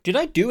Did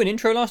I do an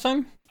intro last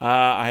time?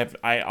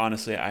 I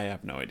honestly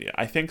have no idea.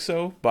 I think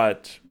so,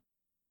 but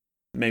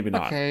maybe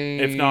not.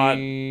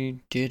 Okay,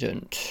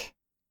 didn't.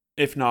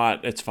 If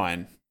not, it's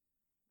fine.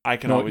 I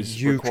can Not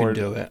always you record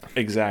can do it.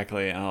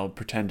 exactly, and I'll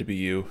pretend to be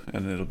you,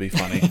 and it'll be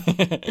funny.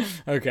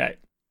 Okay.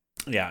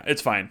 Yeah,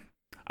 it's fine.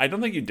 I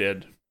don't think you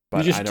did,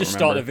 but You I don't just remember.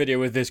 start the video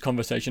with this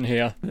conversation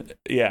here.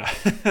 Yeah.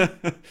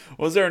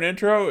 Was there an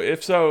intro?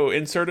 If so,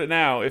 insert it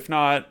now. If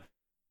not,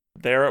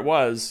 there it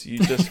was. You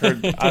just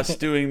heard us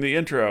doing the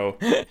intro.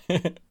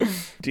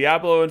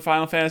 Diablo and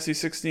Final Fantasy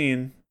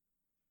 16.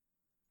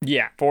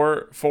 Yeah.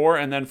 Four,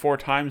 and then 4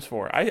 times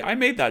 4. I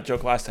made that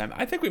joke last time.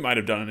 I think we might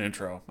have done an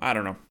intro. I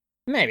don't know.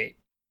 Maybe.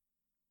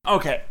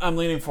 Okay, I'm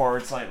leaning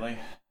forward slightly.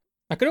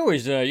 I could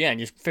always,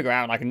 just figure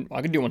out. I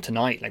can do one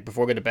tonight, like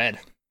before I go to bed.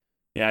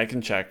 Yeah, I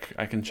can check.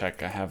 I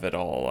have it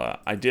all.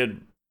 I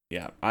did.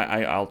 Yeah,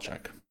 I'll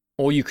check.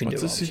 Or you can do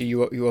it. So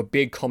you're a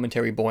big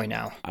commentary boy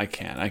now. I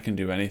can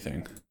do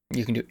anything.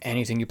 You can do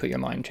anything you put your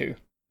mind to.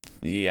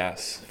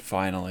 Yes,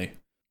 finally.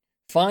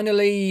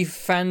 Finally,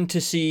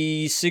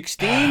 Fantasy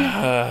 16?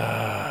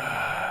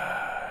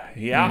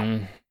 Yeah.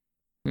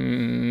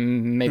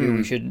 Maybe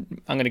we should...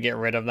 I'm going to get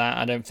rid of that.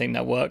 I don't think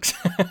that works.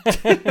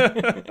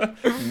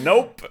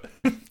 Nope.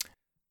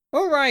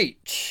 All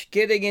right.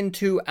 Getting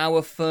into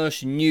our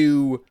first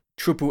new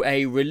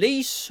AAA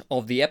release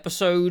of the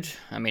episode.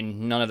 I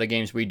mean, none of the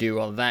games we do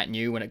are that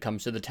new when it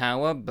comes to the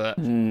tower, but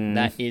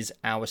that is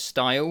our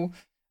style.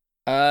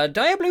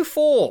 Diablo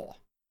 4.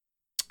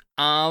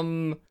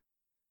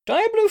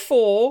 Diablo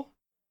 4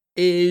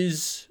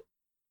 is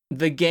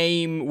the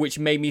game which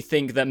made me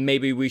think that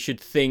maybe we should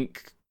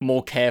think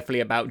more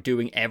carefully about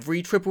doing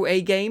every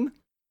AAA game.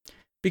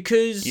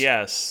 Because...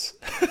 Yes.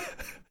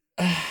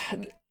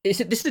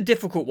 This is a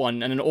difficult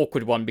one and an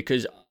awkward one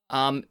because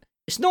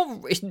it's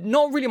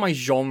not really my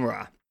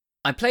genre.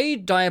 I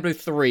played Diablo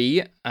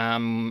 3,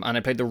 and I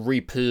played the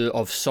Reaper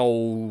of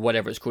Soul,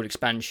 whatever it's called,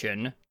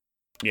 expansion.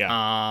 Yeah.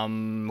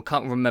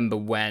 Can't remember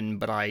when,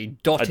 but I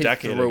dotted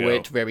through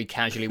it very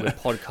casually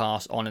with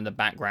podcasts on in the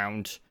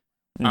background.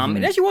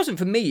 It actually wasn't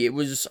for me.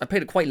 I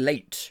played it quite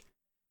late.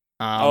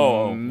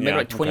 Maybe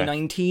like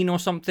 2019 or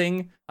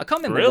something. I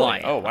can't remember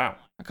why. Oh, wow.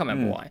 I can't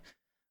remember why.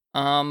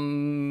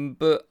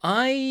 But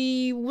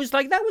I was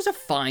like, that was a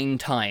fine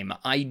time.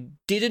 I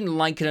didn't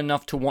like it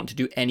enough to want to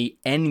do any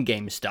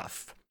endgame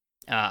stuff.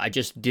 I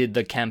just did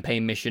the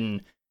campaign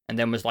mission and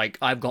then was like,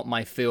 I've got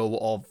my fill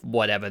of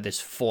whatever this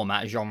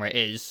format genre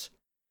is.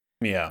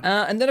 Yeah.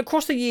 And then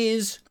across the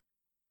years,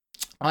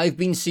 I've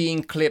been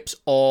seeing clips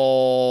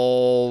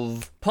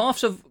of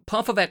Path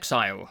of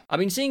Exile. I've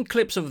been seeing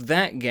clips of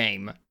that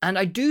game, and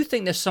I do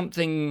think there's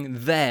something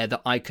there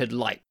that I could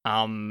like.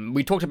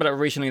 We talked about it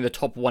recently in the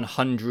top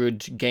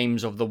 100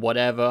 games of the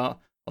whatever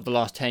of the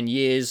last 10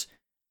 years,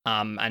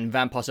 and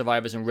Vampire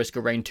Survivors and Risk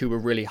of Rain 2 were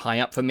really high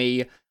up for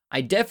me.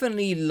 I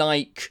definitely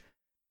like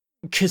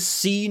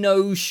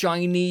casino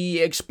shiny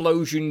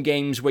explosion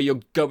games where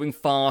you're going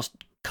fast,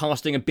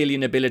 casting a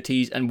billion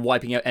abilities, and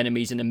wiping out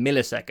enemies in a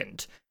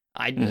millisecond.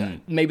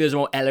 Maybe there's a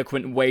more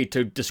eloquent way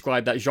to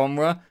describe that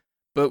genre,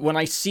 but when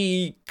I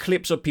see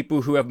clips of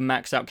people who have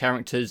maxed out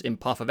characters in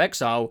Path of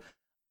Exile,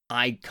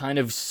 I kind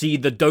of see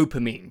the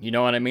dopamine, you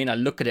know what I mean? I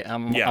look at it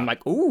and I'm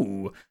like,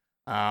 ooh,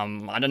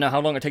 I don't know how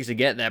long it takes to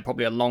get there,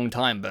 probably a long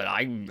time, but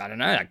I don't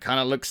know, that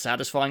kind of looks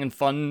satisfying and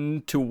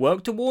fun to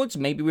work towards,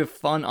 maybe with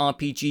fun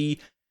RPG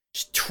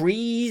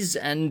trees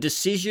and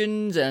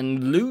decisions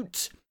and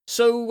loot.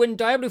 So when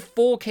Diablo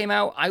 4 came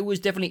out, I was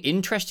definitely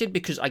interested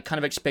because I kind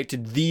of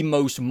expected the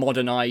most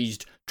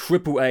modernized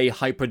AAA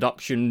high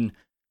production,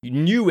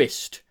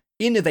 newest,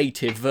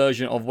 innovative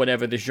version of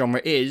whatever this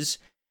genre is.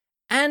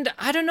 And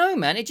I don't know,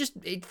 man,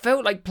 it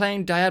felt like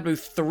playing Diablo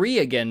 3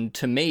 again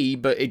to me,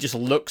 but it just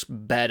looks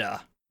better.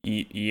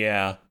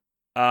 Yeah.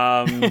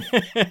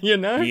 You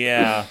know?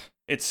 Yeah.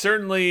 It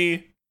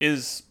certainly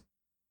is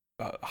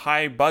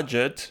high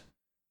budget,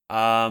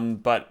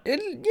 but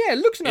it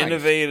looks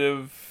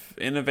nice.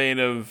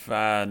 Innovative,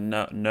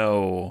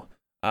 no.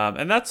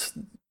 And that's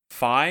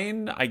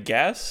fine, I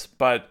guess,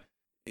 but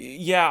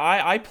yeah,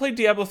 I played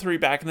Diablo 3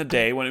 back in the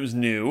day when it was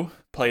new,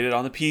 played it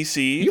on the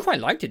PC. You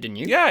quite liked it, didn't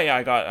you? Yeah,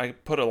 I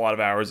put a lot of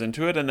hours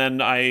into it, and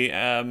then I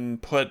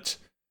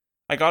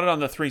got it on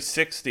the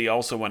 360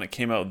 also when it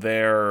came out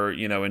there,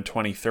 in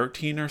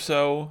 2013 or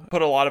so.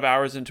 Put a lot of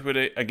hours into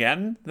it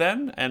again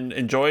then, and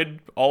enjoyed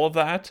all of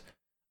that.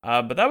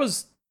 But that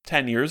was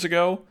 10 years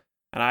ago,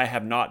 and I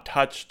have not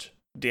touched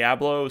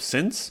Diablo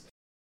since.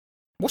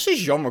 What's this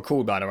genre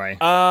called, by the way?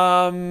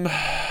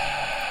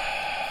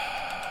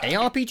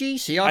 ARPG?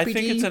 CRPG? I think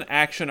it's an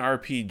action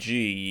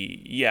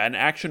RPG. Yeah, an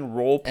action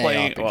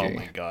role-playing... Oh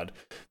my god.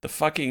 The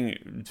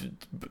fucking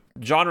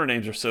genre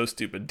names are so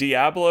stupid.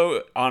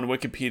 Diablo on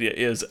Wikipedia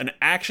is an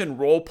action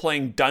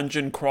role-playing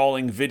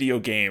dungeon-crawling video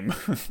game.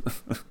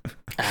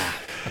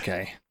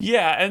 Okay.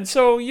 Yeah, and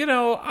so,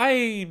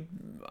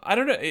 I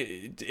don't know.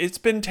 It's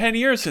been 10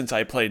 years since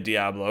I played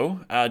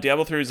Diablo.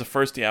 Diablo 3 is the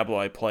first Diablo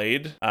I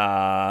played.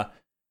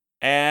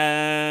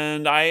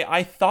 And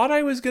I thought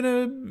I was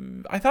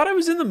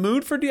in the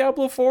mood for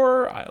Diablo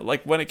 4.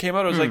 Like when it came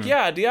out, I was like,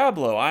 yeah,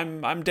 Diablo,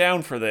 I'm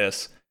down for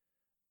this.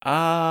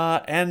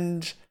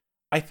 And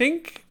I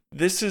think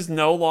this is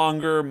no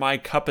longer my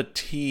cup of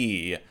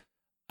tea.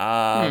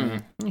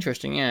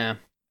 Interesting, yeah.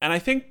 And I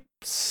think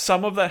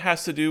some of that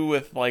has to do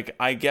with, like,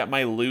 I get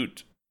my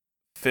loot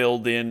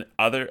filled in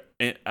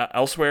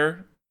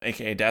elsewhere,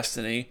 aka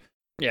Destiny.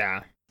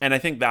 Yeah. And I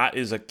think that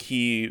is a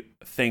key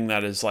thing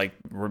that has, like,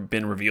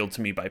 been revealed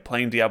to me by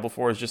playing Diablo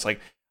 4, is just, like,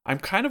 I'm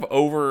kind of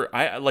over,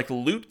 like,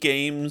 loot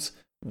games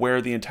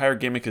where the entire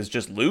gimmick is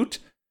just loot,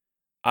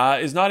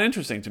 is not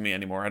interesting to me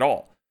anymore at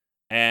all.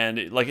 And,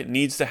 it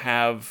needs to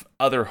have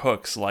other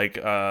hooks, like,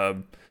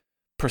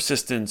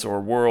 persistence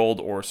or world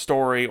or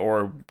story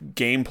or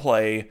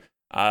gameplay.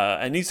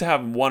 It needs to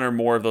have one or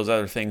more of those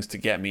other things to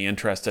get me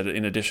interested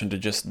in addition to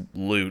just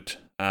loot.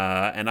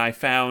 And I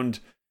found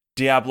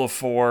Diablo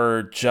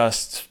 4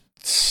 just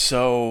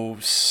so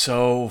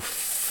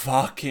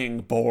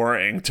fucking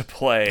boring to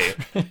play.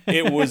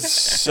 It was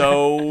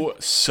so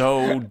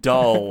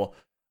dull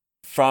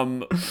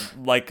from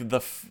like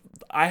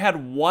I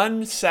had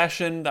one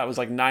session that was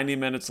like 90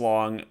 minutes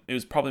long. It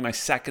was probably my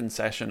second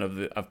session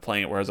of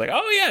playing it, where I was like,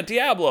 oh yeah,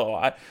 Diablo.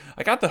 I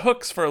got the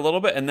hooks for a little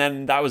bit, and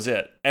then that was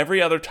it.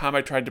 Every other time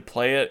I tried to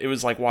play it, it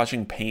was like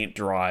watching paint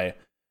dry.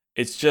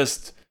 It's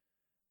just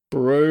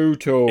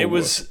brutal. It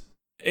was,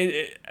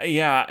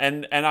 yeah.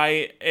 And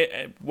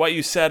what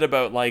you said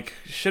about, like,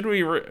 should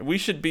we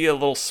should be a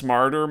little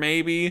smarter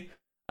maybe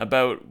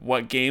about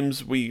what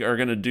games we are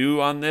gonna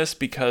do on this,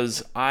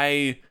 because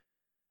I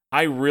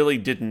really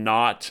did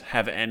not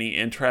have any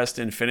interest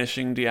in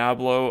finishing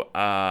Diablo,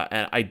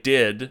 and I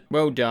did.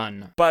 Well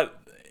done. But,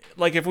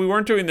 like, if we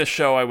weren't doing this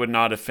show, I would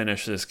not have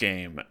finished this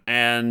game.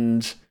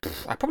 And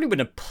I probably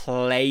wouldn't have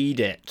played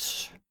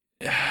it.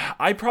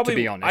 I probably,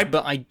 to be honest,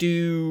 but I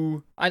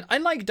do. I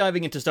like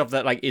diving into stuff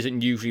that, like, isn't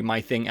usually my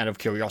thing out of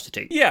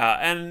curiosity. Yeah,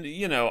 and,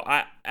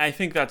 I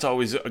think that's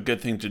always a good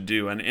thing to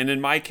do. And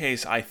in my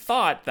case, I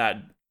thought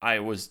that I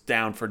was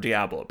down for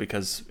Diablo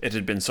because it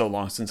had been so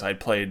long since I'd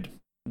played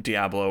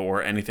Diablo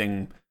or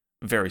anything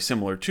very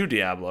similar to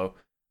Diablo.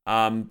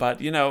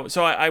 But,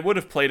 so I would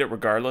have played it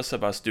regardless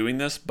of us doing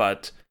this,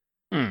 but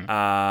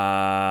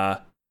yeah,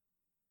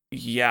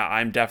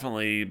 I'm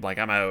definitely, like,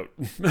 I'm out.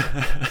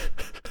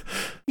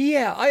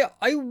 Yeah,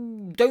 I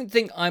don't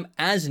think I'm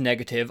as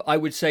negative. I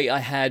would say I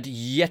had,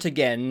 yet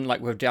again, like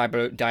with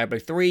Diablo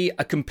 3,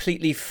 a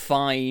completely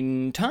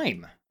fine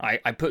time.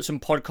 I put some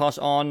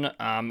podcasts on.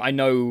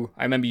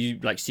 I remember you,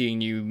 like, seeing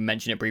you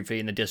mention it briefly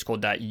in the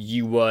Discord that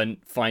you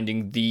weren't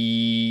finding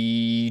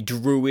the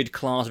druid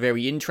class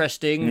very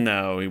interesting.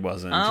 No, he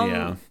wasn't,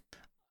 yeah.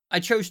 I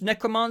chose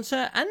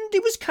Necromancer, and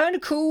it was kind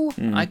of cool.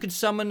 I could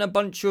summon a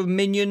bunch of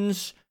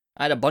minions.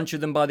 I had a bunch of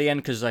them by the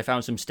end because I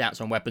found some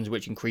stats on weapons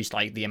which increased,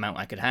 like, the amount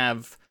I could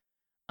have.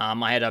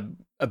 I had a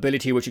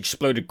ability which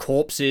exploded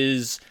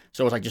corpses,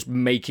 so it was like just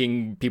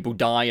making people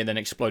die and then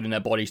exploding their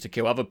bodies to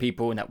kill other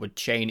people, and that would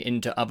chain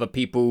into other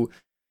people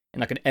in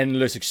like an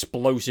endless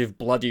explosive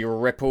bloody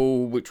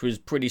ripple, which was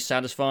pretty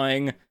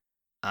satisfying.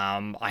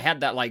 I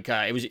had that, like,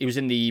 it was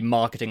in the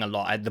marketing a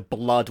lot. I had the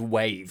blood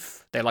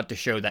wave. They like to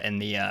show that in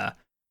the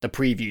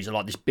previews a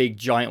lot. This big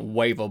giant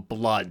wave of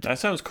blood. That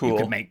sounds cool. You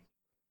could make.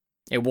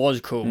 It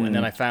was cool, and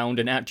then I found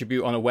an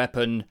attribute on a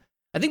weapon.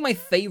 I think my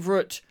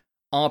favorite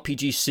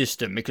RPG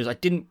system, because I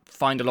didn't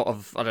find a lot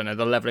of, I don't know,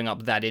 the leveling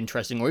up that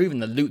interesting, or even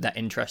the loot that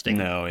interesting.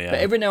 No, yeah. But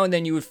every now and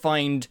then you would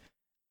find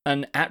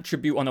an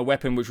attribute on a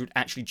weapon which would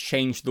actually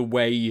change the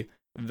way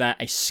that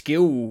a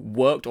skill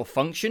worked or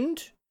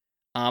functioned.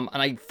 And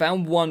I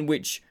found one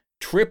which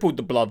tripled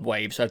the blood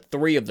wave, so I had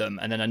 3 of them,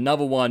 and then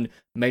another one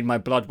made my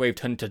blood wave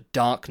turn to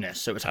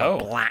darkness, so it was like a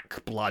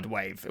black blood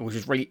wave, which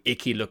was really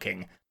icky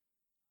looking.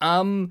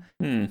 And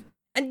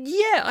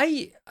yeah,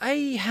 I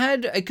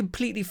had a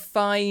completely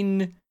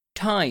fine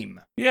time.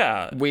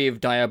 Yeah.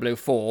 With Diablo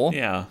 4.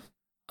 Yeah.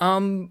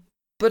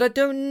 But I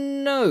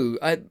don't know.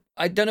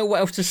 I don't know what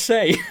else to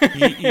say.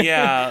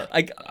 Yeah.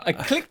 I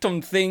clicked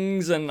on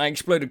things and I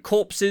exploded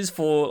corpses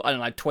for, I don't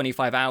know, like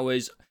 25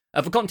 hours.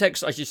 For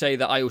context, I should say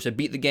that I also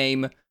beat the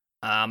game.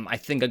 I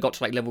think I got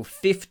to, like, level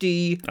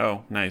 50.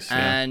 Oh, nice.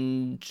 Yeah.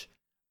 And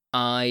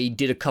I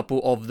did a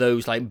couple of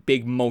those, like,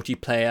 big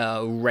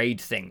multiplayer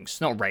raid things.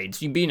 Not raids.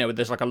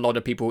 There's, like, a lot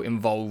of people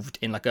involved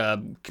in, like,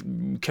 a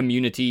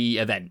community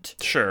event.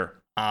 Sure.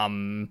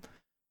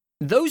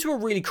 Those were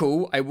really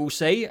cool, I will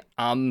say.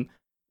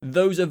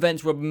 Those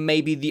events were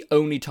maybe the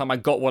only time I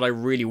got what I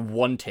really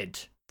wanted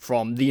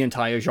from the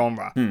entire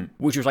genre,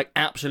 which was, like,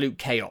 absolute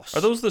chaos.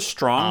 Are those the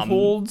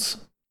strongholds?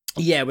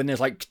 Yeah, when there's,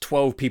 like,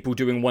 12 people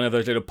doing one of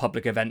those little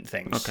public event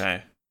things.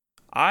 Okay.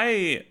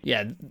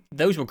 Yeah,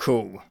 those were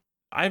cool.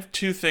 I have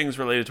 2 things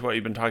related to what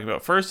you've been talking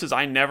about. First is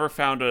I never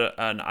found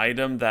an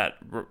item that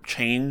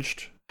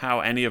changed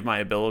how any of my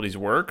abilities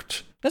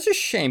worked. That's a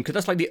shame, because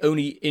that's, like, the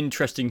only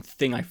interesting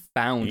thing I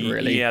found,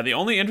 really. Yeah, the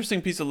only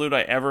interesting piece of loot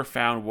I ever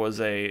found was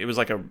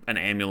like an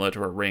amulet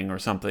or a ring or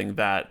something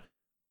that,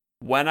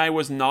 when I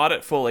was not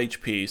at full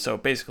HP, so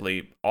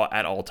basically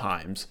at all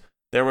times,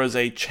 there was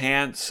a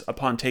chance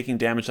upon taking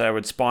damage that I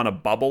would spawn a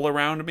bubble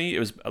around me. It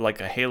was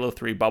like a Halo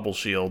 3 bubble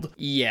shield.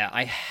 Yeah,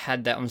 I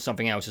had that on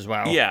something else as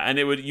well. Yeah, and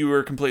you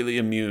were completely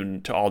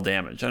immune to all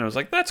damage. And I was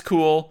like, that's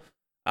cool.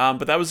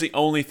 But that was the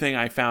only thing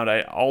I found.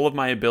 All of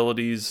my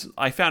abilities,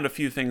 I found a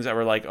few things that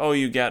were like, oh,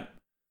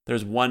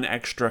 there's one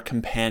extra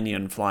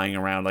companion flying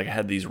around. Like I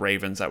had these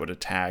ravens that would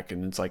attack,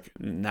 and it's like,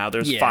 now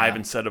there's 5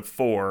 instead of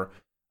 4.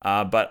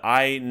 But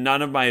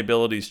none of my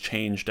abilities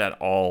changed at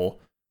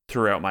all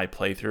throughout my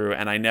playthrough,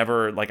 and I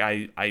never, like,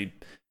 I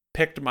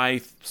picked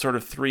my sort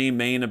of 3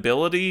 main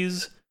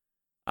abilities.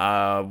 They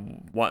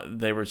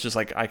were just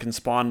like, I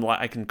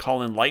can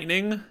call in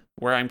lightning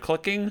where I'm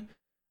clicking,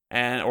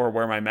 or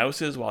where my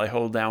mouse is while I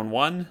hold down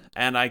 1,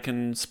 and I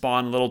can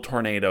spawn little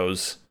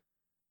tornadoes,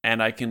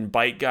 and I can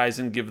bite guys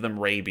and give them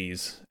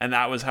rabies, and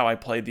that was how I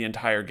played the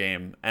entire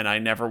game, and I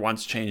never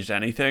once changed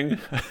anything,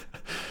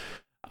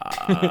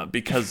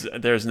 because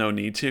there's no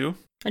need to.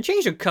 I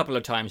changed a couple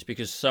of times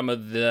because some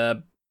of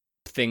the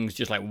things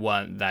just like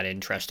weren't that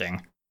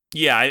interesting.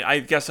 Yeah, I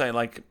guess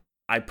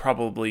I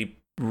probably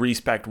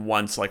respect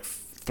once, like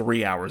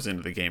 3 hours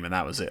into the game, and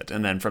that was it.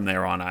 And then from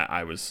there on,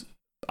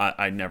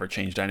 I never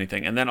changed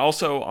anything. And then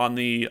also on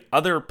the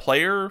other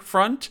player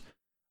front,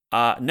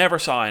 never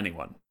saw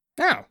anyone.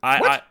 Oh,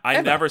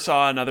 I never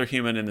saw another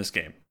human in this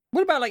game.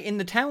 What about like in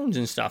the towns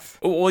and stuff?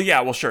 Well,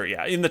 yeah, well, sure,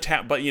 yeah, in the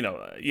town, but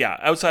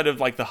outside of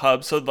like the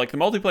hub. So like the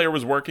multiplayer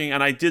was working,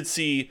 and I did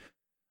see.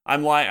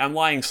 I'm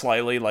lying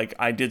slightly. Like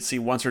I did see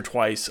once or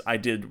twice. I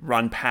did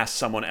run past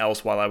someone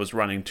else while I was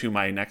running to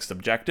my next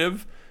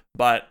objective.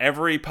 But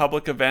every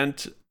public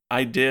event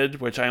I did,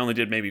 which I only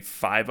did maybe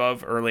 5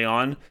 of early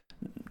on,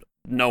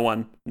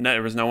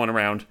 there was no one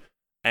around.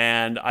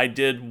 And I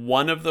did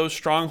one of those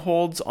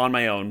strongholds on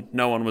my own.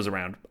 No one was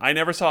around. I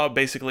never saw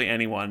basically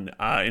anyone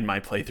in my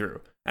playthrough.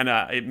 And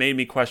it made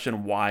me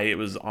question why it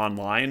was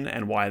online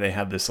and why they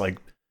had this like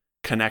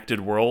connected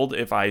world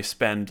if I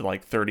spend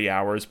like 30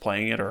 hours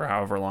playing it or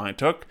however long it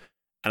took.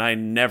 And I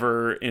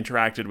never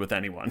interacted with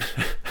anyone.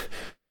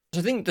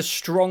 I think the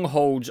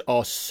strongholds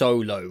are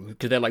solo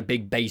because they're like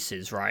big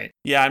bases, right?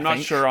 Yeah, I'm not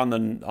sure on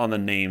the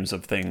names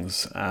of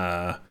things.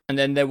 And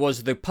then there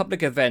was the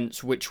public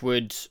events, which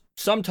would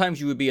sometimes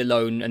you would be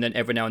alone, and then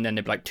every now and then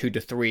there'd be like 2 to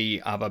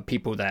 3 other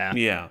people there.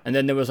 Yeah. And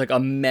then there was like a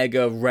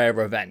mega rare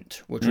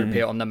event, which would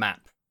appear on the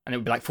map. And it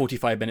would be like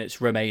 45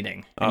 minutes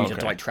remaining. And you'd have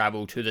to like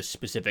travel to the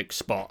specific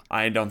spot.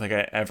 I don't think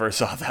I ever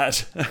saw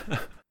that.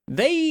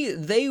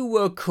 They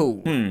were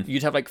cool.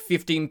 You'd have like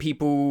 15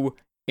 people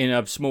in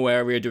a small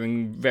area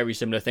doing very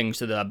similar things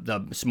to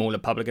the smaller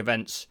public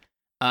events.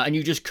 And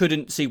you just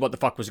couldn't see what the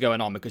fuck was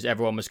going on because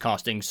everyone was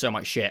casting so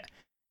much shit.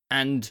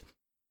 And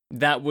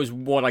that was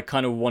what I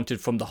kind of wanted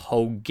from the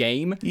whole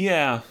game.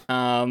 Yeah.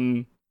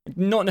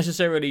 Not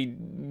necessarily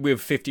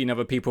with 15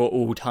 other people at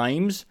all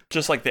times.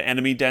 Just like the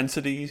enemy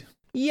density.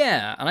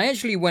 Yeah, and I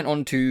actually went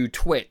on to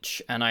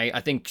Twitch, and I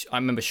think I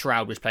remember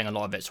Shroud was playing a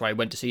lot of it, so I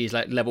went to see his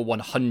like level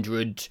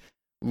 100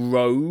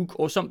 rogue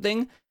or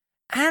something.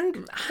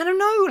 And I don't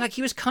know, like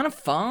he was kind of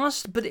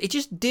fast, but it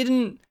just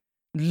didn't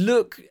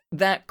look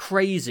that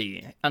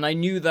crazy. And I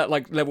knew that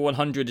like level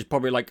 100 is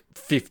probably like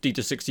 50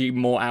 to 60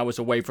 more hours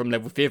away from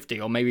level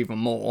 50, or maybe even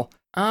more.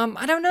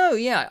 I don't know,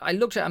 yeah, I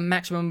looked at a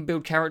maximum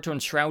build character on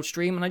Shroud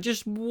stream, and I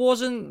just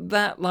wasn't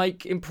that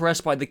like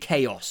impressed by the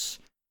chaos.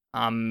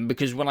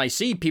 Because when I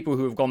see people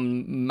who have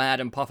gone mad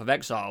in Path of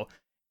Exile,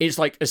 it's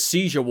like a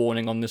seizure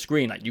warning on the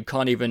screen. Like you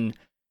can't even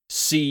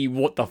see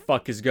what the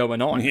fuck is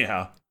going on.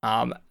 Yeah.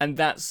 And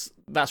that's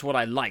what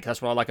I like.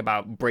 That's what I like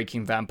about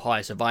Breaking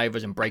Vampire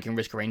Survivors and Breaking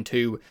Risk of Rain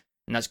 2.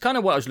 And that's kind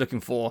of what I was looking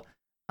for.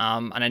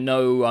 And I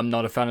know I'm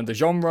not a fan of the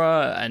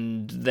genre,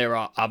 and there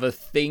are other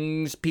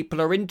things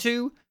people are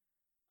into.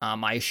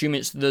 I assume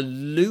it's the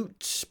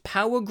loot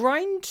power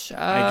grind.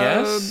 I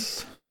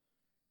guess.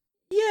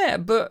 Yeah,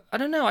 but I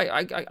don't know.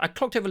 I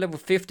clocked over level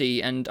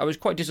 50, and I was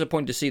quite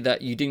disappointed to see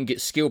that you didn't get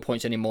skill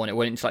points anymore, and it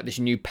went into like this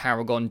new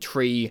Paragon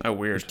tree. Oh,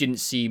 weird. Which didn't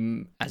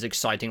seem as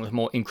exciting. It was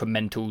more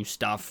incremental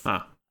stuff.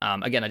 Huh.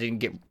 Again, I didn't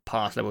get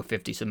past level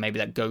 50, so maybe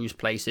that goes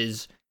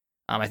places.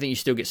 I think you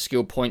still get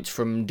skill points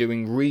from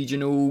doing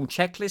regional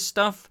checklist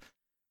stuff.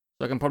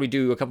 So I can probably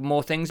do a couple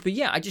more things. But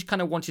yeah, I just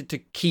kind of wanted to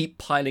keep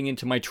piling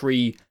into my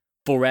tree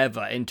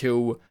forever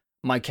until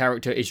my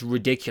character is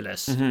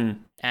ridiculous. Mm-hmm.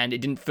 And it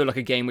didn't feel like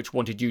a game which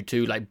wanted you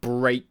to like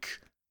break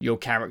your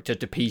character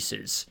to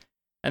pieces.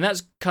 And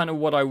that's kind of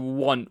what I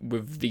want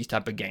with these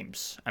type of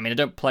games. I mean, I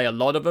don't play a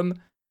lot of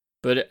them,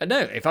 but no,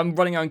 if I'm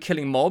running around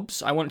killing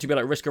mobs, I want it to be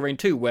like Risk of Rain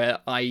 2, where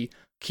I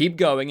keep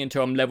going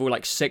until I'm level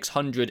like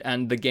 600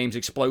 and the game's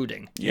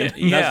exploding. Yeah.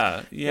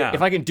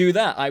 If I can do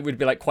that, I would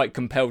be like quite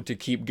compelled to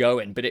keep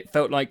going. But it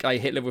felt like I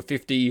hit level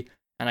 50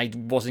 and I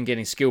wasn't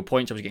getting skill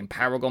points. I was getting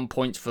Paragon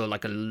points for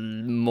like a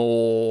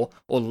more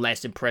or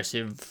less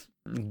impressive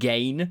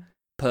gain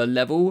per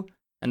level.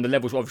 And the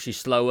levels are obviously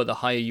slower the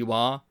higher you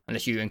are,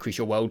 unless you increase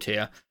your world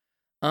tier.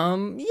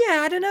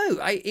 I don't know.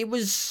 It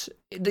was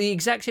the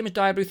exact same as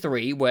Diablo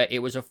 3, where it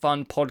was a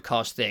fun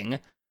podcast thing,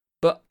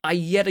 but I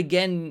yet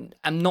again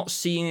am not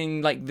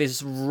seeing like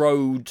this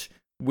road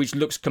which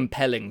looks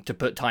compelling to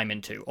put time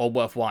into or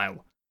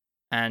worthwhile.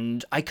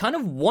 And I kind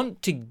of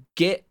want to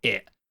get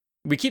it.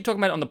 We keep talking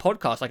about it on the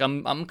podcast. Like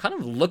I'm kind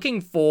of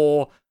looking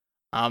for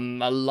a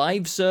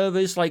live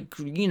service, like,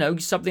 you know,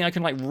 something I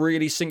can like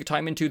really sink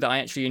time into that I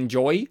actually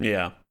enjoy.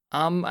 Yeah.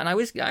 And I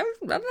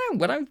don't know,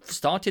 when I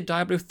started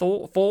Diablo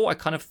 4, I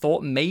kind of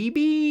thought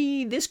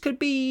maybe this could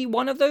be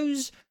one of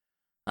those.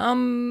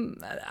 I'm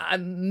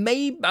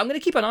gonna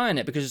keep an eye on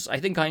it because I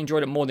think I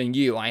enjoyed it more than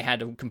you. I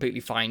had a completely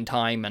fine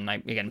time, and I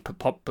again put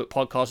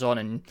podcasts on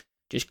and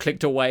just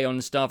clicked away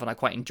on stuff, and I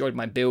quite enjoyed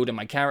my build and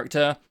my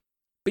character.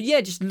 But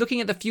yeah, just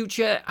looking at the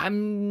future,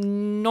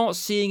 I'm not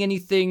seeing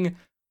anything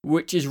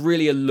which is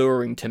really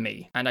alluring to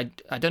me, and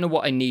I don't know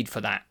what I need for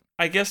that.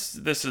 I guess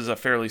this is a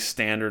fairly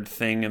standard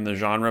thing in the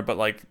genre, but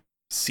like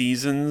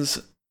seasons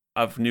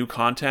of new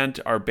content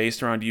are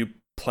based around you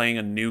playing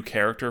a new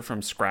character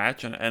from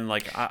scratch, and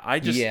like I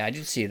just I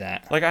did see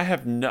that. Like I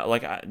have no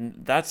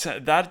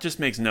that just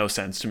makes no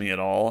sense to me at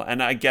all,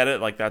 and I get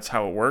it, like that's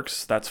how it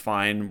works, that's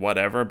fine,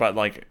 whatever, but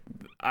like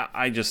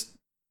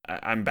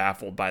I'm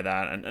baffled by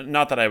that, and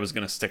not that I was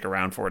gonna stick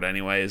around for it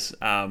anyways.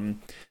 I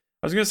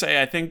was gonna say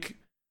I think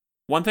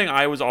one thing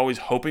I was always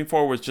hoping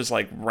for was just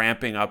like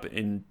ramping up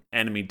in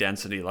enemy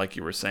density, like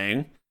you were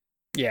saying.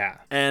 Yeah,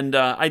 and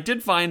I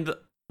did find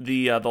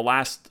the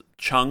last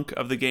chunk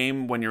of the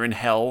game when you're in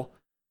hell.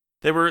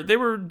 They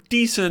were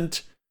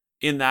decent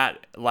in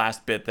that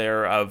last bit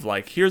there of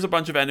like, here's a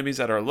bunch of enemies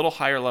that are a little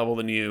higher level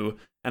than you,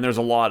 and there's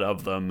a lot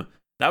of them.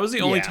 That was the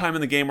only time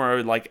in the game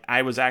where like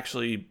I was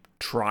actually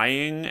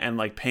trying and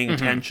like paying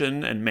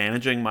attention and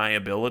managing my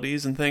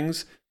abilities and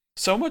things.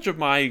 So much of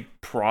my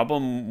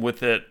problem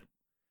with it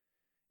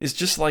is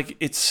just like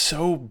it's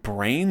so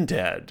brain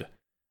dead.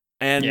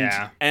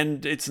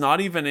 And it's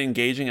not even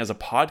engaging as a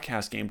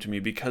podcast game to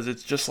me because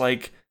it's just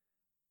like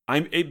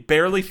it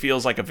barely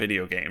feels like a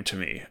video game to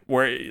me,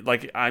 where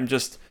like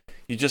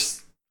you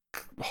just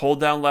hold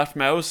down left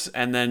mouse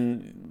and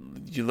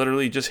then you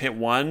literally just hit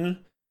 1,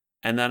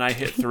 and then I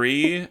hit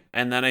 3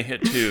 and then I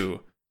hit 2,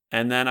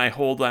 and then I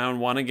hold down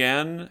 1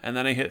 again and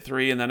then I hit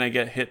 3 and then I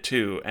get hit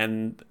 2,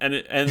 and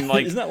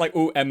like isn't that like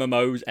all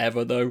MMOs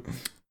ever though?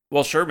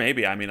 Well, sure,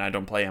 maybe. I mean, I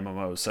don't play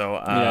MMOs, so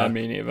yeah,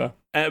 me neither.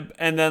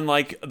 And then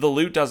like the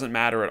loot doesn't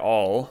matter at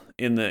all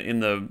in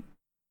the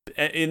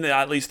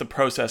at least the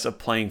process of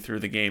playing through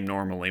the game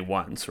normally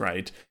once,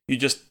 right? You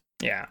just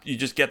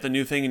get the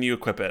new thing and you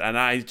equip it. And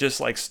I just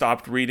like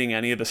stopped reading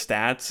any of the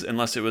stats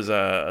unless it was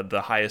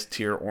the highest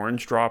tier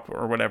orange drop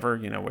or whatever,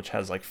 you know, which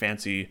has like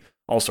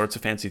all sorts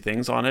of fancy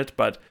things on it.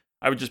 But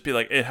I would just be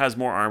like, it has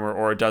more armor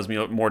or it does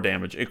me more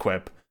damage,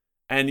 equip.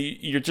 And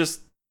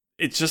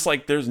it's just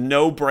like there's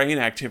no brain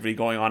activity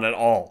going on at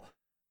all.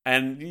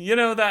 And you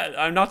know, that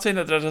I'm not saying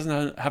that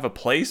doesn't have a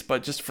place,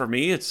 but just for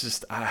me, it's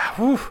just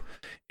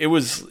it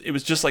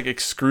was just like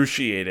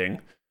excruciating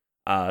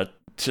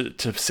to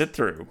sit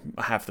through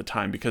half the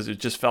time, because it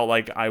just felt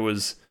like I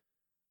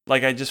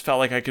just felt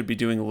like I could be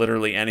doing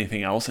literally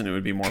anything else and it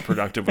would be more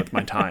productive with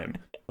my time.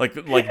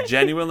 Like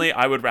genuinely,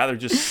 I would rather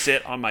just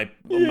sit on my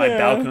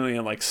balcony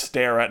and like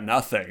stare at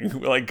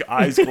nothing, like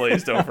eyes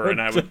glazed over, and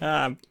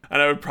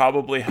I would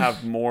probably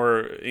have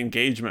more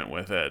engagement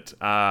with it.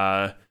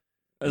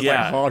 It's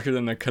like harsher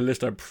than the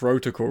Callisto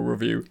Protocol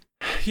review.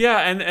 Yeah,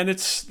 and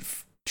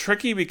it's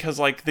tricky because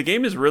like the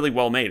game is really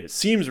well made. It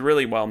seems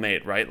really well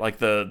made, right? Like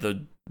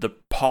the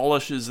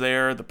polish is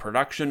there, the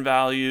production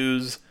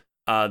values,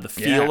 the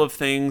feel of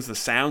things, the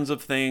sounds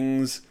of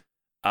things.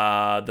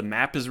 The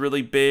map is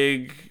really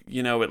big,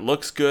 you know, it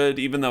looks good,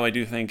 even though I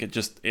do think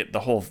the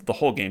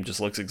whole game just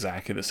looks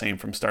exactly the same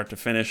from start to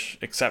finish,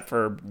 except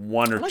for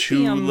one or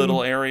two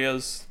little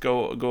areas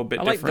go a bit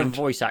different. I like the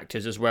voice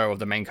actors as well of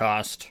the main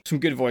cast. Some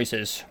good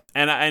voices.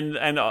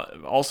 And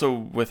also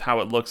with how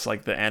it looks,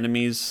 like the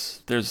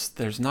enemies,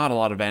 there's not a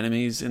lot of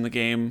enemies in the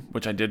game,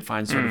 which I did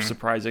find sort of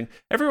surprising.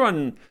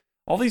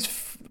 All these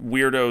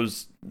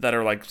weirdos that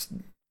are like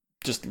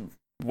just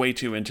way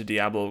too into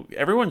Diablo.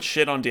 Everyone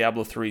shit on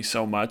Diablo 3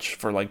 so much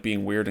for like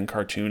being weird and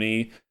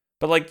cartoony,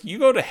 but like you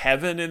go to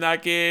heaven in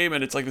that game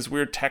and it's like this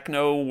weird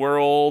techno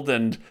world,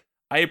 and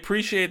I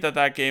appreciate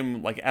that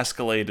game like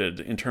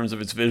escalated in terms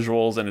of its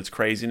visuals and its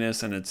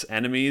craziness and its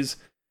enemies.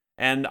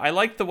 And I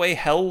like the way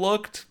hell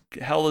looked.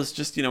 Hell is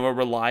just, you know, a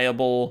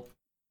reliable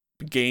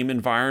game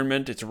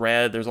environment. It's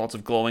red, there's lots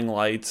of glowing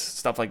lights,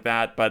 stuff like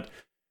that, but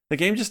the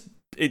game just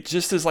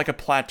is like a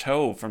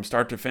plateau from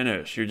start to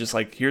finish. You're just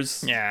like, here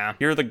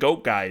are the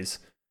goat guys.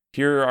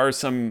 Here are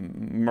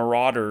some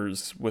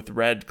marauders with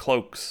red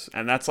cloaks,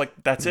 and that's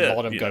it. A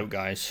lot of goat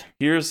guys.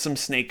 Here's some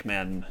snake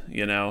men,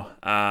 you know.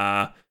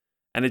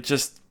 And it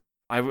just,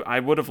 I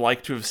would have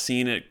liked to have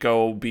seen it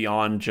go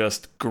beyond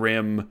just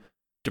grim,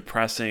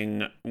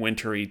 depressing,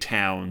 wintry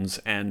towns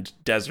and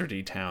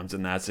deserty towns,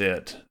 and that's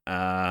it.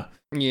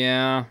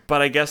 Yeah.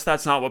 But I guess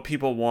that's not what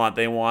people want.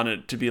 They want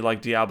it to be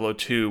like Diablo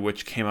 2,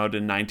 which came out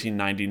in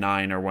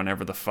 1999 or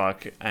whenever the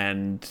fuck,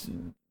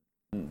 and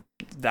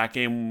that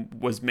game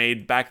was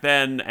made back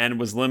then and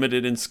was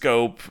limited in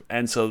scope,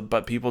 and so,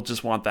 but people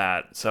just want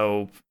that.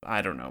 So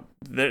I don't know.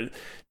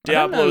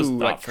 Diablo's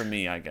not for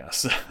me, I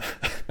guess.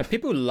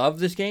 People love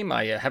this game.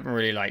 I haven't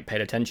really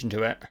paid attention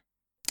to it.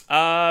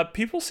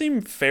 People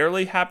seem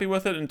fairly happy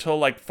with it until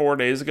like 4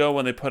 days ago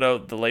when they put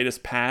out the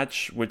latest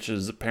patch, which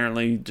is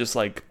apparently just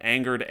like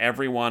angered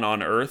everyone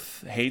on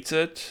Earth, hates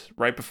it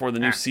right before the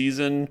new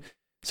season.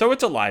 So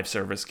it's a live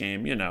service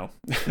game, you know.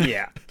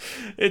 Yeah.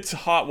 It's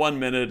hot 1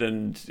 minute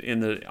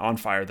and on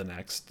fire the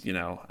next, you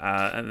know,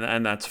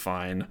 and that's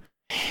fine.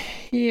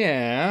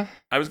 Yeah.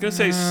 I was gonna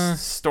say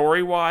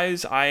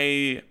story-wise,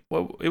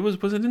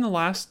 was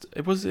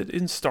it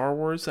in Star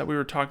Wars that we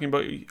were talking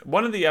about?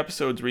 One of the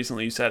episodes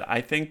recently, you said,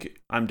 I think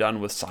I'm done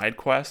with side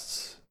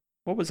quests.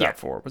 What was that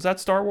for? Was that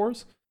Star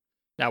Wars?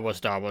 That was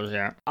Star Wars,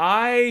 yeah.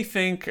 I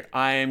think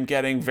I am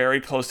getting very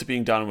close to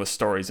being done with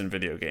stories in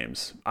video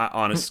games.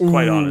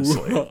 Quite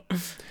honestly.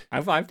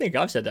 I think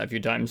I've said that a few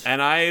times.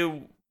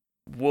 And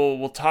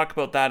we'll talk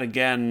about that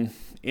again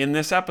in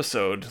this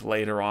episode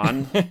later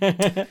on.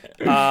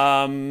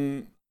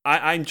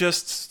 I'm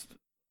just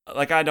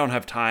like, I don't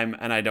have time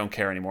and I don't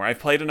care anymore. I've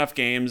played enough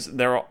games.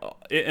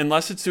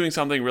 Unless it's doing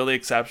something really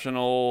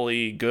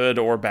exceptionally good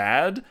or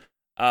bad,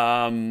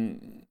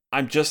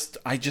 I just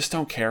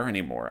don't care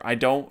anymore. I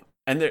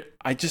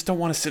just don't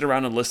want to sit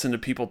around and listen to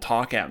people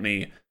talk at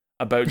me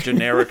about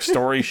generic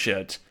story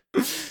shit.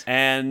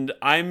 And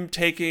I'm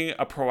taking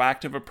a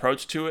proactive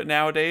approach to it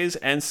nowadays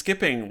and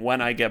skipping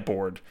when I get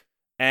bored.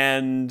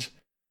 And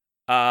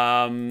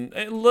a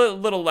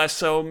little less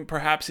so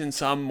perhaps in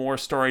some more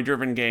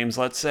story-driven games,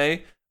 let's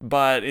say.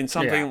 But in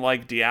something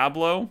like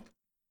Diablo,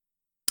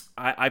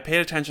 I paid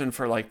attention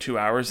for like 2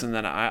 hours and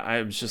then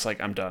I was just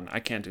like, I'm done. I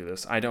can't do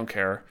this. I don't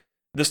care.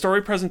 The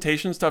story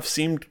presentation stuff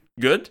seemed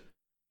good.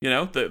 You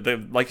know,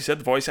 the like you said,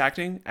 the voice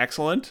acting,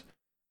 excellent.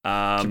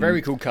 Some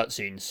very cool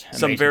cutscenes.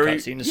 Some very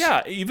cutscenes.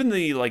 Yeah, even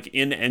the like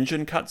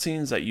in-engine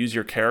cutscenes that use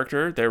your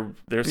character,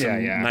 there's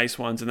some nice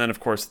ones, and then of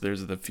course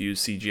there's the few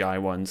CGI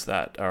ones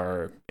that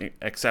are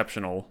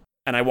exceptional.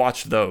 And I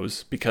watched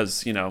those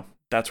because, you know,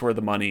 that's where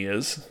the money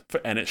is,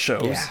 and it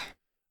shows. Yeah.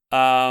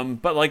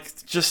 But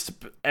like, just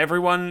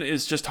everyone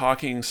is just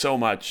talking so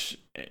much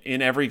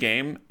in every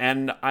game,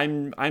 and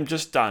I'm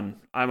just done.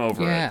 I'm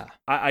over it.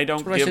 I don't.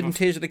 That's what I said in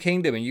Tears of the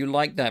Kingdom, and you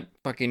like that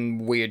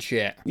fucking weird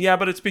shit. Yeah,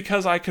 but it's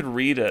because I could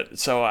read it.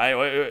 So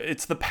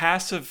it's the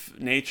passive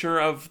nature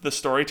of the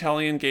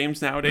storytelling in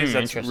games nowadays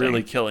that's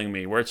really killing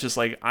me. Where it's just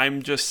like,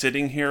 I'm just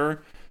sitting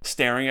here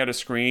staring at a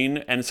screen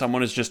and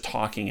someone is just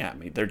talking at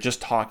me. They're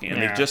just talking,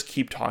 and they just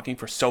keep talking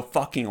for so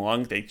fucking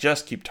long. They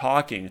just keep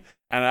talking.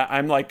 And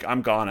I'm like,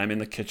 I'm gone. I'm in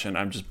the kitchen.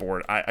 I'm just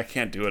bored. I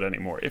can't do it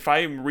anymore. If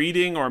I'm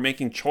reading or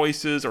making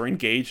choices or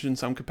engaged in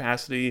some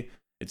capacity,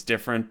 it's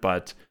different.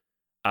 But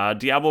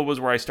Diablo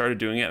was where I started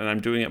doing it, and I'm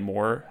doing it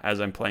more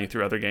as I'm playing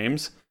through other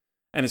games.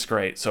 And it's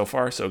great. So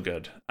far, so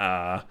good.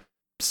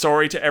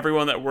 Sorry to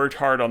everyone that worked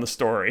hard on the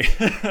story.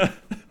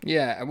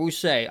 Yeah, I will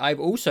say, I've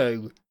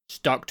also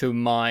stuck to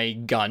my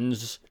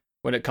guns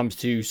when it comes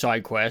to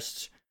side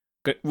quests.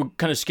 We're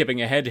kind of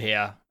skipping ahead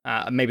here.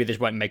 Maybe this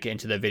won't make it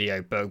into the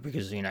video book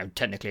because, you know,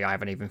 technically I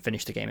haven't even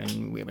finished the game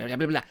and blah, blah,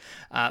 blah,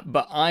 blah.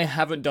 But I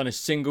haven't done a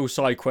single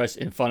side quest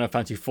in Final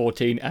Fantasy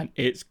XIV, and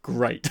it's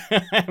great.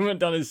 I haven't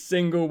done a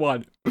single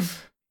one.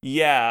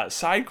 Yeah,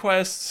 side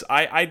quests,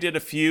 I did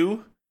a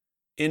few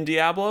in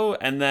Diablo,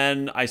 and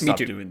then I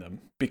stopped doing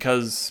them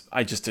because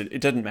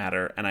it didn't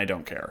matter, and I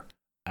don't care.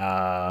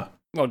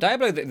 Well,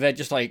 Diablo, they're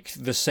just like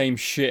the same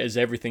shit as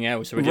everything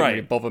else, so it didn't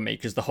really bother me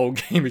because the whole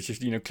game is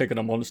just, you know, clicking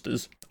on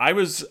monsters. I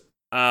was...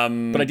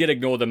 but I did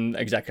ignore them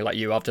exactly like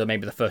you after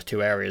maybe the first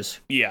two areas.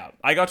 Yeah,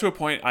 I got to a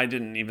point, I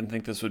didn't even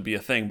think this would be a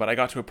thing, but I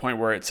got to a point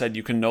where it said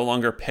you can no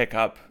longer pick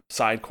up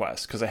side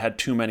quests because I had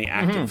too many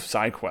active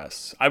side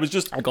quests. I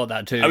got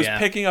that too. I was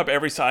picking up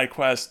every side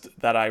quest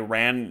that I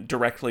ran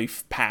directly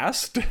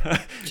past.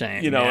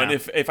 Same, you know, and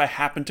if I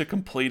happened to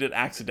complete it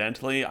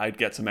accidentally, I'd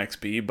get some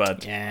XP,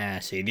 but... Yeah,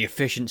 see, the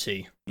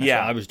efficiency. That's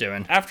what I was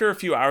doing. After a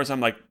few hours,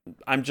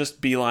 I'm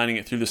just beelining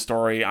it through the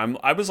story.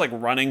 I was like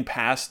running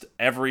past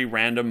every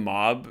random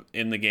mob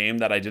in the game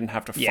that I didn't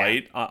have to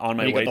fight on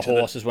my way to the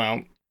horse as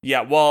well.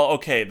 Yeah, well,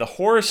 okay, the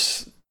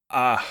horse,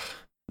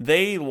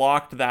 they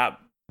locked that.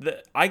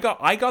 I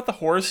got the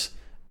horse,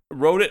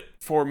 rode it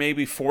for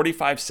maybe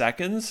 45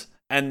 seconds,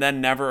 and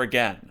then never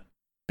again.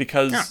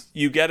 Because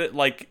you get it,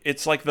 like,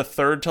 it's like the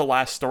third to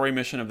last story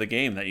mission of the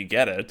game that you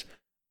get it.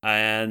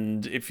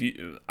 And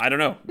I don't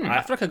know.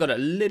 I feel like I got it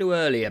a little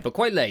earlier, but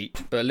quite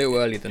late. But a little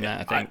earlier than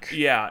that, I think.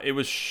 It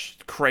was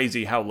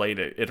crazy how late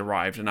it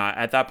arrived. And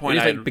at that point,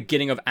 it was like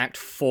beginning of Act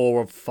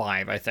 4 of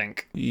 5, I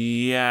think.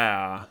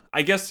 Yeah.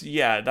 I guess,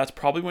 that's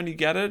probably when you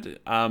get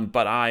it.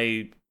 But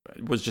I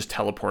was just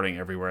teleporting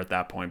everywhere at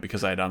that point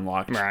because I'd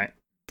unlocked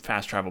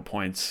fast travel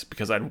points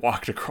because I'd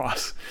walked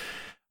across.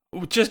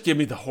 Just give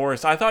me the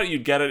horse. I thought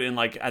you'd get it in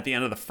like at the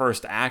end of the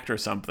first act or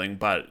something,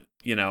 but...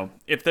 You know,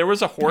 if there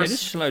was a horse...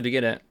 It's slow to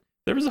get it.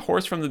 There was a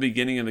horse from the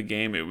beginning of the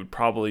game, it would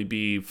probably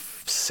be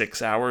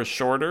 6 hours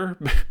shorter.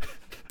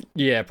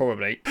 Yeah,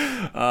 probably.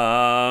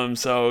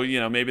 So, you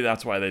know, maybe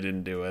that's why they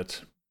didn't do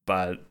it.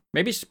 But...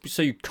 Maybe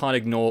so you can't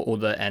ignore all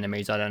the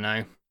enemies, I don't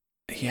know.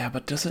 Yeah,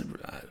 but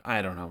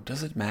I don't know.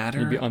 Does it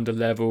matter? Maybe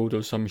under-leveled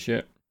or some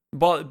shit.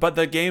 But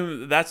the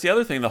game, that's the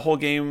other thing. The whole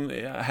game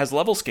has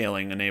level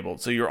scaling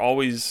enabled, so you're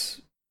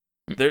always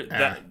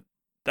there.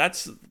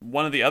 That's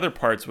one of the other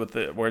parts with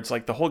it, where it's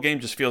like the whole game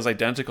just feels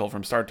identical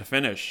from start to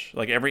finish.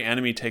 Like every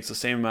enemy takes the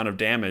same amount of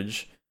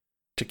damage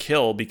to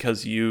kill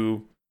because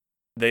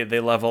they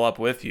level up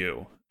with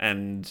you,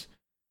 and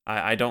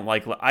I don't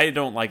like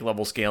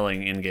level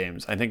scaling in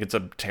games. I think it's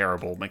a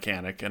terrible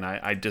mechanic, and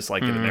I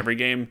dislike it in every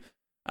game.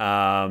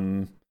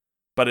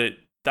 But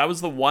that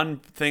was the one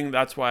thing.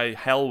 That's why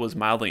Hell was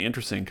mildly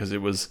interesting,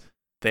 because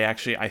they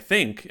actually, I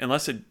think,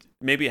 unless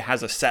maybe it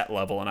has a set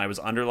level and I was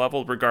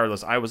underleveled.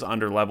 Regardless, I was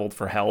underleveled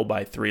for Hell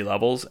by 3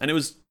 levels, and it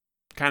was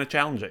kind of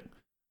challenging.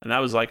 And that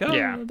was like, oh,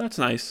 yeah, that's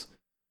nice.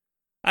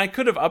 I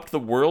could have upped the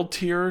world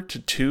tier to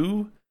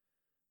 2,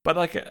 but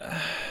like,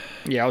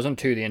 yeah, I was on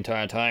 2 the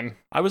entire time.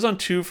 I was on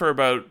 2 for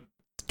about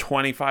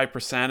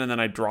 25%, and then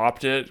I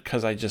dropped it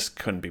because I just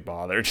couldn't be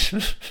bothered. I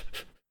just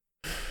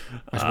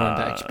wanted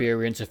that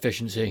experience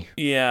efficiency.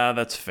 Yeah,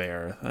 that's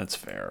fair.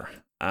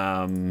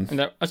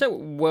 And I said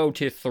World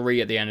Tier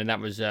 3 at the end, and that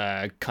was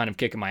kind of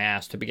kicking my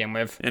ass to begin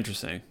with.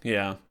 Interesting,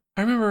 yeah.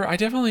 I remember,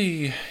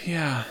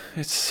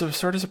 it's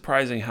sort of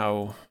surprising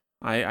how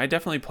I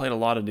definitely played a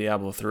lot of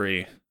Diablo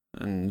 3,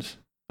 and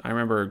I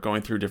remember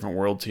going through different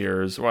world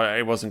tiers. Well,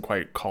 it wasn't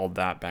quite called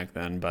that back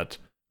then, but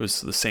it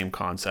was the same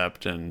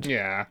concept, and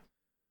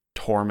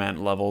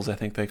torment levels, I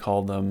think they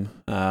called them.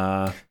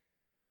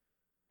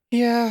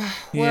 Yeah,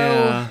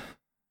 well...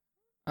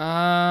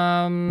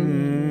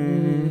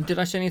 Did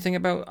I say anything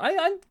about...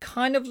 I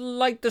kind of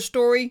liked the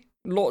story.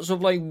 Lots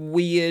of, like,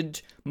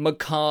 weird,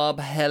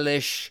 macabre,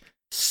 hellish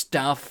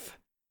stuff.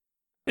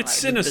 It's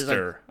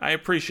sinister. I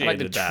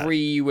appreciated that. Like the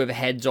tree with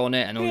heads on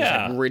it and all this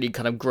like, really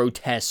kind of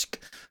grotesque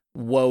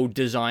world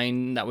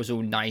design. That was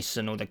all nice,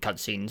 and all the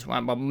cutscenes.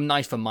 Well,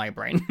 nice for my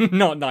brain.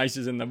 Not nice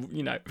as in the,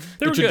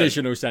 the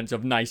traditional sense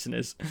of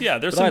niceness. Yeah,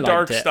 there's some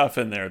dark stuff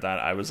in there that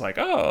I was like,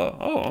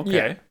 oh, okay.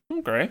 Yeah.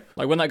 Okay.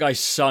 Like when that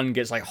guy's son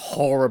gets like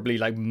horribly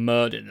like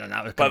murdered, and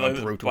that was kind of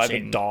a brutal scene.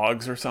 By the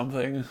dogs or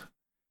something.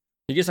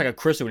 He gets like a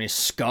crystal in his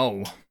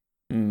skull.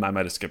 I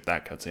might have skipped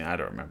that cutscene. I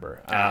don't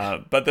remember.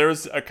 But there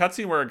was a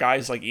cutscene where a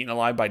guy's like eaten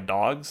alive by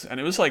dogs, and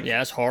it was like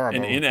it's horrible.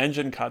 An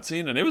in-engine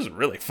cutscene, and it was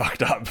really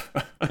fucked up.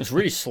 It's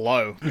really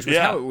slow, which was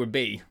how it would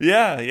be.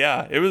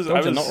 Yeah. It was.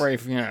 Dogs are not very.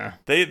 Yeah.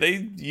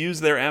 They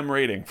use their M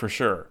rating for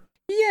sure.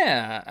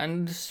 Yeah,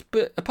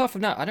 but apart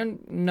from that, I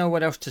don't know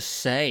what else to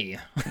say.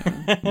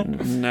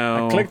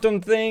 No. I clicked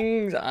on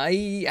things.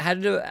 I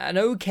had an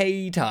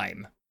okay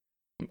time.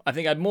 I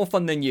think I had more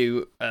fun than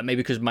you, maybe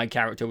because my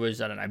character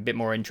was, I don't know, a bit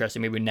more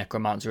interesting. Maybe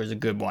Necromancer is a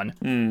good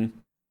one.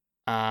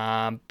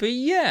 But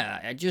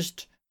yeah,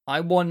 I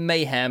won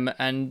Mayhem,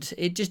 and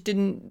it just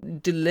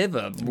didn't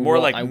deliver. More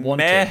like I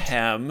wanted.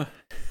 Mayhem.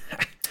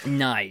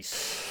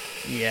 Nice.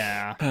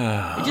 Yeah.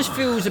 It just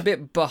feels a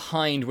bit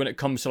behind when it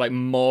comes to like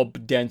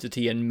mob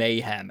density and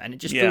mayhem, and it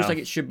just feels like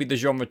it should be the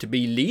genre to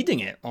be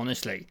leading it,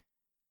 honestly,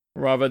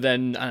 rather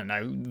than, I don't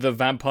know, the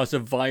Vampire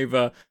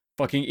Survivor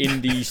fucking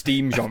indie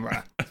Steam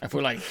genre. I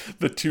feel like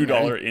the $2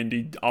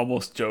 indie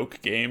almost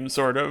joke game,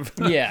 sort of.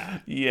 Yeah.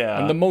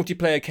 And the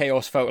multiplayer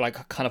chaos felt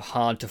like kind of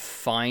hard to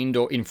find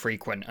or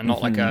infrequent, and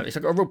not like it's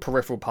like a real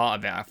peripheral part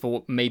of it. I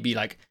thought maybe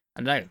like,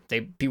 I don't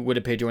know, people would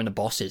appear during the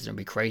bosses and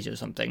be crazy or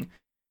something.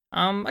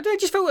 I don't know,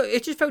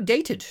 it just felt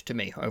dated to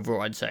me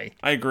overall, I'd say.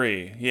 I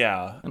agree,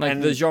 yeah.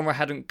 And the genre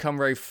hadn't come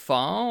very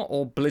far,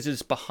 or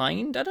Blizzard's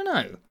behind, I don't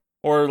know.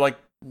 Or like,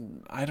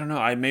 I don't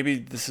know, maybe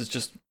this is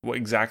just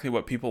exactly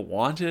what people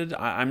wanted.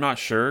 I'm not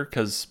sure,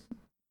 because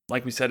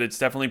like we said, it's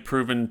definitely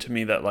proven to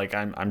me that like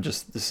I'm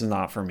just, this is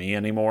not for me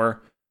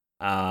anymore.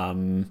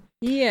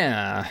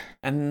 Yeah.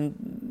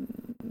 And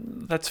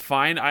that's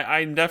fine.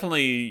 I'm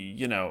definitely,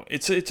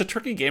 it's a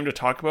tricky game to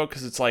talk about,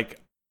 because it's like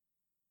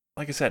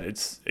I said,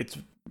 it's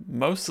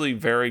mostly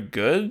very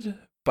good,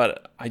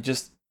 but I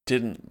just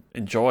didn't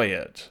enjoy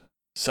it.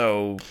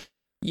 So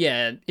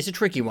yeah, it's a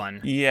tricky one.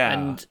 Yeah.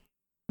 And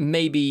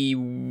maybe,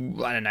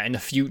 I don't know, in the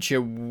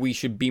future we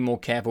should be more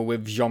careful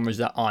with genres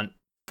that aren't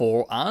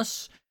for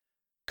us,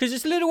 because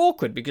it's a little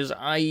awkward, because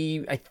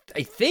I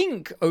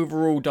think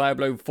overall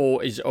Diablo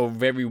 4 is a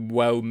very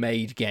well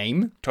made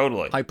game.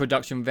 Totally. High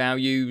production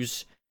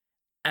values.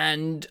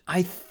 And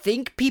I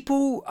think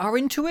people are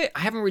into it. I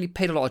haven't really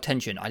paid a lot of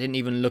attention. I didn't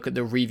even look at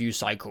the review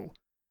cycle.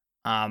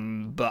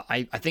 But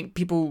I think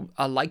people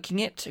are liking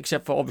it,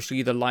 except for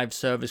obviously the live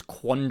service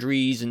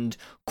quandaries and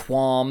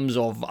qualms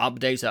of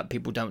updates that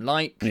people don't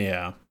like.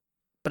 Yeah.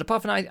 But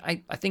apart from that,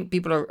 I think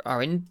people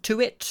are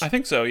into it. I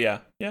think so, yeah.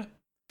 Yeah.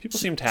 People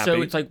seemed happy.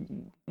 So it's like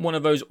one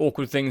of those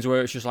awkward things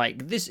where it's just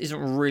like, this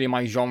isn't really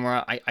my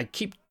genre. I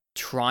keep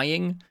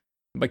trying.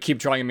 By keep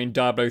trying, I mean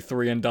Diablo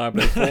 3 and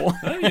Diablo 4.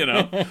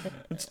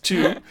 It's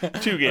two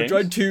games. I've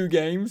tried 2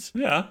 games.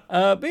 Yeah.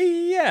 But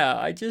yeah,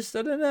 I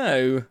don't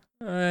know.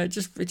 It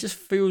just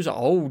feels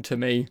old to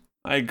me.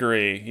 I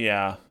agree,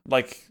 yeah.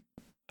 Like,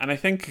 and I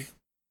think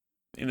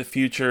in the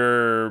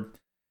future,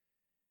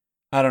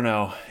 I don't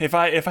know. If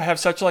I have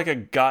such like a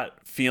gut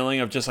feeling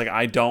of just like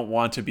I don't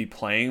want to be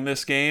playing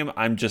this game,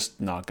 I'm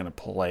just not going to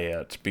play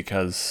it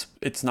because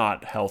it's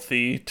not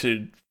healthy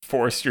to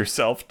force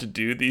yourself to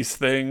do these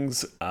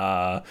things.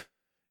 I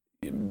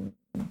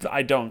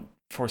don't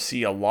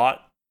foresee a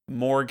lot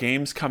more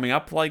games coming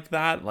up like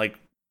that. Like,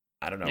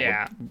 I don't know.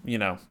 Yeah.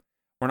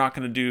 We're not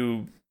going to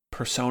do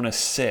Persona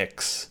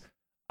 6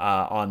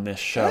 on this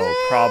show.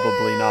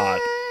 Probably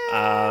not.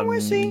 We'll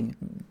see.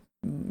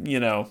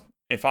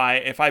 If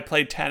I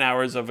played 10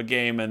 hours of a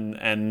game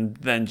and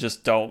then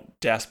just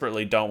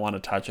desperately don't want to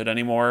touch it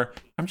anymore,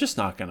 I'm just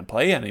not going to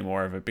play any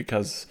more of it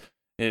because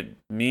it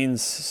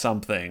means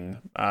something.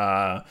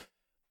 But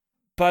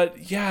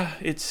yeah,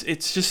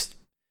 it's just,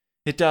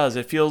 it does.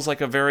 It feels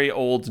like a very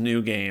old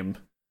new game.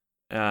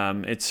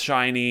 It's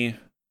shiny,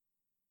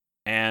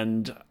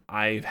 and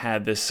I've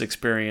had this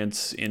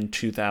experience in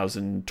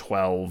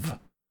 2012.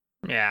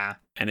 Yeah.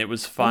 And it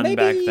was fun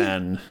back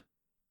then.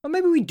 Or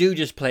maybe we do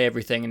just play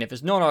everything, and if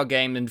it's not our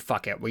game, then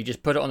fuck it. We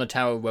just put it on the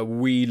tower where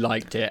we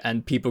liked it,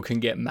 and people can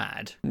get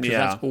mad. Because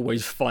that's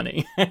always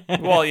funny.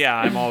 Well, yeah,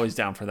 I'm always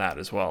down for that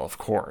as well, of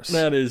course.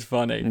 That is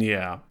funny.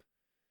 Yeah.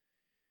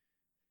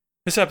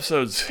 This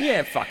episode's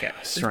fuck it.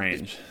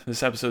 strange.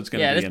 This episodede's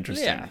going to be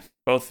interesting. Yeah.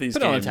 Both these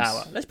games. Put it on the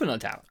tower. Let's put it on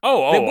the tower.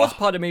 Oh. There was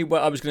part of me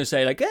where I was going to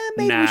say, like,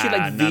 maybe we should,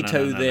 like,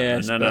 veto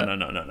this. No.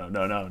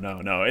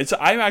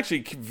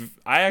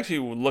 I actually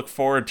look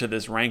forward to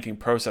this ranking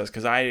process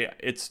because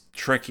it's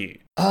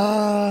tricky.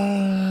 In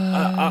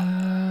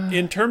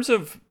terms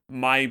of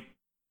my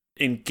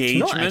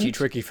engagement, it's not actually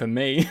tricky for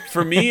me.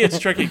 For me, it's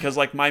tricky because,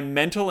 like, my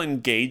mental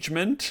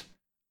engagement,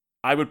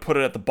 I would put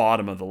it at the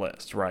bottom of the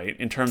list, right?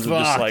 In terms of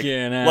just like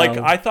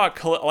I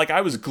thought, like I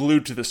was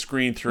glued to the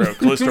screen throughout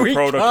Callisto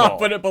Protocol. Can't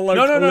put it below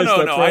no.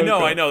 Protocol. I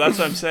know. That's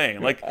what I'm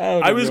saying. Like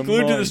I was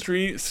glued to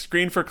the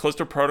screen for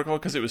Callisto Protocol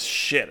because it was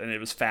shit and it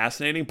was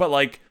fascinating. But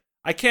like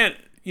I can't,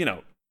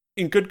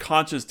 in good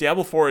conscience,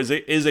 Diablo 4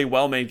 is a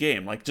well-made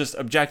game. Like just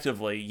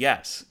objectively,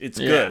 yes, it's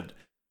good.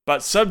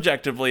 But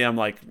subjectively, I'm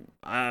like,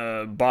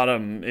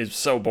 bottom is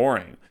so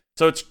boring.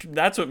 So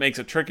that's what makes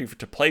it tricky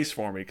to place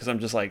for me because I'm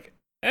just like.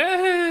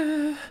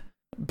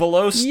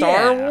 Below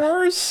Star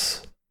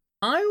Wars?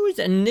 I was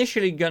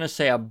initially going to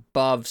say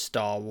above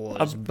Star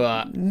Wars,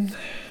 but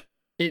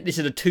this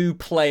is a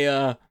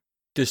two-player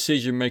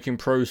decision-making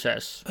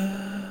process.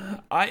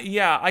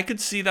 I could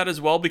see that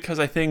as well because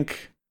I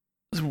think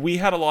we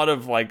had a lot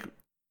of like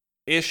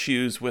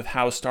issues with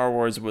how Star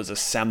Wars was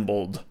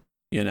assembled,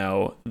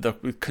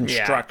 the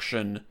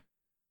construction. Yeah.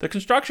 The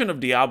construction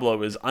of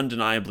Diablo is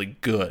undeniably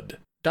good.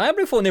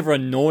 Diablo 4 never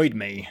annoyed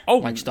me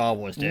like Star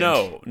Wars did.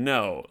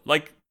 No.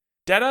 Like,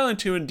 Dead Island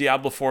 2 and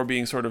Diablo 4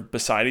 being sort of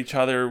beside each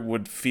other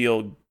would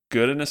feel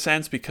good in a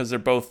sense because they're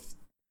both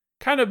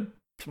kind of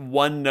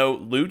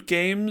one-note loot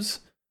games.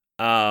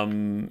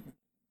 Dead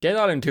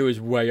Island 2 is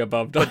way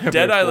above Diablo 4. But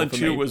Dead Island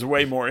 2 was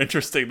way more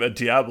interesting than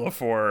Diablo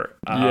 4,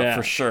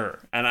 for sure.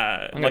 And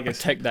I'm going to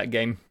protect that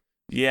game.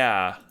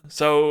 Yeah.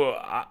 So,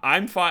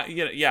 I'm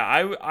fine.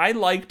 I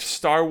liked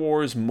Star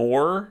Wars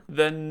more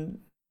than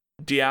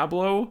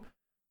Diablo.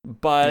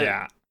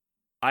 But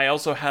I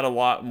also had a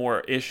lot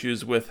more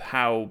issues with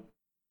how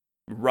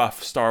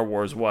rough Star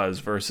Wars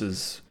was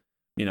versus,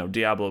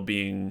 Diablo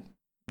being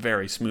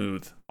very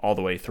smooth all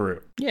the way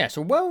through. Yeah, it's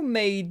a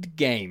well-made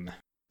game,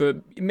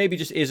 but maybe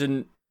just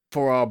isn't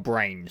for our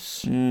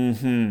brains.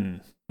 Mm-hmm.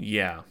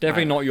 Yeah.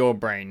 Definitely not your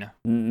brain.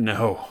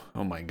 No.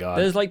 Oh my God.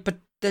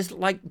 There's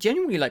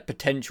genuinely like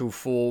potential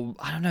for,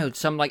 I don't know,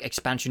 some like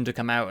expansion to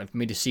come out and for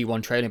me to see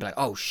one trailer and be like,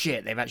 oh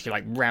shit, they've actually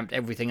like ramped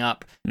everything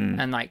up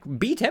and like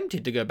be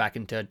tempted to go back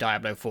into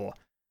Diablo 4.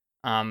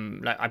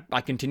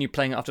 I continue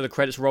playing it after the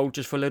credits roll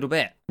just for a little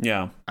bit.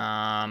 Yeah.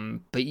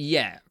 But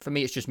yeah, for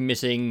me it's just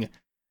missing,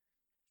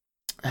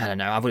 I don't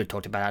know, I've already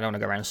talked about it, I don't want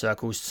to go around in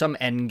circles, some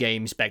end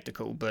game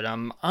spectacle, but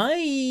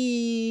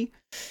I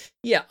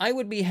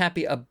would be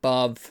happy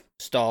above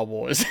Star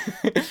Wars.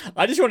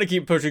 I just want to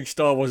keep pushing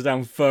Star Wars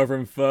down further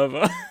and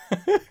further.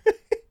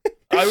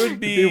 I would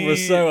be... People were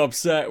so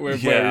upset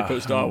with where we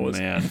put Star Wars.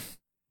 Man.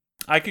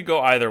 I could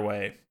go either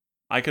way.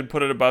 I could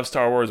put it above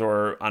Star Wars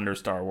or under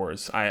Star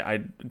Wars.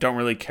 I don't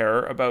really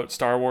care about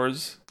Star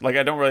Wars. Like,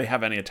 I don't really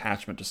have any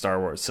attachment to Star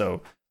Wars,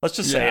 so let's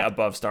just say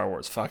above Star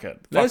Wars. Fuck it.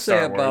 Let's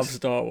say above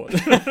Star Wars.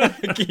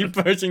 Keep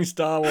pushing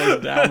Star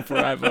Wars down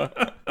forever.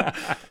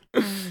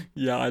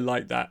 Yeah, I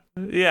like that.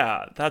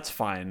 Yeah, that's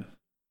fine.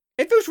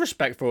 It feels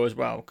respectful as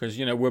well, because,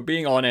 we're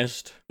being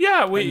honest.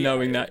 Yeah,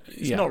 knowing that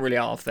it's not really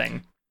our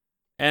thing.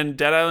 And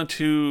Dead Island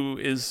 2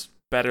 is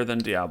better than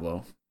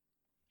Diablo.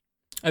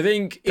 I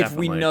think if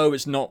we know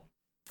it's not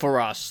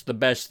for us, the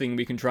best thing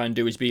we can try and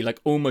do is be like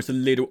almost a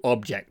little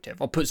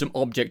objective. I'll put some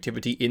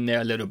objectivity in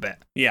there a little bit.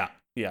 Yeah.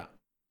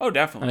 Oh,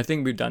 definitely. And I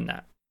think we've done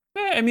that.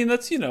 I mean,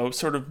 that's,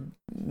 sort of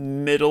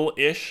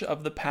middle-ish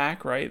of the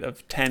pack, right?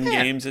 Of 10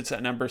 games, it's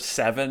at number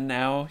 7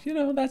 now.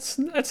 That's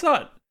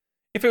not...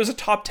 If it was a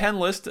top 10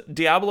 list,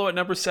 Diablo at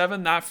number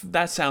 7,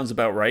 that sounds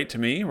about right to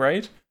me,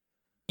 right?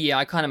 Yeah,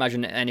 I can't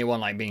imagine anyone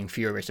like being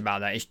furious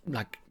about that. It's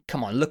like,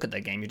 come on, look at the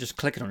game. You're just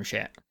clicking on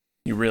shit.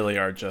 You really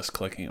are just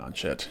clicking on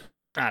shit.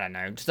 I don't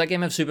know. Does that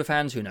game have super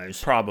fans? Who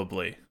knows?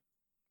 Probably.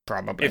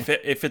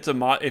 If it's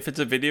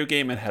a video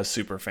game, it has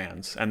super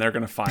fans, and they're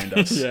gonna find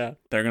us. Yeah.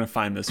 They're gonna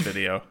find this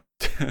video.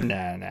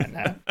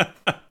 No.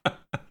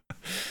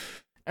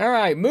 All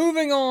right,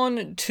 moving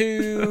on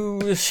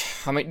to...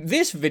 I mean,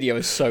 this video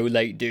is so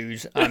late,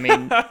 dude. I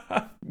mean,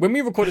 when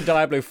we recorded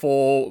Diablo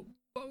 4,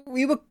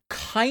 we were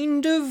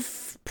kind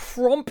of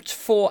prompt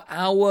for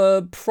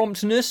our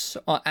promptness,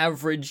 our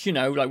average,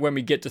 like when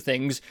we get to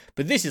things,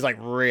 but this is like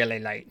really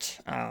late.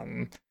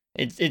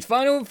 It's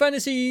Final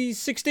Fantasy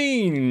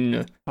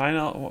 16.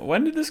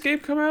 When did this game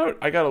come out?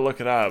 I gotta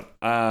look it up.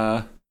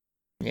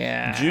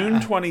 Yeah. June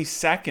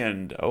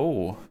 22nd.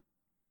 Oh.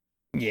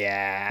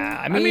 Yeah,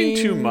 I mean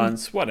 2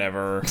 months,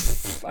 whatever.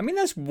 I mean,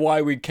 that's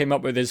why we came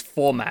up with this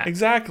format.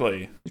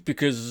 Exactly. It's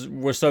because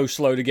we're so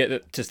slow to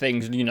get to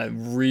things,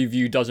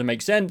 review doesn't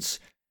make sense.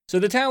 So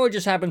the tower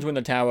just happens when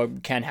the tower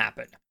can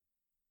happen.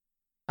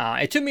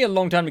 It took me a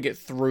long time to get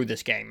through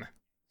this game.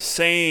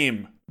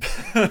 Same.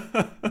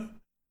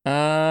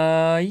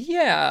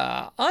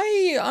 Yeah.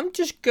 I'm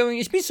just going...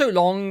 It's been so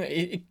long,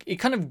 it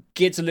kind of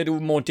gets a little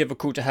more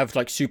difficult to have,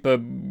 like,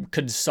 super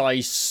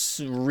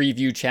concise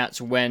review chats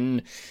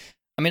when...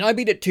 I mean, I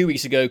beat it 2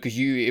 weeks ago because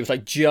it was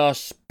like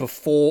just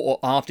before or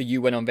after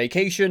you went on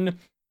vacation.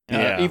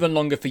 Even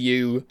longer for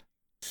you.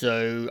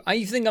 So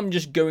I think I'm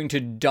just going to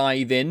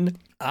dive in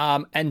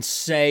and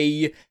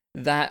say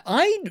that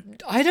I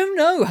don't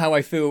know how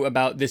I feel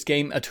about this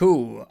game at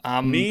all.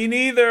 Me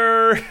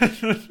neither.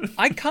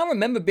 I can't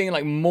remember being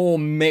like more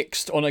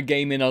mixed on a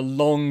game in a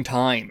long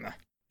time.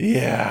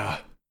 Yeah.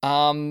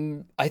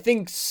 I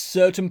think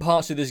certain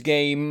parts of this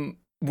game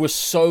were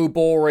so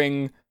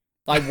boring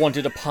I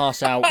wanted to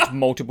pass out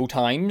multiple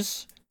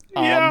times.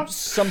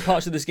 Some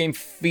parts of this game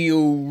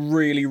feel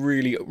really,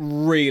 really,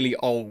 really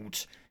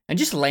old and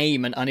just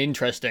lame and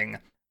uninteresting.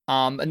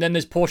 And then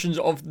there's portions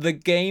of the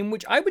game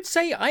which I would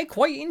say I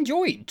quite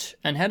enjoyed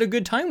and had a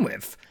good time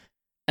with.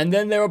 And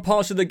then there are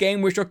parts of the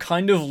game which are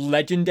kind of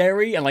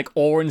legendary and like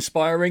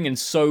awe-inspiring and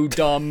so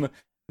dumb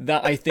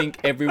that I think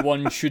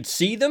everyone should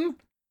see them.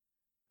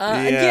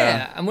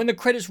 And when the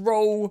credits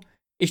roll,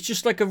 it's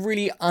just like a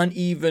really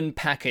uneven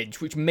package,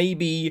 which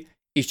maybe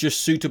is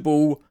just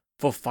suitable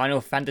for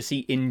Final Fantasy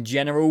in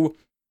general.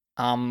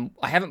 I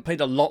haven't played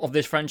a lot of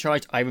this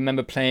franchise. I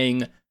remember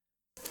playing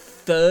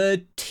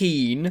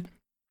 13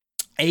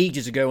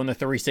 ages ago on the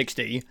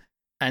 360,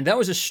 and that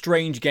was a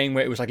strange game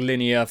where it was like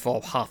linear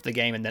for half the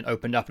game and then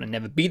opened up, and I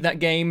never beat that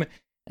game.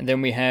 And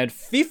then we had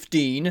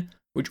 15,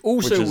 which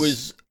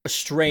was a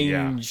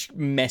strange,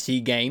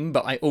 messy game,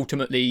 but I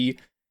ultimately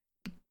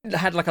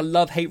had like a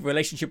love-hate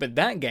relationship with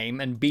that game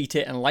and beat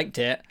it and liked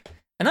it.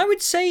 And I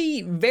would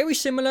say very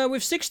similar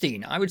with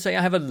 16. I would say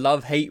I have a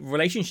love-hate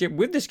relationship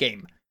with this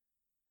game.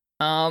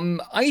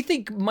 I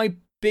think my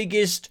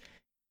biggest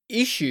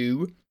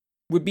issue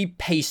would be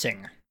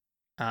pacing.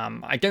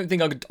 I don't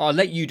think I'll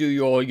let you do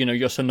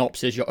your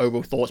synopsis, your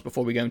overall thoughts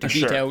before we go into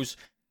details.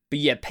 But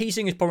yeah,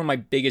 pacing is probably my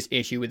biggest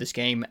issue with this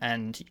game,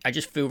 and I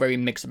just feel very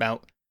mixed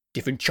about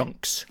different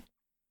chunks.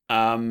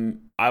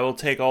 I will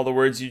take all the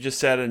words you just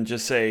said and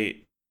just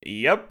say,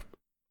 yep.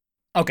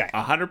 Okay.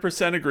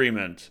 100%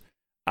 agreement.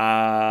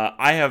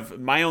 I have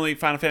my only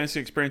Final Fantasy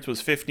experience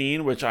was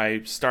 15, which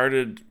I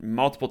started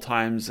multiple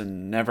times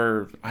and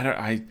never.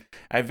 I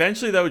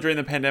eventually, though, during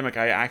the pandemic,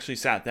 I actually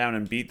sat down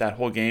and beat that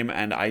whole game,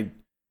 and I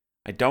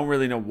don't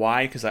really know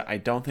why, because I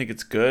don't think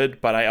it's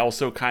good, but I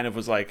also kind of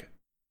was like,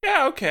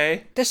 yeah,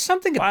 okay. There's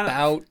something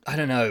about, I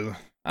don't know.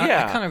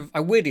 I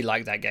weirdly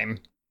like that game.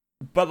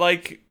 But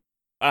like,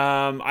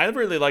 I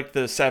really liked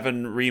the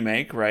 7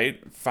 remake,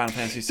 right? Final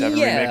Fantasy 7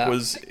 remake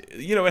was,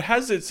 it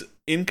has its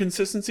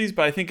inconsistencies,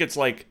 but I think it's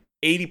like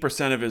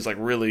 80% of it is like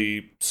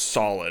really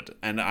solid,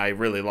 and I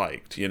really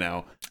liked,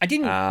 I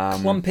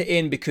didn't clump it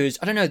in because,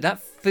 I don't know,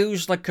 that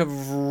feels like a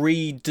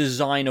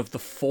redesign of the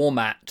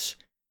format,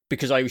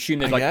 because I assume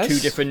there's like 2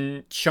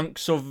 different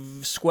chunks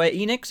of Square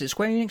Enix. Is it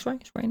Square Enix,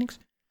 right? Square Enix?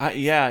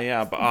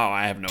 Yeah, but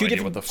I have no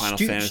idea what the Final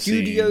Fantasy...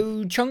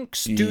 Studio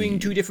chunks doing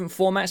 2 different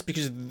formats,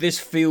 because this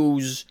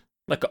feels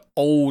like an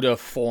older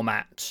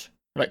format,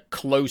 like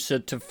closer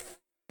to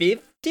 15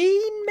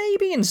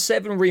 maybe, and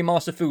 7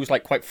 remaster feels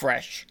like quite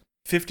fresh.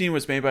 15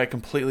 was made by a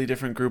completely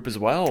different group as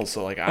well,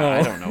 so like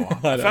I don't know.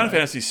 Final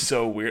Fantasy's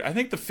so weird. I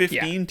think the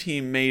 15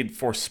 team made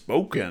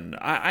Forspoken.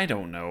 I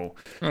don't know.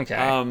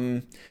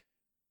 Okay.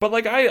 But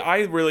like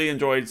I really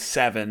enjoyed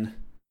 7.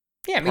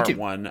 Yeah, me part too.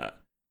 1.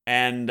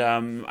 And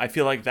I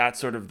feel like that's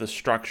sort of the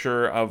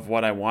structure of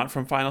what I want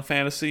from Final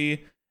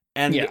Fantasy.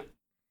 And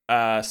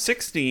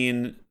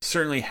 16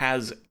 certainly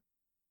has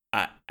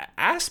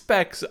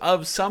aspects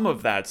of some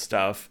of that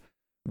stuff,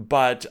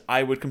 but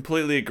I would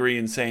completely agree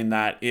in saying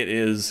that it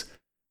is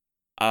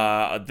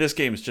this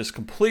game is just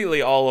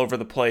completely all over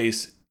the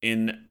place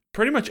in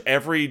pretty much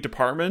every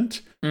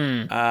department.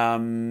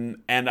 And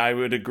I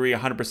would agree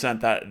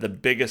 100% that the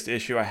biggest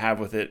issue I have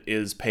with it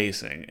is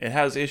pacing. It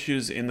has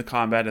issues in the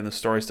combat and the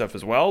story stuff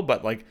as well,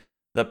 but like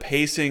the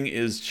pacing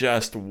is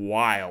just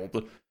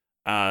wild.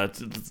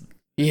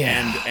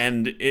 Yeah.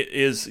 And it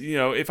is,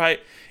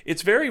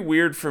 it's very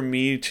weird for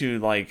me to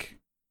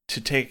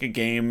take a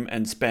game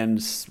and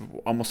spend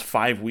almost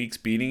 5 weeks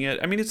beating it.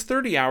 I mean, it's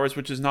 30 hours,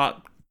 which is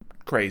not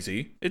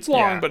crazy. It's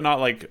long, but not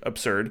like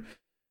absurd.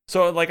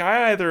 So like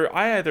I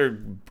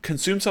either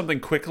consume something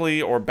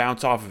quickly or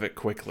bounce off of it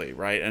quickly,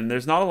 right? And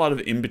there's not a lot of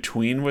in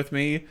between with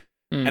me.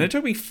 And it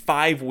took me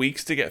 5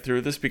 weeks to get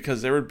through this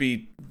because there would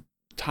be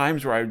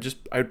times where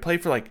I would play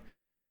for like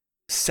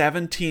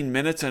 17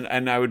 minutes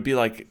and I would be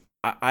like,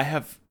 I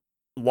have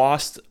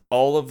lost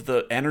all of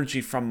the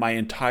energy from my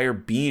entire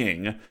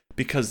being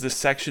because this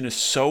section is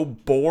so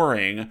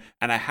boring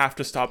and I have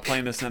to stop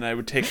playing this, and I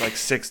would take like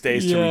 6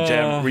 days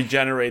to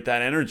regenerate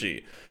that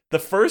energy. The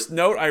first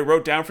note I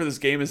wrote down for this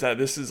game is that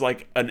this is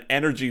like an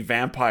energy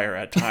vampire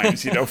at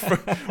times,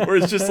 where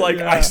it's just like,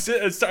 I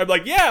sit and I'm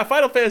like, yeah,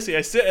 Final Fantasy.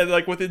 I sit and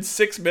like within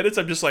 6 minutes,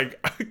 I'm just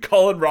like,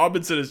 Colin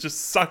Robinson has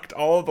just sucked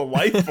all of the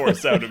life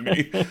force out of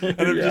me. And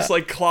I'm just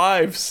like,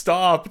 Clive,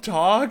 stop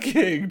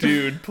talking,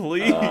 dude,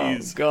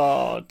 please. Oh,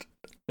 God.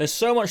 There's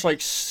so much like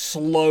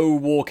slow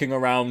walking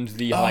around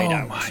the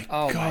hideout.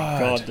 Oh my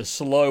God. The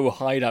slow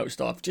hideout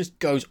stuff just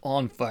goes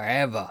on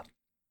forever.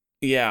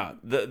 Yeah,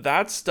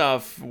 that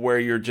stuff where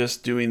you're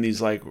just doing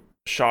these like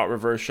shot,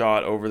 reverse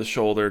shot, over the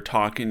shoulder,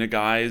 talking to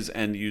guys,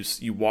 and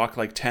you walk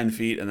like 10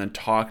 feet and then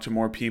talk to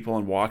more people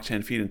and walk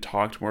 10 feet and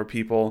talk to more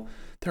people.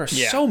 There are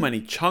so many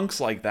chunks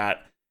like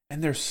that,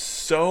 and they're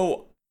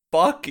so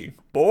fucking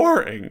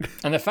boring.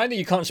 And the fact that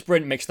you can't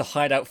sprint makes the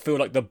hideout feel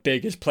like the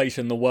biggest place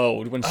in the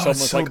world. When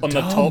someone's so like on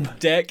the top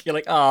deck, you're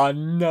like,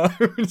 no,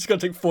 it's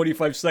gonna take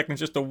 45 seconds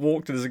just to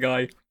walk to this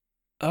guy.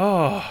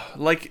 Oh,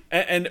 like,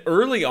 and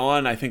early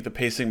on, I think the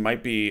pacing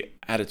might be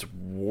at its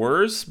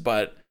worst,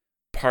 but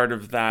part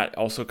of that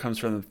also comes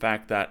from the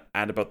fact that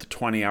at about the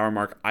 20-hour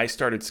mark, I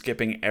started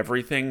skipping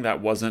everything that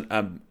wasn't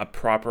a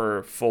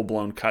proper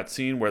full-blown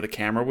cutscene where the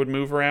camera would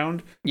move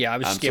around. Yeah, I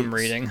was skim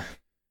reading.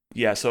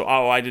 Yeah, so,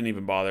 I didn't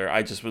even bother.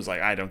 I just was like,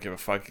 I don't give a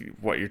fuck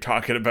what you're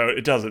talking about.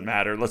 It doesn't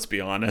matter, let's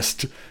be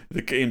honest.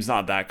 The game's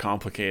not that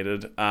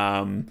complicated.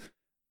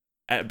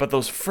 But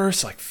those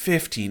first like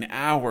 15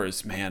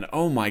 hours, man,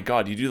 oh my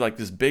God, you do like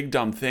this big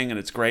dumb thing and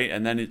it's great.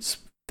 And then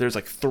there's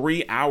like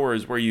 3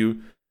 hours where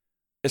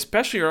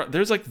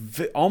there's like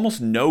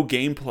almost no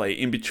gameplay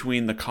in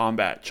between the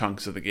combat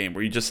chunks of the game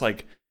where you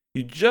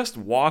just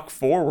walk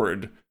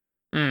forward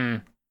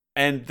and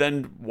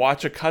then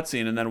watch a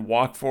cutscene and then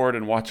walk forward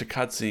and watch a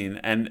cutscene.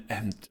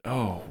 And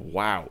oh,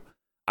 wow.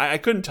 I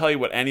couldn't tell you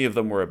what any of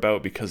them were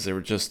about because they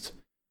were just...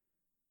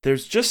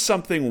 There's just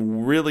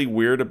something really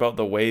weird about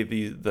the way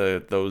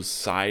those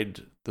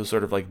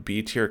sort of like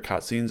B tier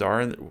cutscenes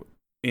are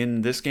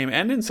in this game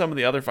and in some of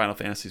the other Final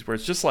Fantasies, where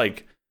it's just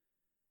like,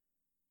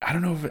 I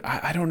don't know.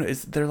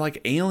 They're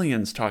like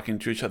aliens talking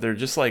to each other.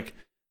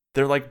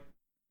 They're like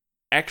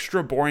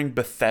extra boring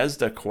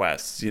Bethesda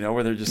quests,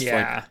 where they're just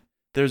like,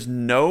 there's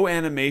no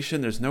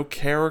animation, there's no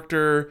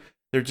character.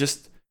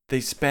 They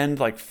spend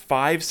like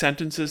 5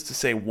 sentences to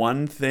say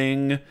one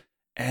thing.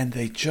 And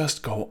they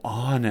just go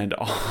on and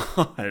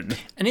on.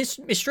 And it's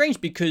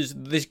strange because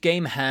this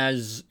game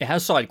has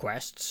side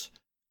quests.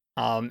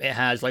 It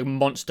has like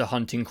monster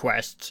hunting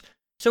quests.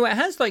 So it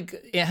has like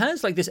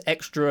this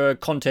extra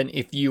content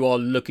if you are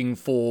looking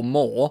for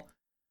more.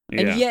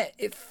 Yeah. And yet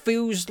it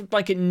feels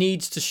like it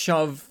needs to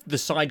shove the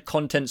side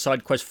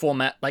quest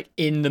format like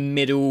in the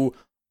middle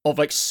of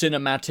like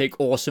cinematic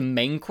awesome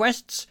main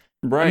quests.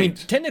 Right. I mean,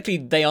 technically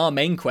they are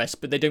main quests,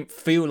 but they don't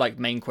feel like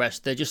main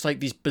quests. They're just like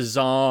these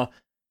bizarre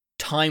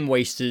time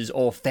wasters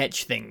or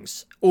fetch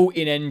things, all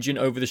in-engine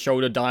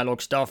over-the-shoulder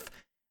dialogue stuff,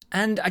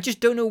 and I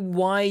just don't know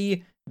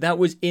why that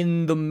was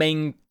in the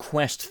main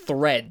quest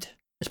thread,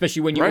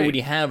 especially when you already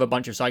have a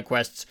bunch of side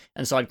quests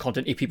and side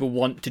content if people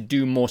want to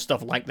do more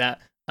stuff like that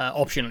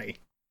optionally.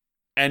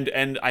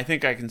 And I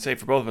think I can say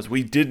for both of us,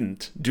 we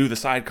didn't do the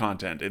side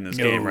content in this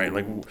game, right?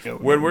 Like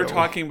when we're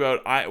talking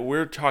about,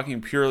 we're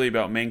talking purely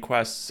about main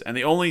quests, and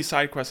the only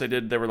side quests I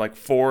did, there were like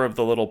 4 of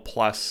the little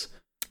plus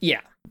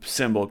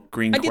symbol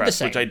green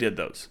quests, which I did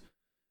those,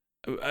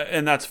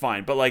 and that's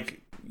fine. But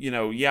like,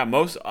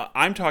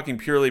 I'm talking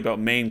purely about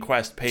main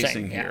quest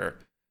pacing here.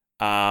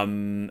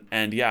 And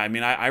I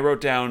mean, I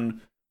wrote down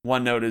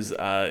one note is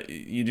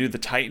you do the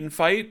Titan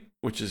fight,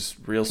 which is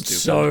real stupid.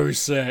 So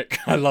sick.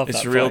 I love that.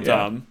 It's real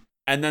dumb.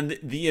 And then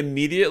the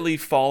immediately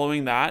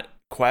following that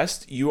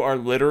quest, you are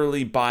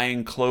literally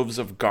buying cloves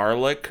of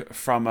garlic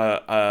from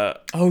a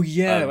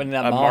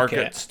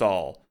market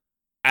stall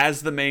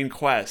as the main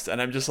quest.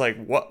 And I'm just like,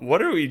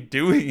 what are we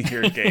doing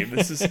here, game?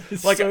 This is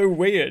it's like so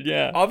weird.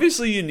 Yeah,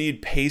 obviously you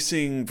need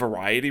pacing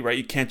variety, right?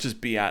 You can't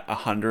just be at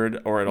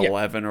 100 or at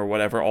 11 or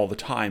whatever all the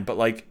time, but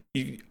like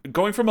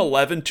going from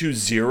 11 to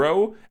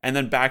 0 and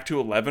then back to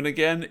 11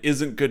 again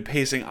isn't good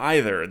pacing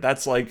either.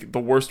 That's like the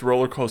worst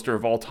roller coaster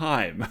of all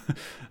time.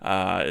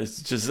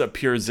 It's just a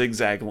pure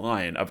zigzag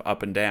line of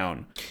up and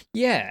down.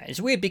 Yeah,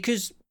 it's weird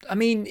because, I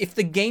mean, if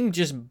the game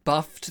just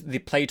buffed the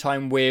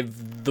playtime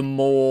with the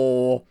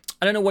more...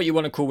 I don't know what you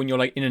want to call when you're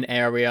like in an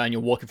area and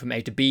you're walking from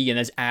A to B and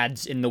there's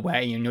ads in the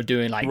way and you're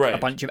doing like a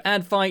bunch of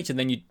ad fights and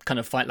then you kind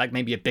of fight like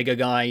maybe a bigger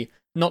guy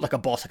not like a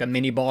boss, like a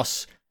mini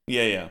boss.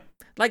 Yeah.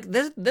 Like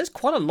there's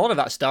quite a lot of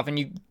that stuff,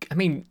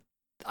 and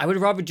I would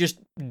rather just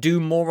do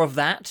more of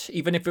that,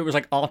 even if it was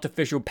like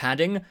artificial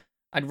padding.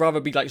 I'd rather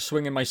be like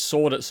swinging my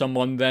sword at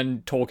someone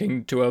than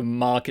talking to a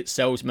market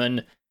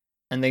salesman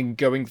and then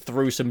going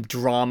through some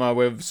drama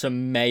with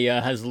some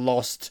mayor has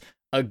lost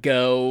a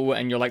girl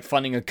and you're like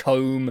finding a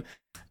comb.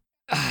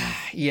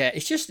 Yeah,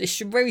 it's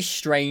very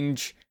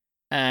strange,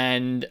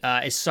 and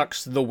it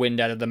sucks the wind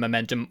out of the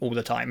momentum all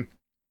the time.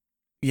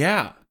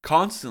 Yeah,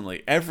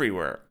 constantly,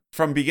 everywhere.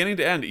 From beginning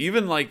to end,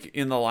 even like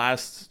in the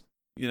last,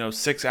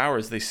 6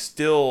 hours, they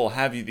still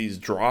have you these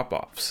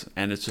drop-offs.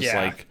 And it's just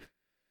like,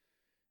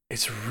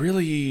 it's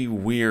really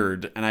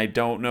weird. And I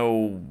don't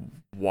know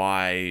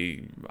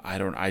why.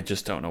 I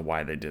just don't know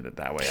why they did it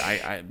that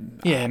way.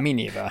 Yeah, me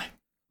neither.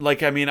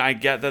 Like, I mean, I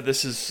get that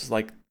this is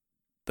like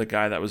the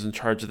guy that was in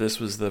charge of this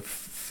was the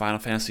Final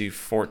Fantasy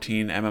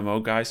 14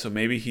 MMO guy, so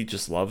maybe he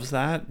just loves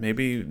that.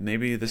 Maybe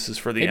this is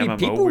for the MMO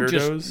people weirdos.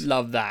 Just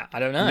love that. I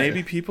don't know.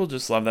 Maybe people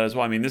just love that as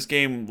well. I mean, this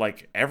game,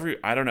 like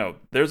I don't know.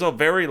 There's a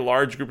very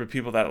large group of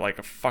people that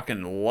like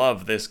fucking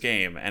love this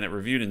game, and it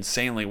reviewed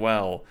insanely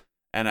well.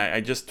 And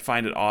I just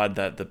find it odd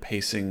that the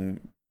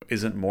pacing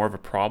isn't more of a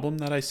problem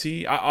that I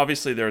see.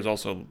 Obviously, there's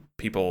also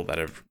people that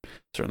have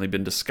certainly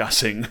been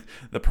discussing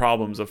the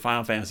problems of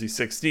Final Fantasy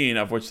 16,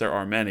 of which there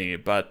are many.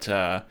 But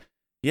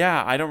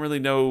yeah, I don't really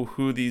know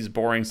who these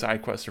boring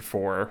side quests are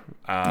for.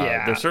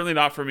 They're certainly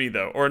not for me,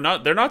 though. Or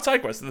not. They're not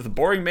side quests. They're the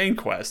boring main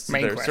quests.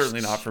 They're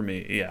certainly not for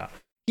me. Yeah.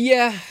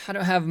 Yeah, I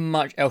don't have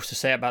much else to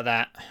say about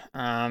that.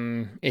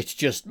 It's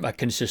just a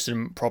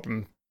consistent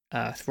problem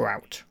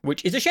throughout,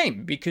 which is a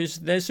shame because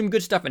there's some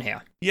good stuff in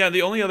here. Yeah,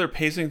 the only other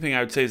pacing thing I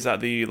would say is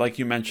that like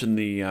you mentioned,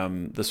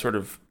 the sort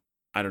of,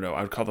 I don't know,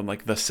 I would call them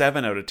like the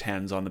 7 out of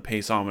 10s on the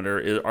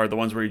paceometer are the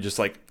ones where you're just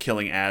like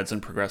killing ads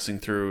and progressing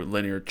through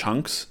linear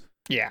chunks.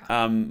 Yeah.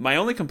 My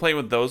only complaint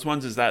with those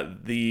ones is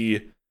that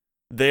they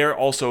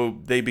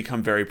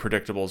become very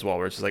predictable as well,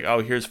 where it's just like,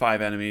 oh, here's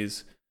 5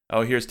 enemies.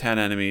 Oh, here's 10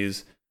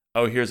 enemies.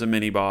 Oh, here's a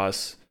mini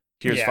boss.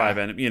 Here's 5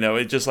 enemies.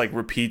 It just like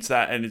repeats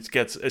that, and it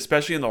gets,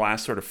 especially in the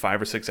last sort of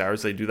 5 or 6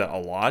 hours, they do that a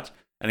lot,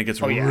 and it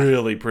gets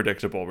really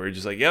predictable, where you're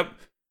just like, yep,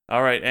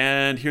 all right,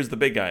 and here's the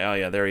big guy. Oh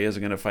yeah, there he is.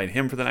 I'm going to fight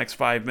him for the next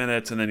 5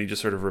 minutes, and then you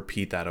just sort of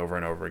repeat that over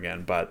and over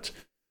again. But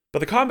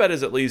the combat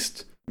is at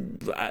least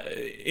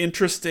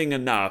interesting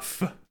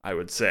enough, I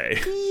would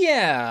say.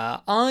 Yeah,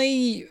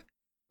 I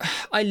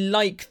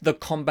like the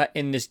combat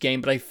in this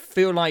game, but I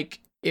feel like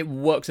it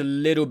works a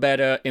little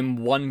better in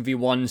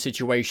 1v1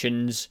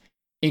 situations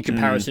in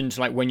comparison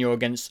to like when you're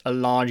against a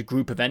large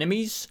group of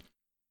enemies.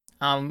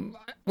 When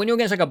you're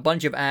against like a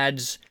bunch of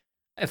ads,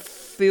 I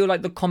feel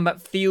like the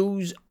combat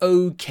feels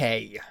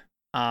okay.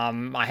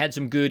 I had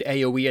some good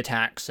AoE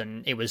attacks,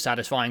 and it was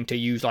satisfying to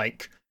use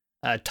like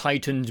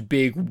Titan's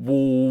big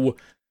wall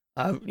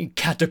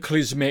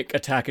cataclysmic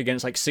attack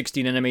against like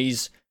 16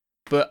 enemies.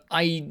 But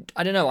I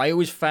don't know, I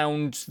always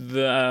found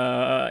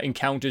the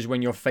encounters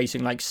when you're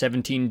facing like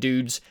 17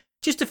 dudes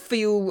just to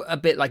feel a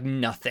bit like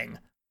nothing.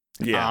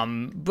 Yeah.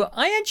 But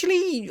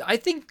I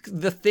think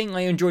the thing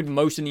I enjoyed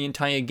most in the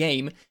entire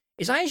game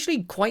is I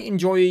actually quite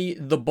enjoy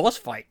the boss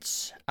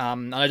fights.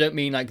 And I don't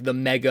mean like the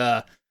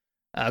mega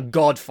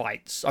god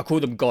fights. I call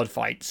them god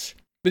fights.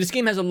 But this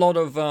game has a lot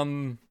of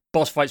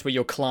boss fights where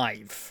you're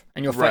Clive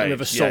and you're fighting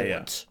with a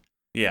sword.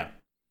 Yeah.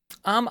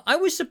 I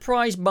was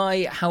surprised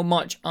by how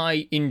much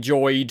I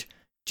enjoyed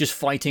just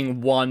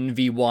fighting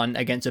 1v1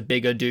 against a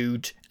bigger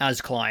dude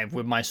as Clive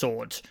with my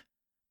sword.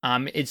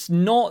 It's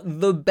not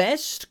the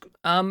best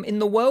in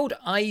the world,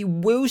 I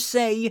will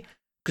say,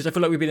 because I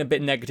feel like we've been a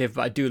bit negative,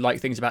 but I do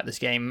like things about this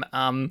game.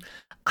 I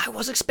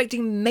was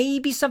expecting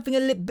maybe something a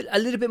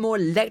little bit more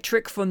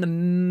electric from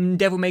the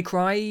Devil May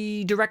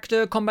Cry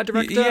combat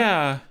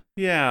director.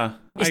 Yeah,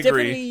 I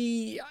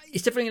agree.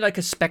 It's definitely like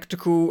a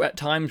spectacle at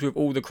times with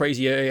all the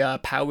crazy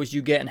powers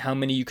you get and how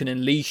many you can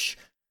unleash.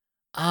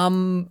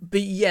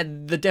 But yeah,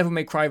 the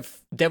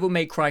Devil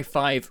May Cry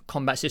 5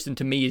 combat system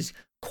to me is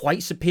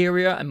quite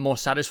superior and more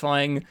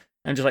satisfying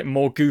and just like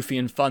more goofy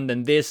and fun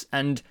than this.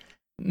 And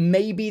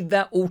maybe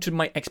that altered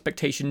my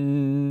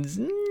expectations,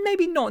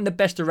 maybe not in the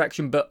best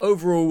direction, but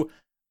overall,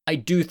 I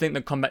do think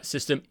the combat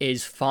system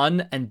is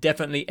fun and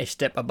definitely a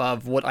step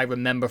above what I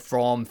remember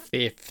from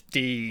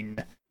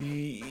 15.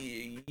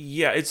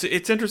 Yeah, it's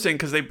interesting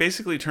because they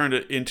basically turned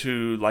it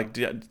into like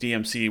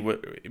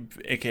DMC,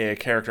 aka a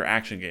character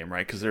action game,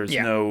 right? Because there's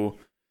no.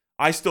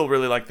 I still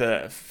really like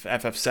the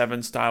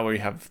FF7 style where you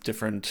have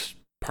different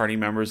party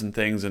members and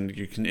things, and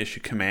you can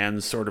issue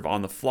commands sort of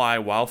on the fly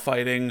while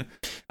fighting.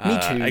 Me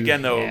too.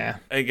 Again, though,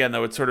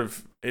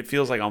 it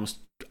feels like almost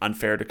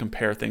unfair to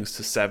compare things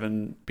to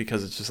 7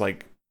 because it's just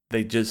like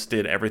they just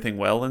did everything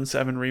well in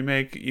 7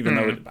 Remake, even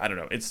though I don't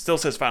know, it still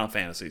says Final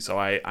Fantasy, so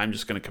I'm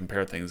just going to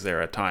compare things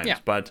there at times.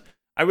 But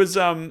I was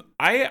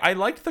I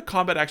liked the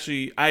combat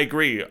actually. I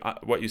agree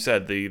what you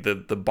said.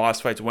 The boss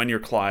fights when you're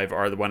Clive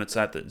are the one it's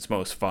at its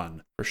most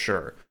fun for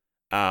sure.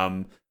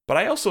 But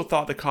I also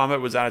thought the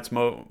combat was at its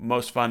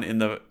most fun in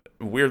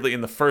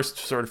the first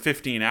sort of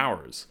 15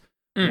 hours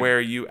where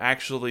you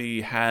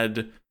actually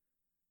had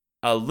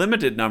a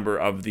limited number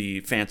of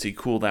the fancy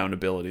cooldown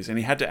abilities, and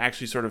you had to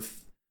actually sort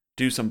of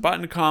do some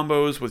button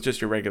combos with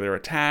just your regular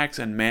attacks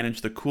and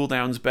manage the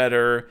cooldowns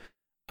better.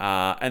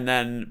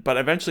 But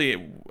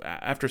eventually,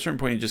 after a certain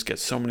point, you just get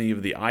so many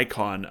of the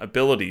icon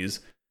abilities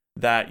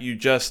that you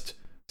just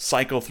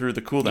cycle through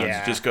the cooldowns.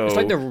 Yeah. You just go. It's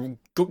like the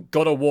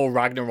God of War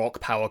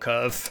Ragnarok power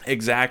curve.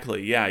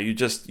 Exactly. Yeah. You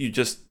just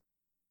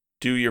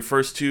do your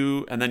first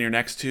two, and then your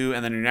next two,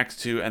 and then your next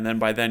two, and then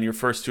by then your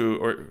first two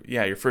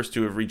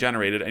have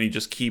regenerated, and you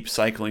just keep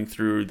cycling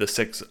through the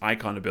 6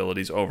 icon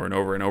abilities over and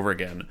over and over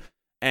again.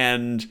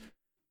 And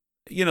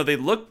they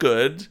look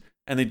good,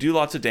 and they do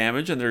lots of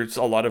damage, and there's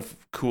a lot of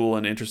cool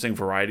and interesting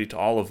variety to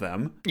all of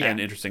them,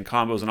 and interesting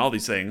combos and all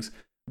these things.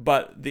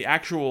 But the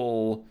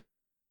actual,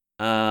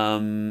 I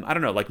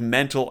don't know, like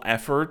mental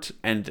effort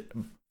and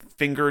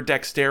finger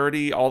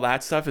dexterity, all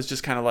that stuff is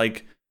just kind of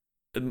like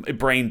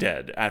brain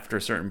dead after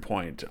a certain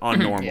point on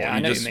normal. Yeah, I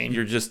know what you mean.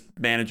 You're just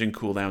managing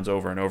cooldowns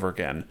over and over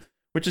again,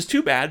 which is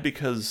too bad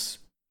because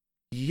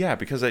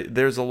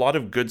there's a lot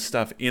of good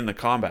stuff in the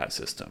combat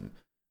system.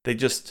 They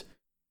just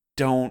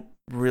don't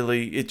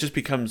really. It just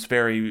becomes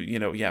very,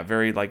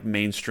 very like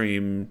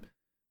mainstream.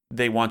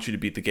 They want you to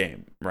beat the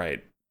game,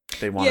 right?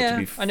 They want it to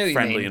be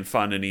friendly and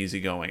fun and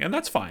easygoing, and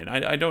that's fine.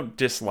 I don't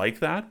dislike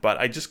that, but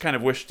I just kind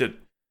of wished it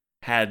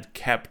had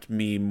kept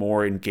me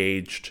more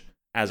engaged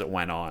as it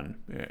went on.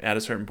 At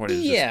a certain point, it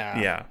was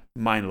just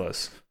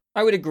mindless.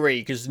 I would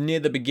agree, because near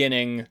the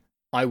beginning,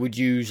 I would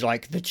use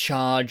like the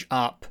charge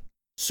up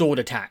sword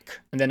attack,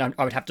 and then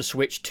I would have to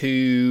switch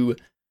to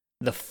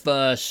the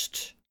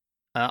first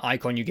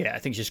icon you get. I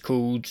think it's just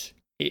called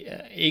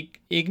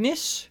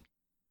Ignis.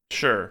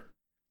 Sure.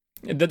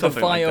 The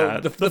fire,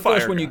 like the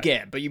first one you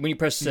get, but when you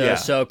press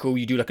circle,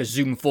 you do like a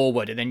zoom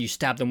forward, and then you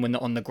stab them when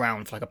they're on the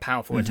ground for like a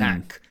powerful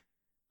attack.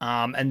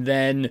 And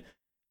then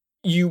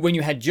when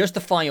you had just the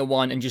fire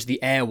one and just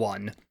the air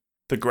one,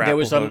 the grapple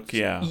hook,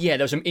 there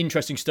was some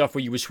interesting stuff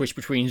where you would switch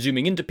between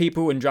zooming into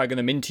people and dragging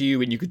them into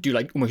you, and you could do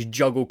like almost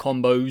juggle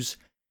combos.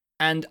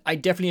 And I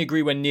definitely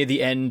agree when near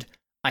the end,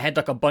 I had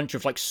like a bunch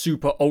of like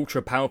super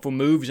ultra powerful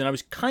moves, and I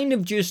was kind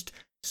of just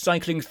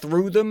cycling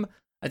through them.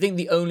 I think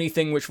the only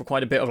thing which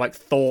required a bit of like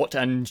thought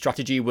and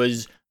strategy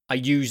was I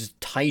used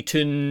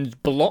Titan's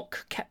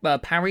block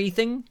parry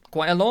thing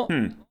quite a lot.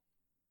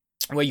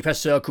 Where you press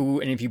circle,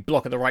 and if you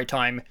block at the right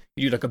time,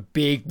 you do like a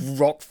big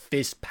rock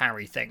fist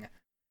parry thing.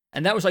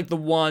 And that was like the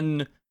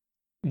one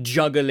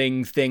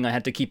juggling thing I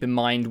had to keep in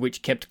mind,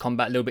 which kept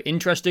combat a little bit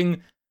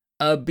interesting.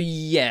 But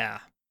yeah,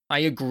 I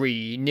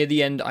agree. Near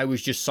the end, I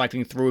was just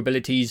cycling through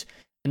abilities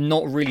and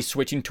not really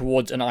switching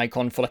towards an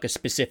icon for like a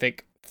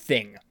specific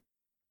thing.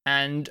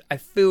 And I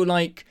feel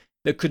like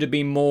there could have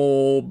been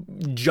more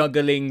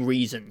juggling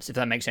reasons, if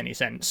that makes any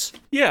sense.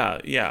 Yeah,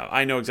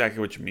 I know exactly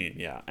what you mean,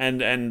 yeah.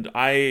 And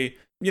I,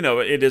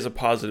 it is a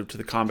positive to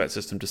the combat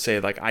system to say,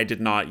 like, I did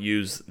not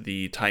use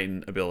the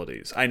Titan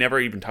abilities. I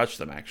never even touched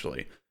them,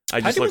 actually. I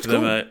just looked at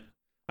them,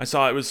 I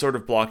saw it was sort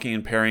of blocking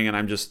and parrying,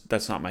 and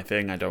that's not my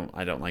thing. I don't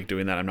like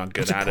doing that. I'm not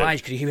good at it. I'm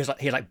surprised, because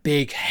he had like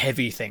big,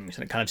 heavy things,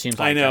 and it kind of seems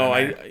like... I know,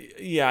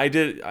 I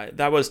did,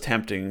 that was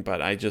tempting, but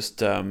I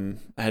just, I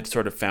had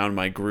sort of found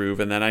my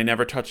groove, and then I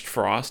never touched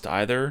Frost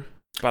either.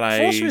 But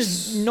Frost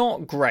was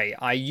not great.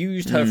 I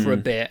used her for a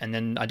bit, and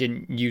then I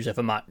didn't use her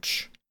for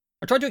much.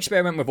 I tried to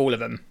experiment with all of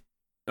them.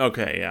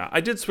 Okay, yeah.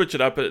 I did switch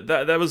it up, but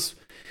that was...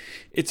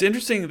 It's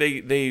interesting,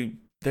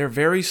 they're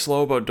very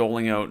slow about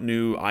doling out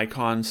new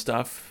icon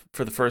stuff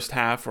for the first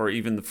half or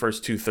even the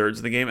first 2/3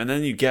 of the game, and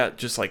then you get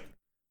just like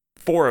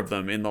 4 of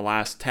them in the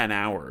last 10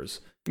 hours.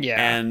 Yeah.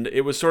 And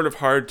it was sort of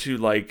hard to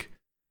like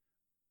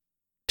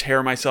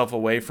tear myself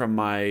away from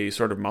my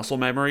sort of muscle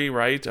memory,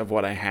 right, of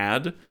what I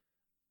had.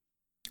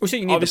 Also,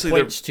 you need the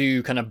points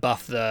to kind of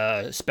buff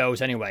the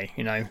spells anyway,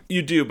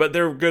 You do, but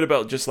they're good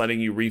about just letting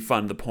you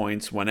refund the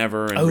points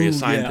whenever and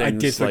reassign things. I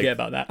did forget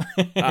about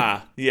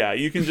that. Yeah,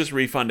 you can just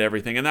refund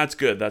everything, and that's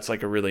good. That's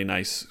like a really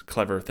nice,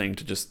 clever thing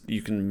to just,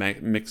 you can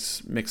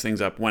mix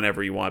things up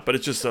whenever you want. But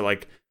it's just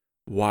like,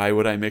 why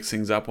would I mix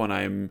things up when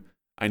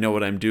I know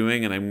what I'm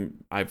doing and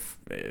I've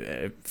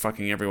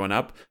fucking everyone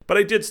up? But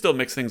I did still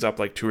mix things up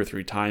like 2 or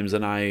 3 times,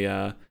 and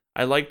I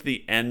liked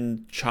the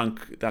end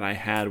chunk that I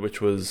had,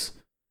 which was...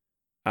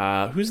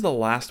 who's the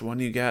last one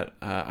you get?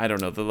 I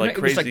don't know. The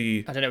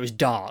crazy... I don't know, it was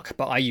dark,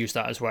 but I used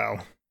that as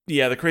well.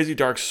 Yeah, the crazy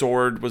dark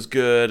sword was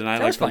good, and I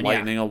liked the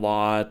lightning a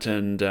lot,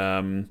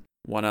 and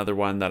one other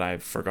one that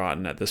I've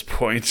forgotten at this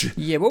point.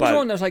 Yeah, what was the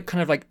one that was like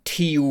kind of like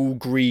teal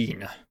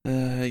green?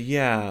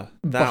 Yeah,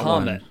 that Bahamut.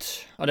 one.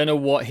 I don't know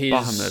what his...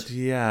 Bahamut,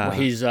 yeah. What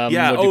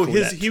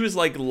his, he was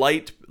like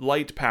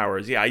light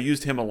powers. Yeah, I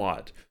used him a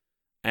lot.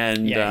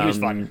 And, yeah, he was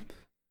fun.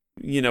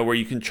 Where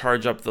you can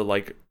charge up the,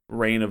 like,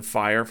 rain of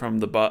fire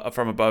from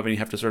above, and you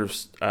have to sort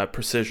of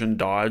precision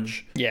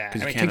dodge. Yeah,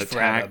 because you can't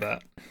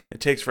attack. It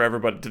takes forever,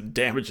 but the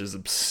damage is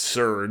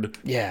absurd.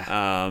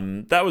 Yeah.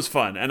 That was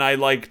fun, and I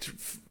liked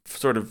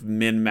sort of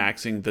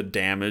min-maxing the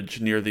damage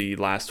near the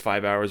last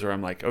 5 hours, where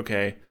I'm like,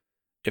 okay,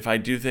 if I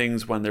do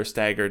things when they're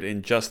staggered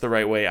in just the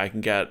right way, I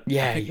can get...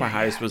 I think my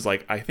highest was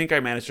like, I think I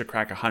managed to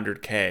crack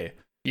 100k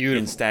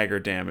in stagger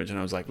damage, and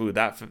I was like, ooh,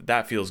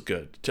 that feels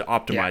good to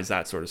optimize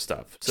that sort of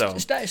stuff. So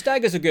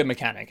stagger's a good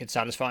mechanic. It's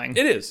satisfying.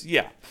 It is,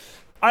 yeah.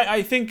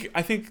 I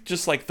think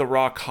just like the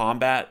raw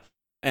combat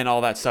and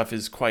all that stuff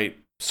is quite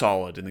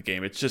solid in the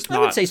game. It's just not.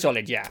 I would say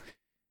solid, yeah.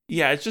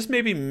 Yeah, it's just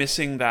maybe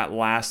missing that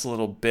last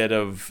little bit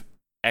of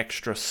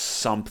extra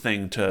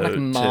something to like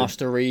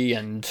mastery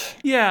and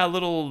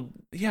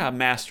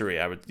mastery.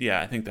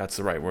 I think that's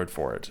the right word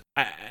for it.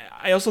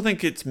 I also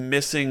think it's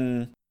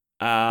missing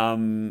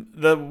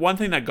the one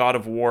thing that God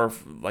of War,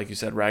 like you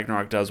said,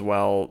 Ragnarok does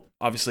well.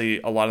 Obviously,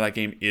 a lot of that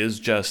game is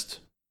just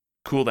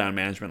cooldown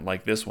management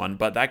like this one,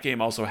 but that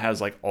game also has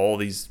like all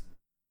these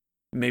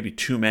maybe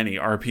too many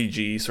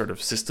RPG sort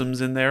of systems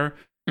in there,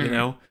 you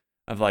know,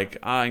 of like,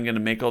 I'm going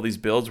to make all these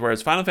builds,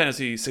 whereas Final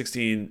Fantasy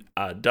 16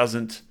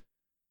 doesn't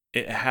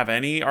have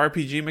any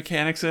RPG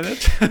mechanics in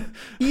it.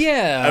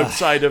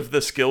 Outside of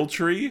the skill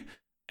tree.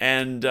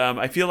 And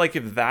I feel like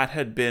if that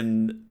had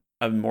been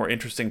a more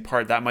interesting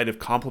part, that might have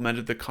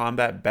complemented the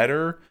combat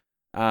better.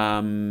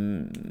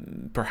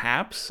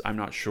 Perhaps, I'm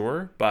not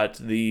sure, but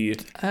the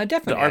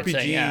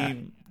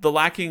RPG, the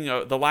lack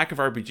of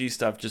RPG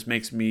stuff just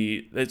makes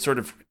me, it sort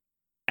of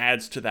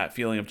adds to that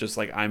feeling of just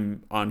like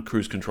I'm on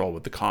cruise control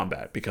with the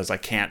combat because I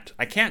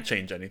can't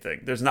change anything.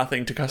 There's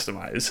nothing to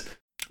customize.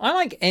 I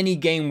like any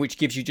game which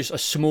gives you just a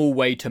small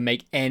way to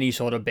make any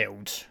sort of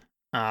build.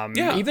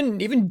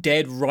 Even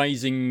Dead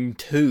Island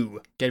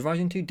 2,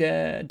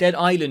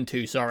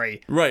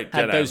 sorry. Right,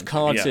 had those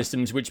card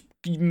systems which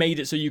made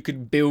it so you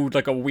could build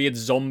like a weird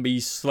zombie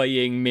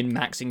slaying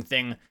min-maxing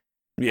thing.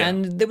 Yeah.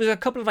 And there was a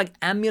couple of like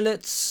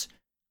amulets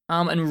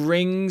and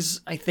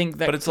rings, I think,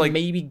 that it's like,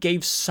 maybe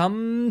gave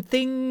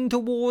something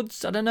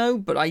towards, I don't know,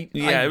 but it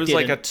was didn't.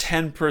 Like a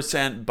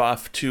 10%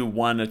 buff to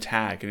one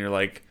attack, and you're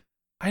like,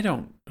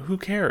 who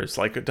cares?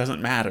 Like, it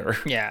doesn't matter.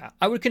 Yeah,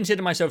 I would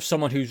consider myself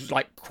someone who's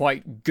like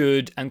quite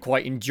good and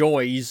quite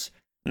enjoys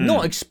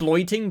not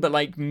exploiting, but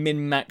like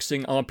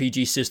min-maxing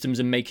RPG systems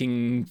and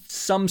making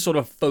some sort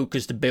of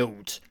focused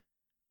build.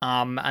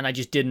 And I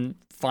just didn't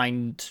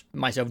find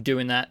myself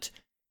doing that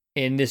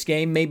in this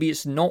game. Maybe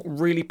it's not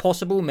really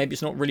possible. Maybe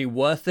it's not really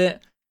worth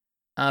it.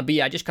 But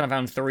yeah, I just kind of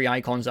found 3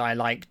 icons that I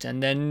liked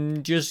and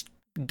then just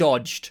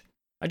dodged.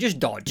 I just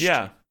dodged.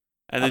 Yeah.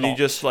 And then you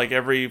just, like,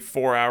 every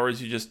 4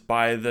 hours, you just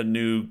buy the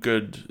new,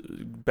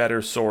 good,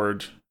 better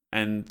sword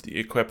and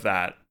equip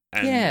that.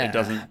 And it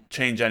doesn't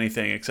change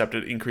anything except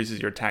it increases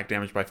your attack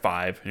damage by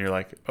 5. And you're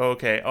like,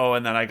 okay. Oh,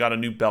 and then I got a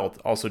new belt.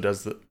 Also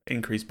does the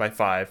increase by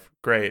 5.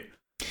 Great.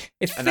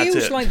 It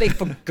feels like they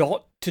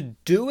forgot to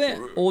do it,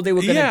 or they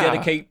were going to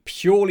dedicate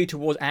purely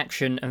towards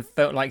action and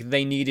felt like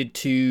they needed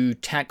to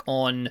tack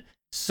on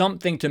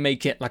something to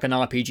make it like an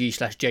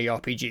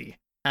RPG/JRPG.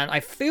 And I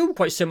feel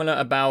quite similar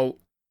about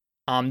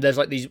there's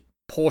like these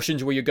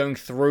portions where you're going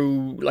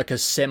through like a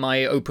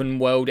semi-open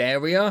world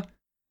area.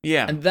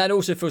 Yeah. And that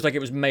also feels like it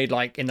was made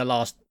like in the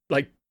last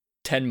like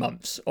 10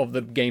 months of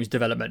the game's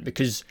development,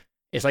 because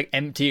it's like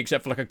empty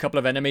except for like a couple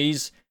of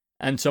enemies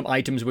and some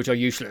items which are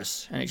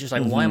useless. And it's just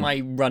like, why am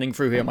I running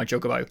through here on my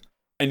chocobo?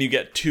 And you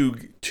get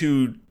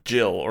two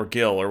Jill or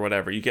Gil or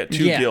whatever. You get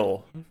 2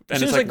 Gil.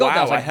 And it's like,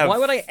 wow, why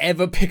would I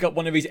ever pick up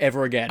one of these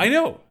ever again? I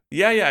know.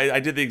 Yeah,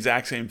 I did the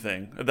exact same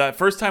thing. That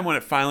first time when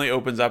it finally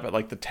opens up at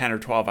like the 10 or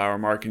 12 hour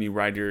mark and you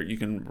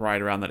can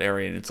ride around that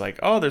area and it's like,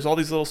 oh, there's all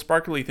these little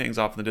sparkly things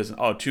off in the distance.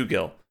 Oh, 2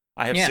 Gil.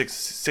 I have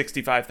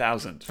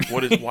 65,000.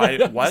 Why?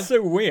 What? That's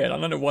so weird. I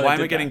don't know why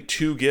am I getting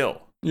 2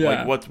 Gil?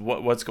 Yeah. Like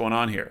what's going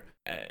on here?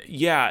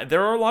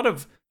 There are a lot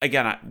of,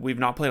 again, we've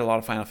not played a lot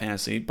of Final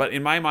Fantasy, but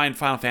in my mind,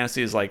 Final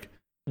Fantasy is like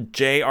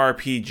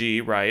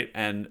JRPG, right?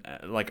 And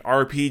like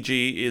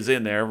RPG is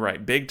in there,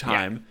 right? Big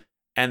time. Yeah.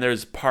 And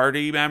there's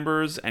party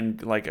members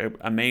and like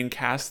a main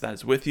cast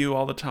that's with you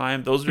all the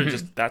time. Those are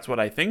just, that's what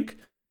I think.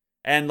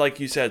 And like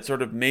you said,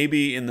 sort of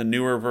maybe in the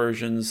newer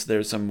versions,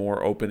 there's some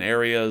more open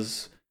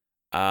areas.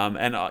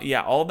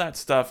 All that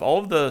stuff, all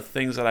of the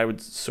things that I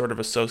would sort of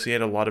associate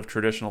a lot of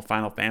traditional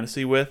Final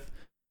Fantasy with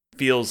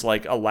feels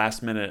like a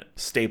last minute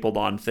stapled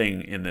on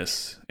thing in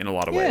this in a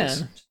lot of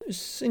ways.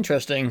 It's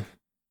interesting.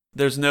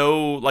 There's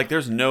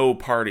no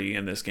party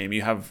in this game.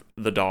 You have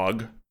the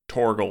dog,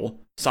 Torgal,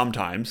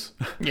 sometimes.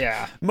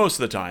 Yeah. Most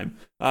of the time.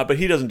 But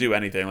he doesn't do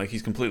anything. Like,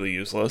 he's completely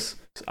useless,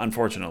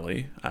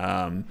 unfortunately.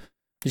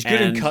 He's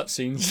good in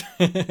cutscenes.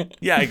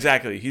 Yeah,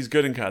 exactly. He's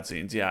good in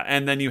cutscenes, yeah.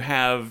 And then you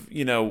have,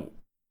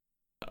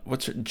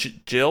 what's her,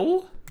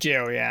 Jill?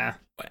 Jill, yeah.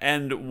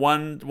 And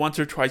once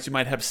or twice you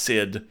might have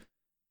Sid.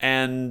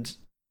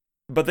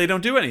 But they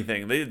don't do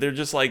anything. They're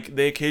just like,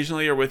 they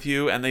occasionally are with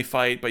you and they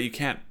fight, but you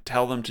can't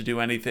tell them to do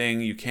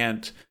anything. You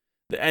can't,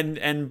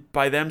 and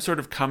by them sort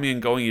of coming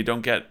and going, you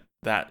don't get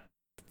that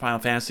Final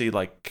Fantasy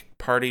like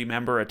party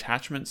member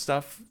attachment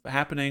stuff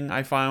happening,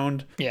 I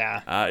found.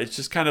 Yeah. It's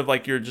just kind of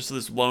like you're just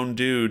this lone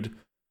dude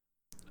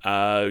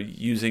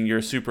using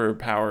your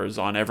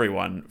superpowers on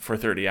everyone for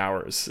 30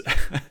 hours.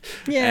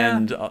 Yeah.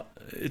 And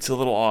it's a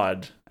little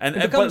odd. And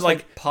it becomes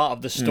like part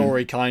of the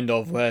story, kind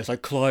of, where it's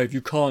like, Clive,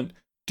 you can't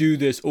do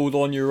this all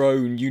on your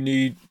own. You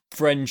need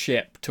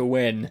friendship to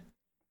win.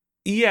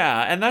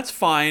 Yeah, and that's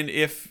fine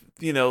if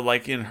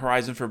like in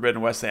Horizon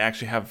Forbidden West, they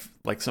actually have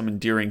like some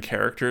endearing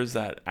characters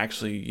that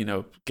actually,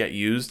 get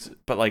used.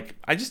 But like,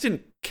 I just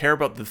didn't care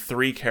about the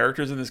 3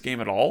 characters in this game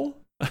at all.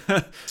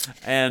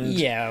 And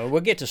yeah,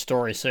 we'll get to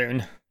story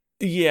soon.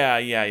 Yeah.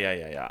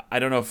 I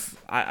don't know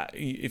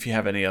if you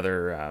have any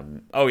other.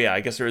 Oh yeah,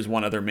 I guess there is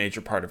one other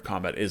major part of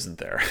combat, isn't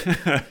there?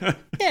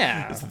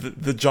 Yeah, It's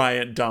the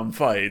giant dumb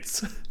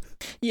fights.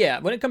 Yeah,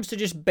 when it comes to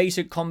just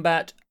basic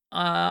combat,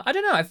 I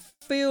don't know. I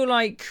feel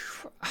like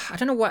I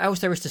don't know what else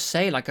there is to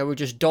say. Like I would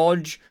just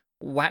dodge,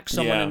 whack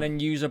someone, and then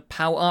use a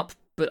power up.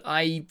 But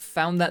I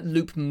found that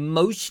loop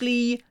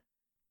mostly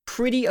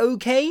pretty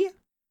okay.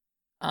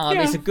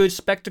 It's a good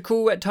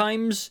spectacle at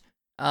times.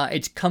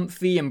 It's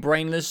comfy and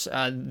brainless.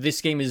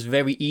 This game is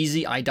very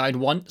easy. I died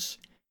once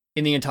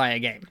in the entire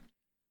game.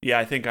 Yeah,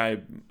 I think I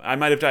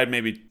might have died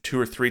maybe 2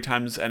 or 3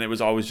 times, and it was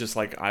always just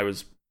like I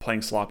was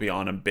playing sloppy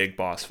on a big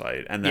boss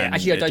fight, and then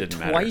actually I died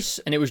twice,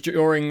 and it was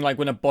during like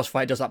when a boss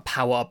fight does that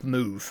power up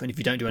move, and if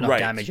you don't do enough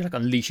damage, it like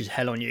unleashes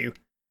hell on you.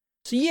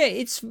 So yeah,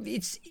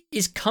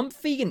 it's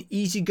comfy and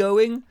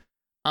easygoing.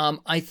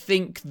 I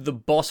think the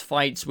boss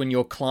fights when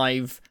you're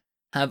Clive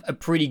have a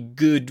pretty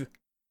good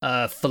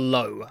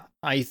flow.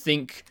 I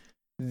think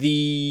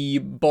the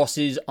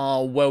bosses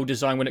are well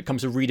designed when it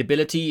comes to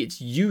readability. It's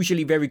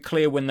usually very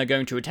clear when they're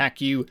going to attack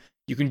you.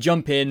 You can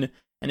jump in,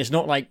 and it's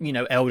not like,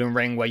 Elden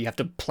Ring where you have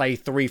to play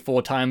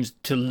 3-4 times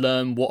to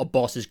learn what a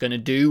boss is going to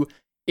do.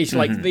 It's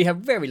like they have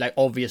very like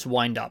obvious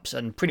wind-ups,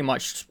 and pretty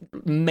much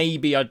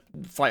maybe I'd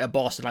fight a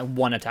boss and like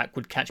one attack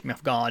would catch me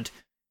off guard.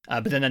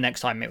 But then the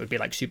next time it would be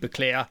like super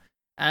clear.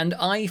 And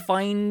I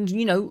find,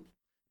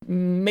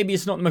 maybe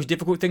it's not the most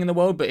difficult thing in the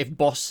world, but if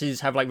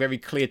bosses have like very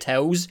clear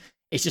tells,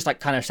 it's just like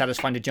kind of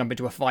satisfying to jump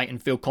into a fight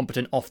and feel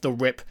competent off the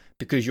rip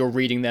because you're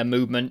reading their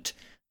movement.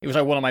 It was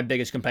like one of my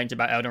biggest complaints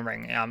about Elden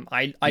Ring.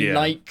 I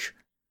like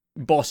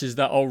bosses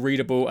that are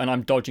readable and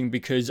I'm dodging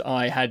because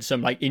I had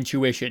some like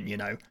intuition,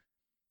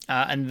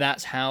 and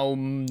that's how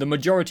the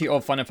majority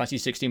of Final Fantasy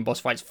 16 boss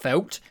fights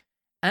felt,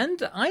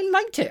 and I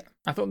liked it.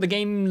 I thought the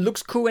game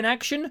looks cool in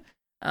action.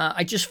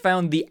 I just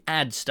found the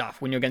ad stuff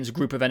when you're against a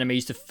group of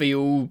enemies to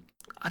feel,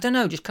 I don't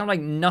know, just kind of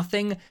like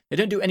nothing. They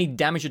don't do any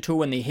damage at all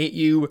when they hit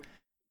you.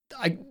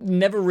 I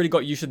never really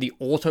got used to the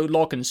auto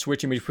lock and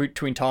switching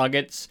between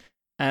targets.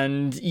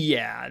 And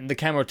yeah, the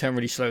camera turned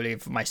really slowly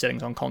for my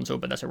settings on console,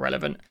 but that's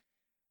irrelevant.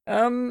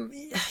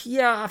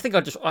 Yeah, I think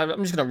I'm just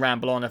going to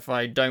ramble on if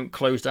I don't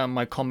close down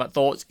my combat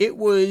thoughts. It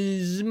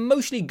was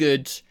mostly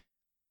good,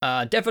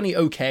 definitely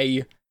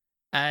okay,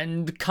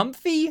 and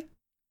comfy.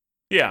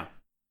 Yeah.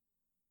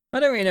 I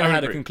don't really know how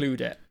to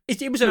conclude it.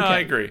 It was okay. No, I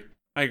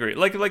agree.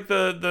 Like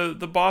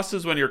the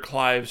bosses when you're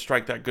Clive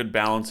strike that good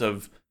balance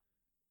of,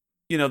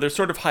 they're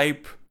sort of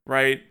hype,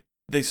 right?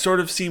 They sort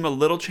of seem a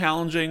little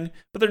challenging,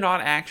 but they're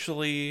not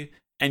actually.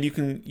 And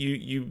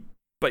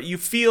but you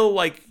feel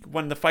like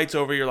when the fight's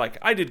over, you're like,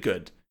 I did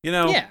good.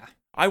 Yeah.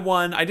 I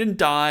won. I didn't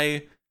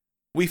die.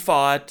 We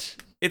fought.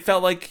 It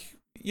felt like,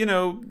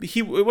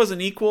 it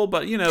wasn't equal,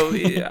 but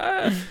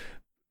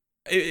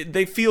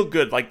they feel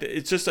good. Like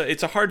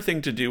it's a hard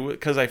thing to do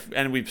because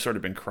and we've sort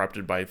of been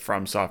corrupted by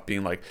FromSoft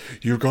being like,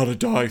 you gotta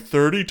die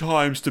 30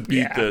 times to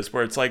beat this,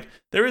 where it's like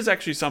there is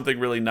actually something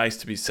really nice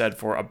to be said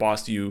for a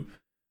boss you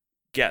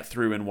get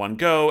through in one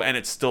go and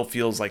it still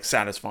feels like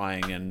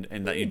satisfying and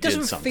that you did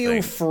something. It doesn't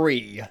feel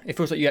free. It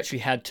feels like you actually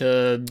had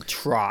to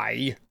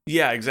try.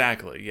 Yeah,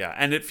 exactly. Yeah,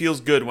 and it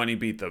feels good when you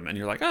beat them and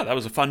you're like, oh, that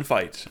was a fun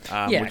fight.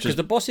 Because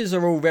the bosses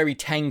are all very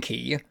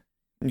tanky.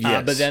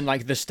 Yes. But then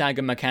like the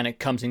stagger mechanic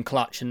comes in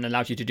clutch and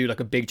allows you to do like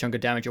a big chunk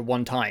of damage at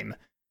one time,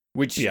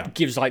 which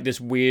gives like this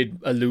weird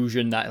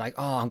illusion that like,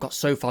 oh, I've got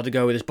so far to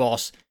go with this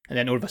boss, and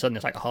then all of a sudden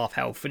it's like half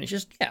health, and it's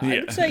just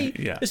I would say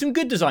there's some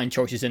good design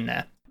choices in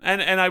there.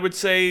 And I would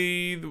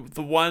say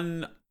the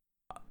one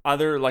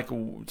other like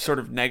sort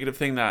of negative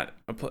thing that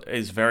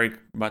is very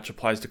much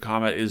applies to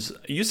combat is,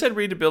 you said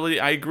readability.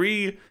 I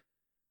agree.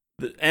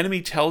 The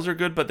enemy tells are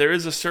good, but there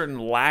is a certain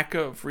lack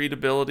of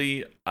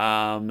readability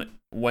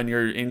when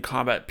you're in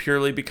combat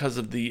purely because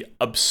of the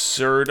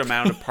absurd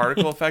amount of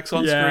particle effects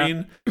on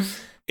screen.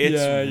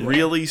 It's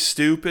really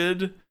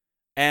stupid,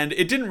 and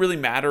it didn't really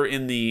matter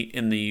in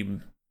the.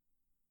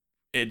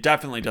 It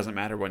definitely doesn't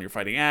matter when you're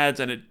fighting ads,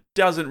 and it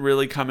doesn't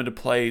really come into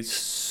play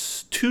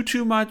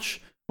too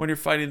much when you're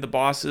fighting the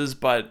bosses.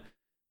 But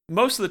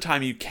most of the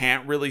time, you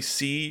can't really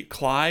see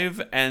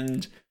Clive,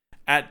 and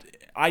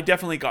I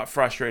definitely got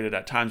frustrated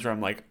at times where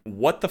I'm like,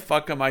 what the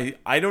fuck am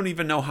I don't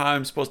even know how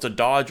I'm supposed to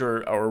dodge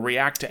or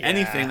react to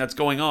anything that's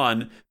going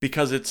on,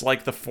 because it's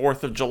like the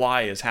 4th of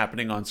July is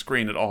happening on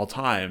screen at all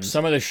times.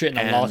 Some of the shit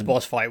in the last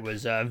boss fight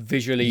was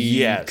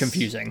visually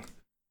confusing.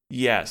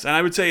 Yes, and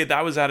I would say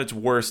that was at its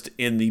worst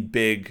in the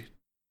big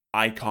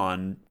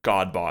icon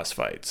god boss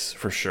fights,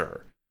 for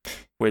sure.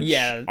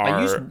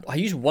 I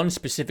use one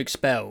specific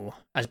spell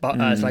as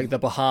like the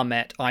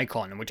Bahamut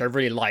icon, which I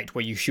really liked,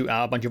 where you shoot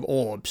out a bunch of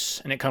orbs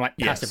and it kind of like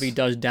passively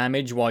does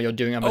damage while you're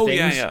doing other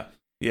things.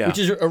 Yeah. Which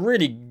is a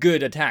really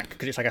good attack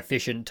because it's like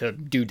efficient to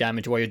do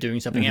damage while you're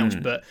doing something else.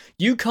 But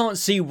you can't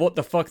see what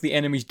the fuck the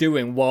enemy's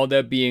doing while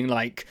they're being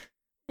like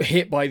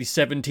hit by the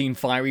 17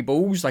 fiery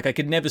balls. Like, I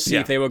could never see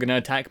if they were going to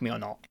attack me or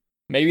not.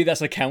 Maybe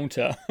that's a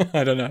counter.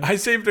 I don't know. I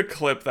saved a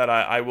clip that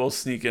I will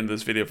sneak into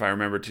this video if I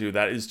remember to.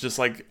 That is just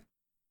like,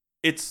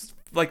 it's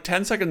like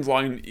 10 seconds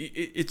long.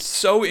 It's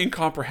so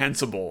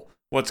incomprehensible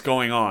what's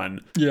going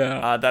on.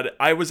 Yeah. That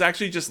I was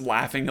actually just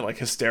laughing like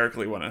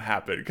hysterically when it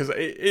happened, because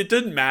it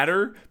didn't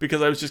matter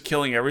because I was just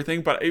killing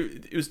everything, but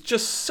it was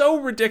just so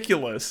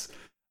ridiculous.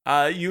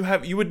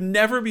 You would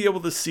never be able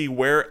to see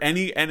where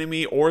any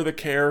enemy or the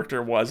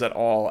character was at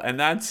all, and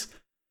that's,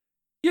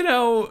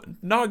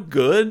 not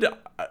good,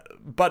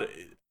 but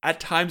at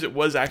times it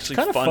was actually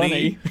kind of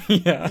funny.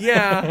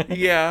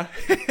 Yeah.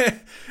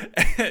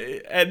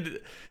 And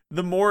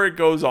the more it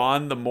goes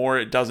on, the more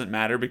it doesn't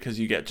matter, because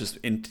you get just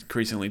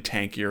increasingly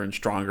tankier and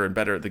stronger and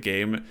better at the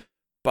game.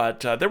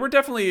 But there were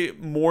definitely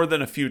more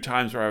than a few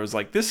times where I was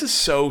like, this is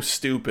so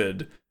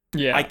stupid.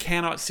 Yeah. I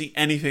cannot see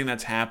anything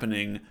that's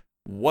happening.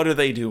 What are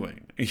they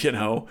doing?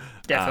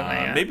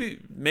 Definitely.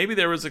 Maybe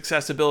there was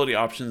accessibility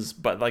options,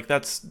 but like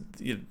that's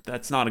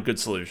not a good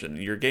solution.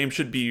 Your game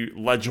should be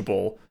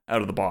legible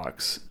out of the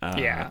box.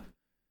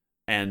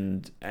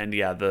 And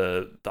yeah,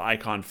 the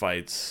icon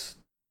fights,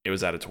 it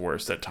was at its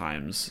worst at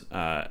times.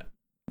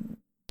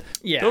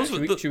 Should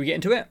we get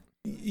into it?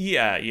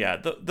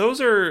 Yeah. Those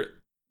are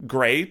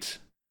great.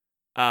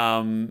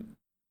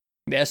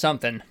 There's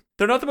something.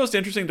 They're not the most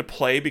interesting to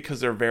play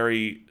because they're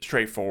very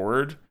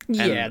straightforward.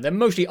 Yeah, they're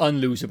mostly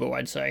unlosable,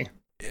 I'd say.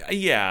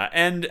 Yeah,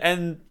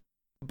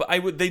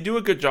 but they do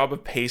a good job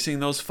of pacing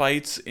those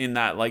fights, in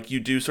that like you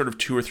do sort of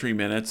 2 or 3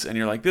 minutes and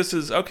you're like, this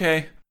is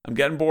okay, I'm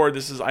getting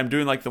bored. I'm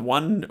doing like the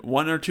one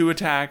or two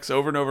attacks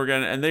over and over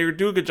again, and they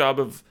do a good job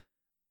of,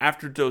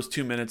 after those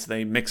 2 minutes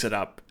they mix it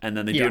up, and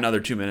then they do another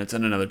 2 minutes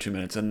and another 2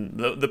 minutes, and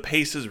the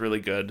pace is really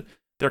good.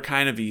 They're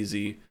kind of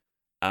easy,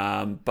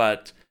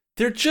 but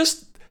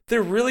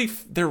they're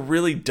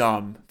really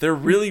dumb. They're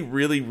really,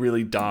 really,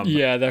 really dumb.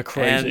 Yeah, they're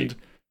crazy.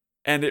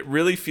 And it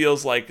really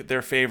feels like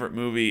their favorite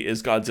movie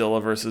is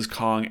Godzilla versus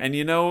Kong. And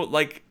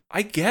like,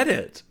 I get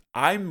it.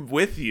 I'm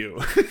with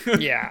you.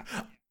 Yeah.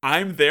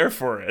 I'm there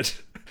for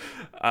it.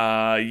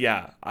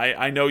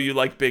 I know you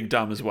like Big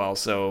Dumb as well,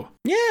 so...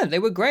 Yeah, they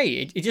were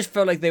great. It just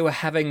felt like they were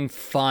having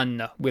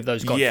fun with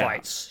those god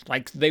fights.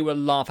 Like, they were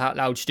laugh out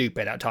loud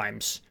stupid at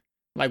times.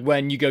 Like,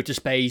 when you go to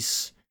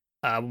space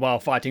while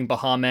fighting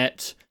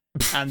Bahamut...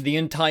 And the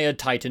entire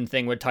Titan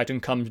thing, where Titan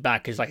comes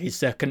back, is like his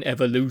second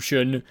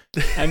evolution,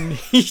 and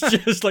he's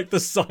just like the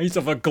size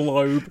of a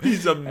globe.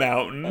 He's a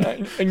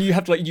mountain, and you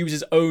have to like use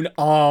his own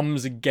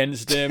arms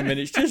against him, and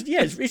it's just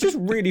it's just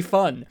really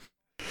fun.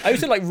 I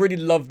also like really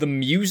love the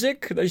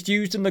music that's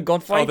used in the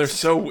god fights.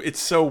 It's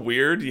so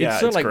weird. Yeah,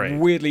 it's like great.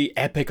 Weirdly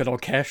epic and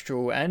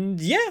orchestral,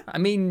 and I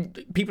mean,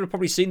 people have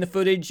probably seen the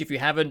footage. If you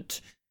haven't,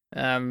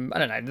 I don't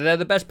know, they're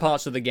the best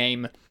parts of the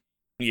game.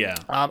 Yeah.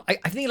 I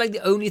think like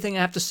the only thing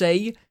I have to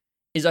say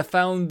is I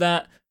found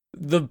that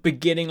the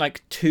beginning,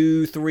 like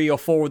 2, 3, or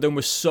 4 of them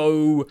were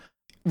so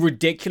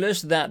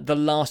ridiculous that the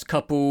last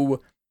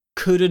couple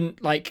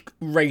couldn't like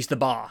raise the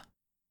bar,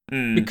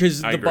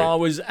 because the bar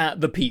was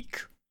at the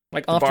peak.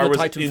 Like after the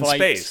Titan fight,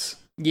 space.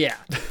 Yeah,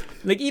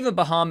 like even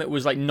Bahamut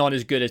was like not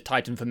as good as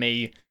Titan for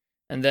me,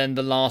 and then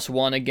the last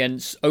one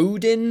against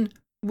Odin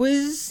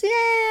was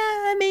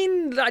I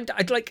mean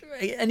I'd like,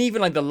 and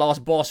even like the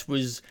last boss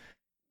was.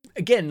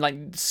 Again, like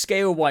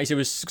scale-wise, it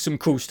was some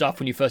cool stuff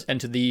when you first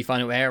enter the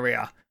final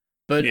area,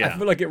 but I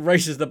feel like it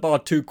raises the bar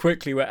too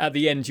quickly. Where at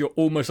the end, you're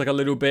almost like a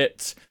little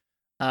bit,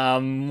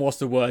 what's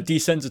the word?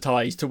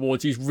 Desensitized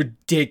towards these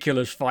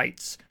ridiculous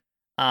fights.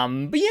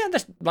 But yeah,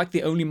 that's like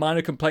the only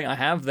minor complaint I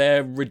have.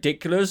 They're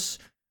ridiculous,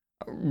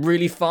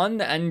 really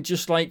fun, and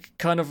just like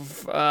kind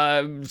of,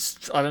 I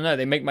don't know.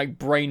 They make my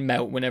brain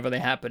melt whenever they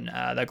happen.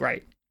 They're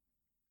great.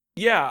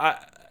 Yeah.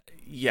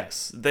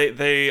 Yes,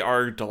 they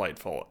are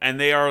delightful, and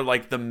they are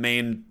like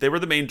they were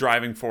the main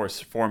driving force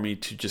for me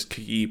to just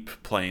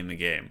keep playing the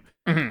game.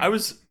 Mm-hmm. I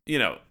was,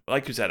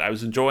 like you said, I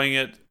was enjoying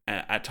it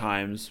at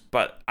times,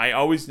 but I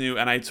always knew,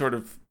 and I'd sort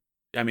of,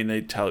 I mean,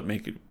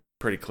 make it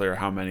pretty clear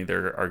how many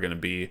there are going to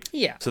be.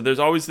 Yeah. So there's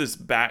always this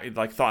thought in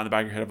the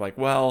back of your head of like,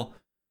 well,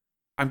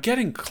 I'm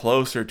getting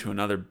closer to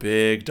another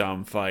big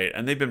dumb fight,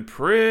 and they've been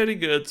pretty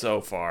good so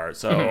far.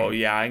 So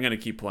yeah, I'm going to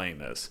keep playing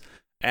this,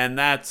 and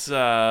that's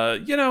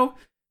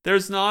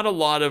there's not a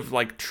lot of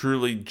like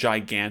truly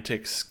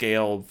gigantic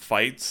scale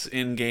fights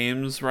in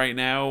games right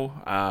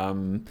now.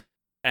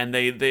 And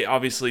they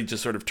obviously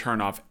just sort of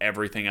turn off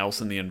everything else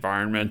in the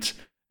environment,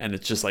 and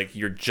it's just like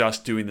you're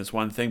just doing this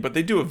one thing, but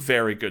they do a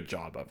very good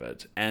job of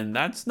it. And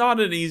that's not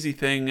an easy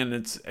thing, and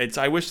it's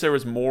I wish there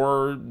was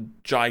more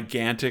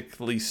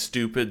gigantically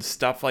stupid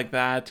stuff like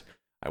that.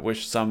 I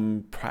wish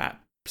some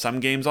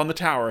games on the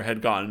tower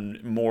had gotten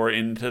more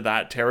into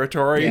that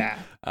territory. Yeah.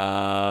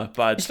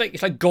 But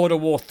it's like God of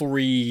War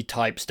 3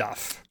 type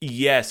stuff.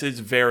 Yes, it's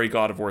very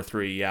God of War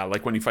 3. Yeah,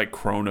 like when you fight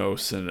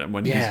Kronos and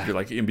when he's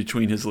like in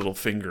between his little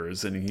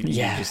fingers and he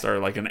just are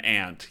like an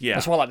ant. Yeah.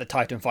 That's why I like the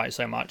Titan fight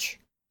so much.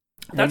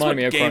 That's Remind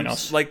me what of games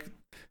Kronos. like.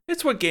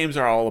 it's what games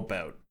are all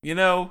about. You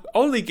know,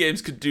 only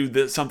games could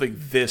do something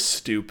this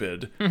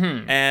stupid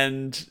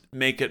and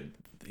make it.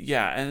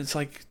 Yeah, and it's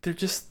like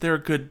they're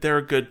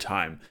a good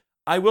time.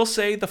 I will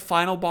say the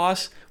final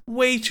boss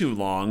way too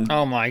long.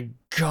 Oh my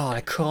god,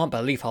 I can't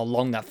believe how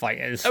long that fight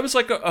is. It was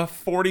like a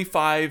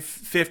 45,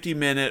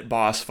 50-minute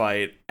boss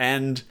fight,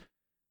 and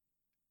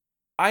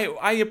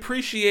I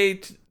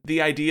appreciate the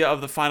idea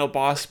of the final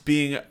boss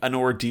being an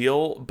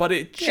ordeal, but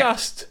it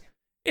just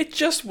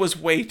was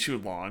way too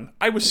long.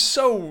 I was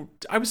so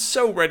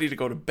ready to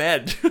go to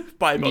bed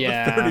by about the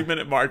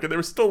 30-minute mark, and there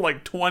was still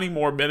like 20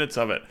 more minutes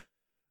of it.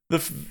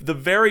 The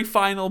very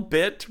final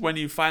bit when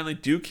you finally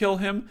do kill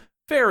him,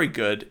 very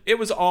good. It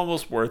was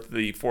almost worth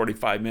the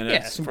 45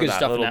 minutes some for good that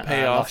stuff little in that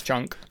payoff. last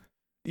chunk.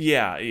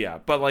 Yeah,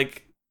 but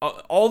like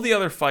all the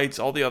other fights,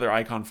 all the other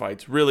icon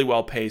fights, really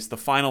well paced. The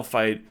final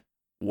fight,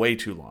 way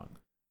too long.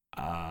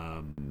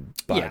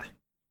 But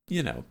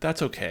you know,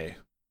 that's okay.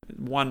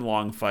 One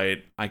long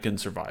fight, I can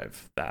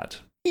survive that.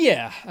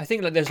 Yeah, I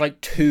think like there's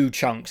like 2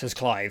 chunks as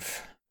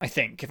Clive. I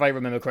think, if I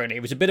remember correctly,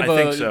 it was a bit of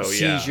a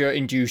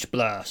seizure-induced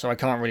blur, so I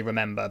can't really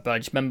remember. But I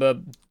just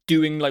remember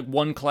doing like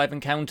one Clive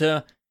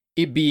encounter,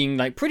 it being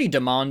like pretty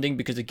demanding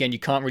because again, you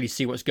can't really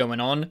see what's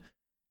going on.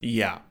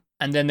 Yeah.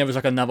 And then there was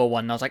like another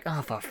one, and I was like,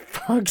 oh, for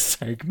fuck's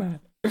sake, man.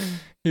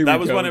 That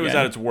was when it was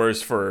at its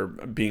worst for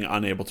being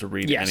unable to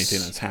read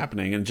anything that's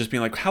happening and just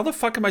being like, how the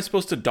fuck am I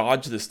supposed to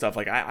dodge this stuff?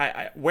 Like,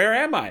 where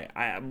am I?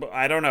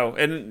 I don't know.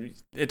 And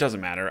it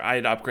doesn't matter. I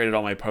had upgraded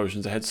all my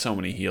potions. I had so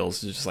many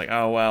heals. It's just like,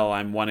 oh, well,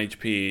 I'm 1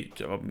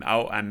 HP.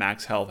 Oh, I'm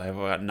max health. I've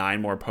got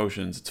 9 more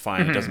potions. It's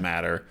fine. It doesn't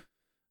matter.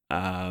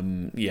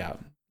 Yeah,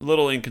 a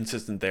little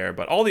inconsistent there.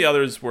 But all the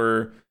others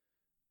were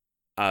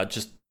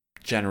just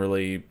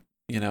generally,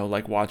 you know,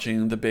 like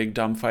watching the big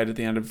dumb fight at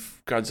the end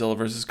of Godzilla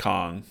vs.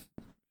 Kong.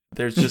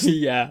 There's just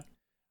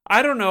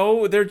I don't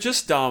know, they're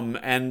just dumb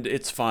and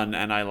it's fun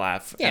and I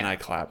laugh and I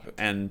clap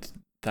and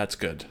that's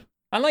good.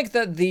 I like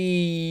that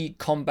the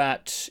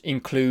combat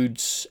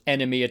includes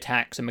enemy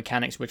attacks and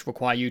mechanics which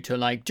require you to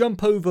like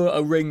jump over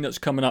a ring that's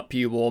coming up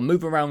you or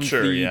move around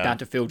the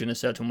battlefield in a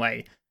certain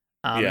way.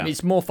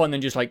 It's more fun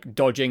than just like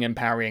dodging and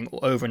parrying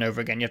over and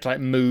over again. You have to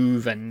like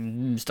move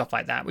and stuff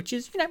like that, which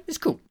is, you know, it's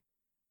cool.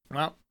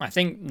 Well, I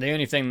think the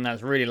only thing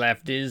that's really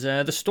left is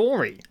the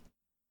story.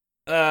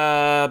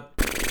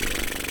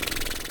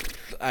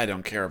 I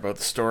don't care about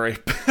the story.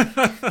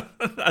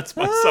 That's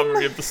my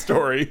summary of the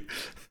story.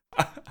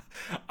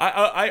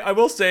 I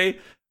will say,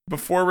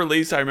 before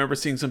release, I remember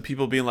seeing some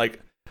people being like,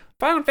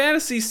 Final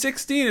Fantasy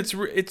 16,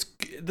 it's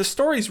the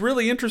story's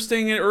really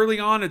interesting early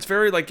on. It's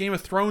very like Game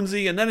of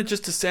Thronesy, and then it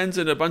just descends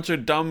into a bunch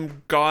of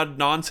dumb god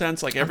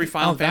nonsense like every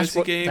Final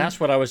Fantasy game. That's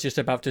what I was just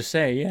about to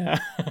say, yeah.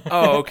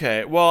 Oh,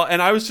 okay. Well,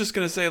 and I was just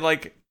going to say,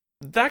 like,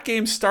 that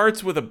game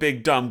starts with a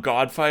big dumb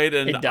god fight,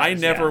 and I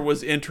never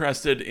was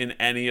interested in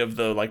any of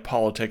the like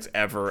politics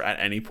ever at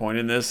any point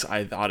in this.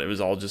 I thought it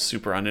was all just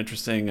super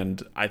uninteresting,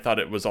 and I thought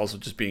it was also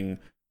just being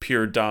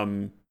pure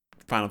dumb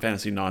Final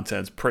Fantasy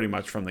nonsense pretty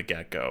much from the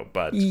get-go.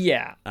 But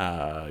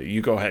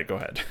you go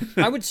ahead.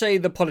 I would say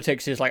the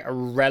politics is like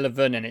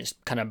irrelevant and it's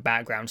kind of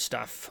background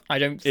stuff. I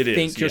don't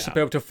think you're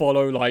supposed to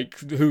follow like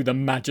who the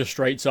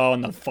magistrates are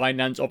and the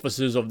finance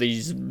officers of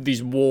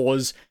these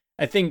wars.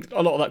 I think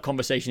a lot of that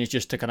conversation is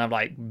just to kind of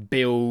like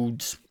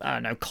build, I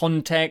don't know,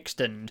 context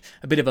and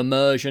a bit of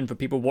immersion for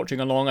people watching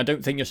along. I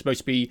don't think you're supposed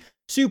to be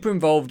super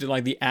involved in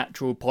like the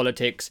actual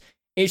politics.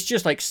 It's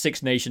just like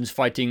 6 nations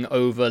fighting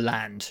over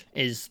land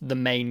is the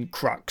main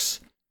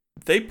crux.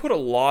 They put a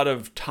lot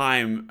of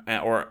time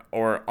or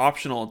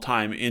optional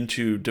time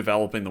into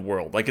developing the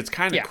world. Like, it's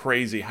kind of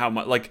crazy how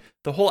much, like,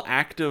 the whole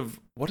active,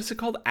 what is it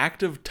called?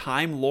 Active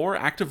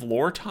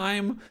lore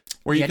time?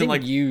 Where you can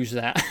like use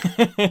that.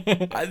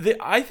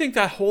 I think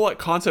that whole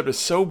concept is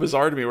so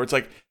bizarre to me, where it's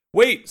like,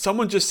 wait,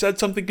 someone just said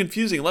something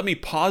confusing. Let me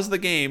pause the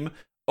game,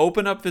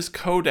 open up this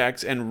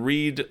codex, and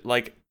read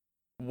like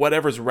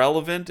whatever's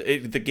relevant.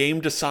 The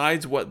game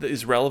decides what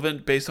is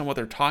relevant based on what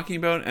they're talking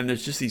about, and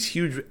there's just these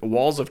huge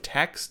walls of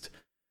text.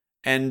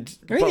 And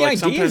I mean, the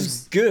idea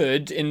is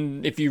good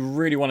if you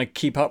really want to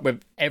keep up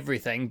with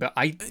everything, but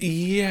I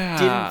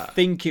didn't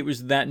think it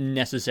was that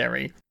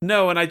necessary.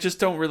 No, and I just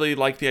don't really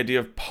like the idea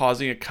of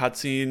pausing a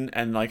cutscene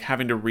and like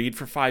having to read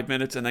for 5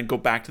 minutes and then go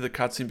back to the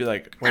cutscene and be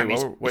like, wait.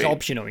 It's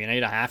optional, you know,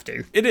 you don't have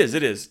to. It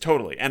is,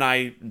 totally. And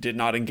I did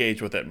not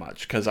engage with it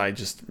much because I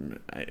just,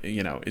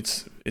 you know,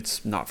 it's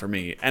not for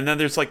me. And then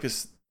there's like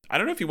this, I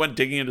don't know if you went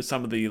digging into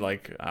some of the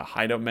like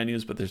hideout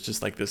menus, but there's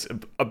just like this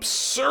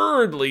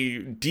absurdly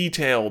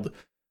detailed,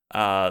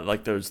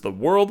 like there's the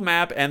world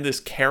map and this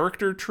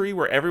character tree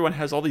where everyone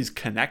has all these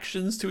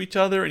connections to each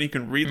other, and you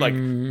can read like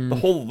the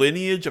whole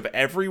lineage of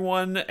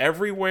everyone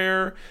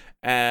everywhere.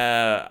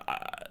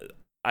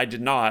 I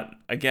did not,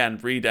 again,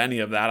 read any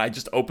of that. I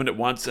just opened it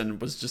once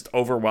and was just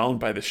overwhelmed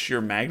by the sheer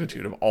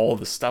magnitude of all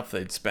the stuff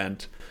they'd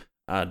spent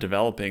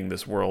developing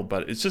this world.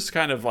 But it's just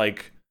kind of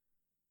like,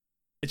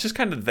 it's just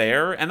kind of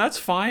there, and that's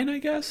fine, I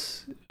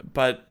guess.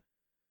 But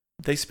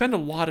they spend a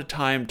lot of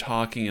time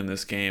talking in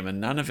this game, and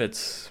none of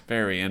it's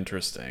very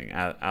interesting.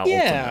 Yeah,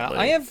 Ultimately.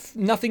 I have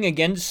nothing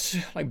against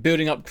like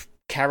building up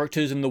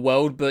characters in the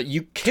world, but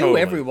you kill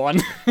Totally.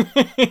 everyone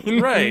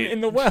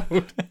in the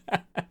world.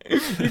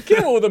 You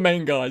kill all the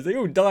main guys. They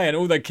all die and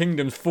all their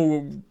kingdoms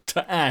fall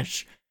to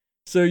ash.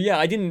 So yeah,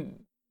 I didn't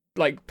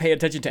like pay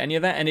attention to any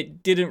of that, and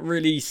it didn't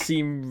really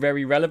seem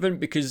very relevant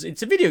because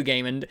it's a video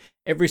game and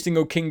every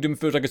single kingdom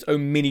feels like its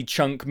own mini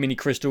chunk, mini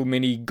crystal,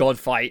 mini god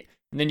fight,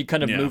 and then you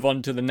kind of move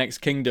on to the next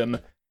kingdom.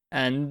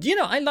 And you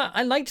know,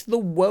 I liked the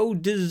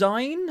world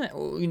design.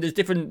 There's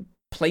different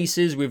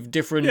places with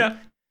different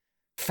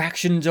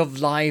factions of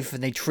life,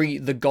 and they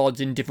treat the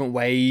gods in different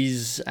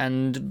ways.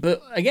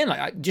 But again,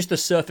 like just the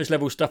surface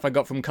level stuff I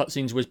got from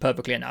cutscenes was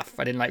perfectly enough.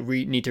 I didn't like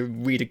need to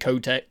read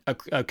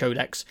a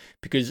codex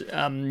because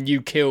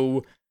you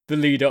kill the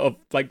leader of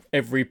like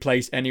every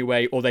place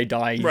anyway, or they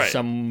die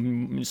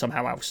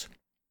somehow else.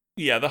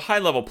 Yeah, the high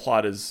level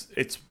plot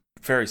it's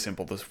very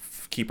simple to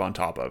keep on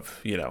top of,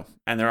 you know,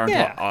 and there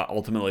aren't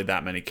ultimately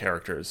that many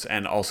characters,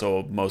 and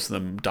also most of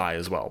them die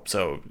as well,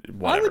 so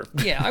whatever.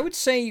 I would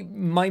say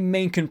my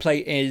main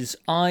complaint is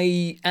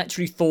I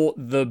actually thought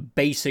the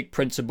basic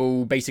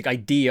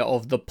idea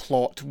of the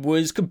plot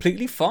was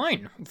completely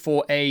fine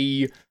for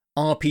a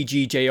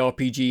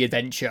JRPG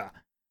adventure.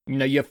 You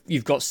know,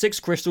 you've got 6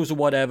 crystals or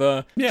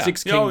whatever,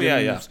 6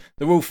 kingdoms,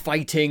 they're all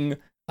fighting.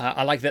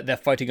 I like that they're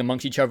fighting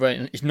amongst each other,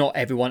 and it's not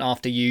everyone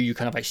after you. You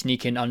kind of like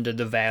sneak in under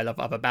the veil of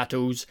other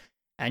battles.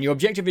 And your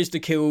objective is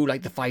to kill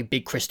like the 5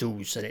 big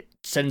crystals that it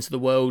sends the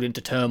world into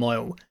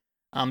turmoil.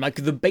 Like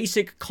the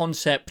basic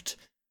concept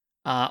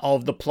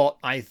of the plot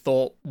I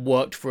thought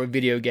worked for a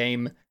video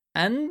game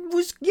and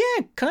was,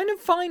 kind of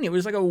fine. It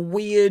was like a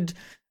weird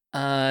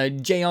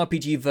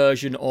JRPG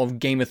version of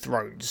Game of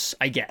Thrones,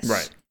 I guess.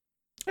 Right.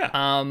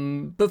 Yeah.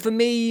 But for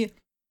me,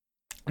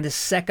 the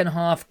second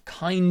half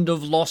kind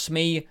of lost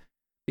me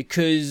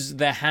because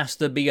there has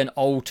to be an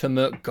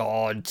ultimate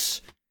god.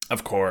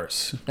 Of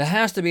course. There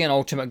has to be an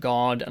ultimate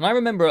god. And I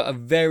remember a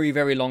very,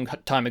 very long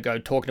time ago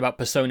talking about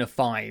Persona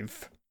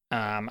 5.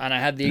 And I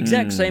had the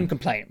exact same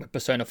complaint with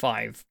Persona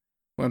 5.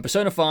 Where in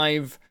Persona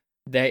 5,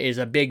 there is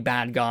a big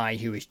bad guy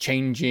who is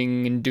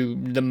changing and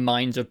the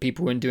minds of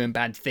people and doing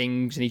bad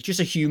things. And he's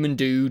just a human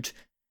dude.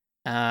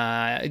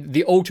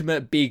 The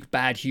ultimate big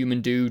bad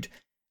human dude.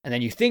 And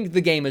then you think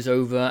the game is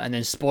over. And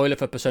then spoiler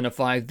for Persona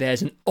 5,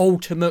 there's an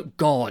ultimate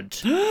god.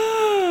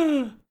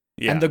 And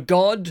the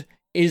god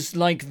is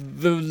like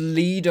the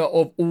leader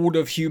of all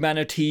of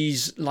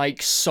humanity's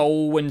like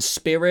soul and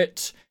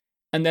spirit.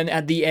 And then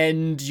at the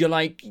end, you're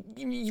like,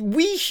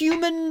 we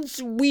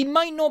humans, we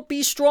might not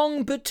be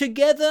strong, but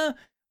together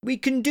we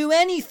can do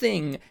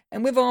anything.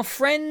 And with our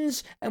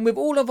friends and with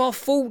all of our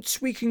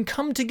faults, we can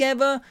come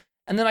together.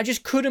 And then I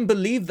just couldn't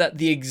believe that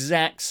the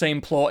exact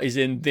same plot is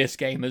in this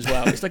game as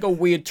well. It's like a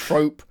weird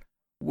trope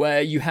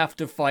where you have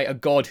to fight a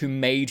god who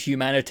made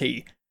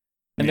humanity.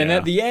 And then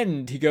at the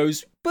end, he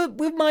goes, but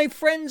with my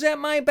friends at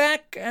my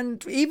back,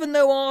 and even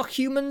though our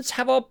humans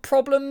have our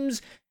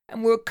problems,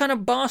 and we're kind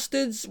of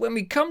bastards, when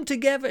we come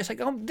together, it's like,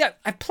 oh,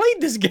 I've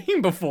played this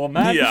game before,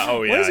 man.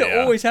 Why does it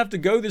always have to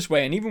go this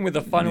way? And even with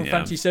the Final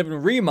Fantasy VII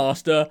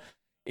remaster,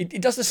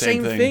 it does the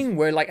same thing,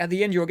 where like at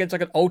the end you're against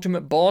like an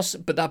ultimate boss,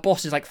 but that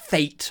boss is like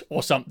fate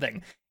or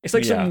something. It's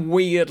like some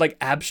weird, like,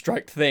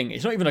 abstract thing.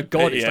 It's not even a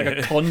god, it's like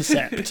a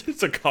concept.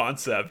 It's a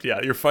concept,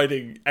 You're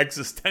fighting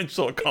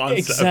existential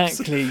concepts.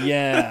 Exactly,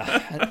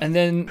 and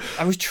then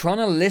I was trying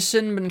to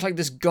listen, but it's like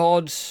this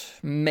god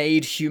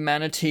made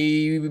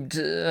humanity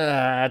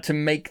to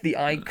make the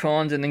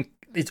icons, and then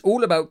it's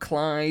all about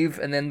Clive,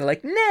 and then they're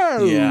like,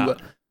 no,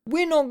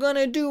 we're not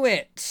gonna do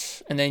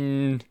it. And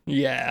then,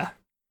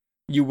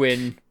 you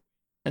win.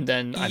 And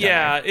then, I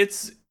don't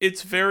know.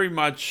 It's very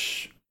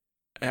much...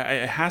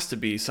 It has to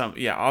be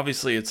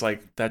obviously it's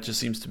like that just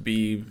seems to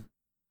be,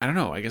 I don't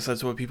know, I guess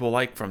that's what people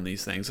like from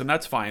these things, and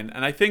that's fine.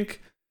 And I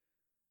think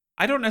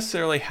I don't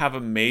necessarily have a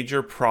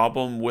major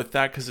problem with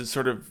that, because it's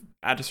sort of,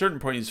 at a certain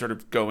point you sort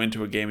of go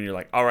into a game and you're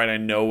like, all right, I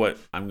know what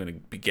I'm going to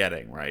be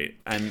getting, right?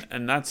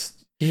 And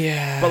that's,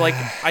 but like,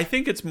 I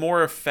think it's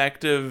more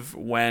effective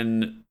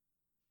when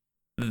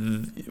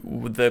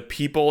the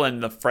people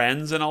and the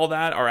friends and all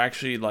that are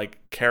actually like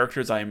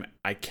characters I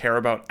care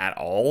about at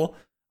all.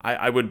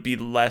 I would be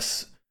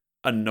less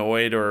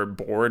annoyed or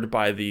bored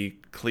by the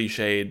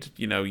cliched,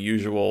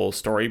 usual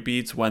story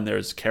beats when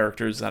there's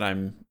characters that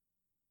I'm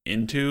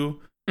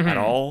into at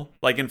all.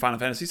 Like in Final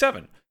Fantasy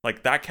VII,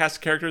 like that cast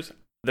of characters,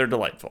 they're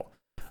delightful.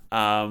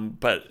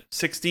 But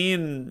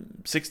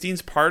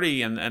 16's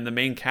party and the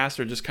main cast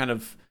are just kind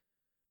of,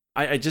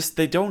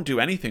 they don't do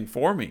anything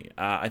for me.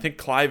 I think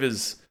Clive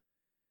is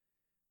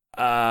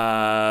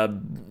not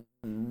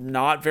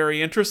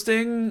very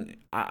interesting.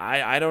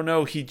 I don't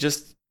know.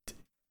 He's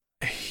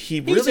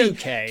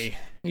okay.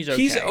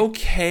 He's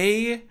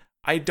okay.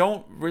 I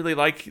don't really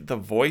like the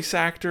voice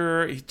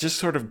actor. He just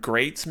sort of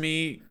grates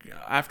me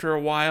after a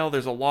while.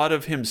 There's a lot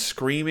of him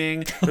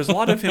screaming. There's a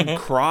lot of him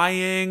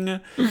crying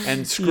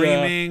and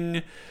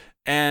screaming.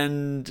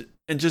 And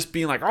and just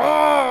being like, oh,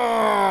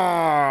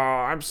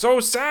 I'm so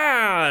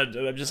sad.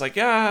 And I'm just like,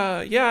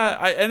 yeah.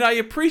 I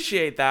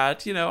appreciate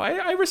that.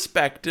 I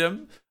respect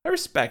him. I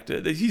respect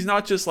it. He's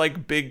not just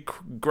like big,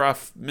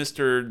 gruff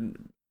Mr.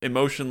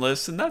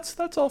 Emotionless, and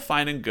that's all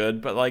fine and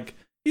good, but like,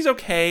 he's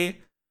okay.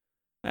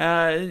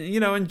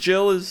 And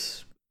Jill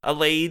is a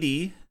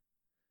lady,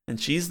 and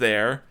she's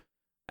there,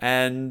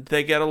 and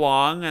they get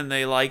along, and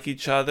they like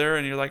each other,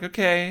 and you're like,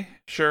 okay,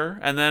 sure.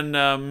 And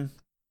then,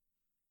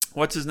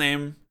 what's his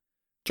name?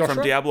 Joshua?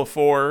 From Diablo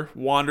 4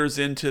 wanders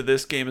into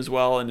this game as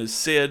well, and is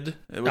Sid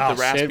with the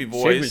raspy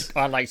voice.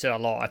 I liked it a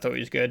lot. I thought he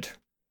was good.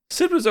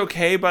 Sid was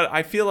okay, but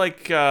I feel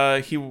like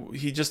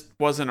he just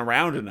wasn't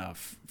around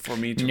enough for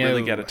me to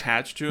really get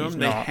attached to him.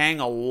 They hang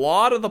a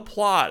lot of the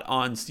plot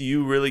on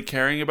you really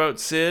caring about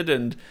Sid,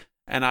 and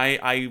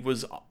I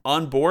was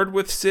on board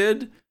with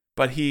Sid,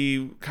 but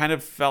he kind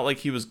of felt like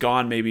he was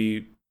gone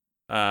maybe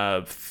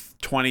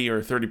 20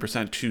 or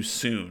 30% too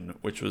soon,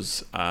 which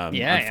was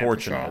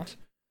unfortunate. Sure.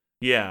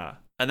 Yeah.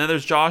 And then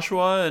there's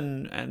Joshua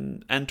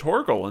and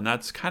Torgal, and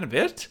that's kind of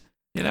it,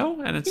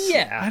 And it's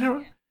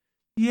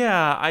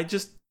I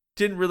just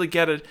didn't really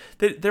get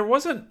it. There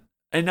wasn't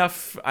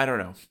enough. I don't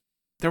know.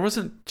 There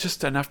wasn't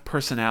just enough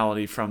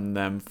personality from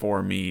them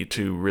for me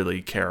to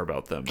really care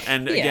about them.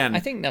 And again,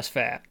 I think that's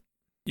fair.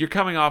 You're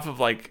coming off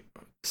of like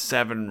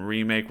 7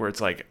 remake, where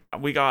it's like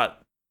we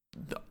got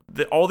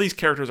all these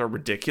characters are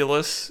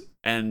ridiculous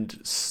and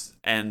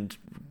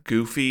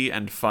goofy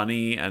and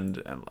funny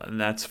and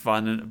that's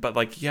fun, but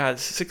like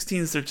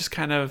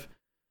 16s,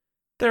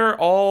 they're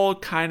all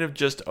kind of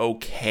just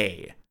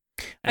okay,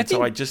 and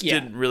so I just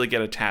didn't really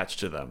get attached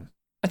to them.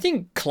 I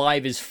think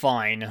Clive is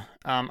fine.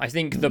 I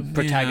think the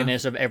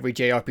protagonist of every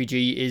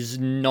JRPG is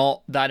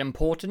not that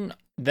important.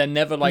 They're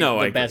never like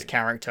the best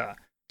character.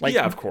 Like,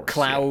 of course,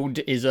 Cloud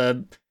is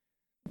a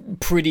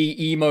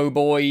pretty emo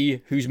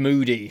boy who's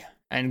moody,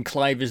 and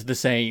Clive is the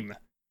same.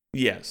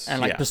 Yes.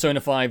 And like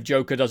Persona 5,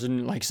 Joker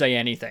doesn't like say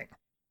anything.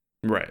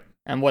 Right.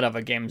 And what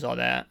other games are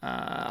there?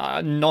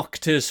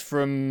 Noctis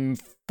from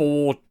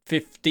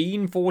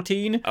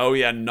 14. Oh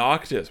yeah,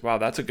 Noctis. Wow,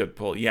 that's a good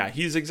pull. Yeah,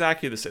 he's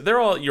exactly the same.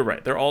 You're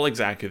right. They're all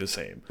exactly the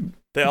same.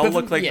 They all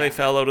look like they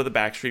fell out of the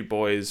Backstreet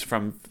Boys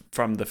from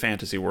the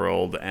fantasy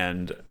world,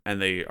 and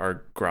they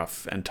are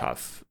gruff and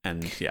tough,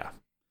 and yeah.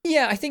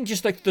 Yeah, I think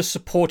just like the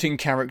supporting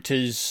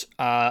characters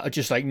are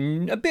just like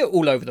a bit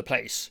all over the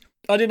place.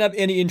 I didn't have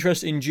any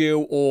interest in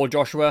Jill or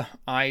Joshua.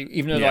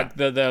 Even though like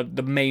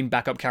the main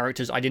backup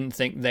characters, I didn't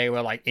think they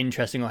were like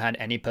interesting or had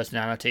any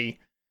personality.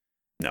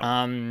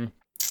 No.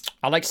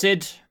 I like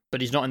Sid, but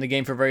he's not in the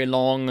game for very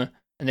long.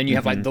 And then you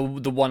have like the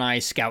one-eye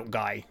scout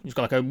guy who's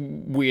got like a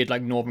weird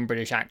like Northern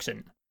British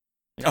accent.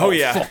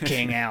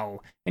 Fucking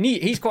hell. And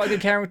he's quite a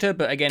good character,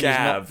 but again,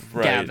 Gav, he's not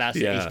right. Gav. That's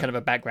it. He's kind of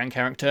a background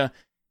character.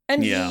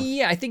 And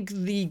I think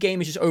the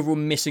game is just overall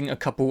missing a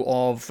couple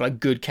of like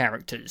good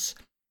characters.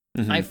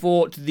 Mm-hmm. I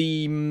thought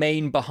the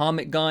main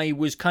Bahamut guy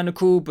was kind of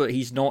cool, but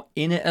he's not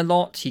in it a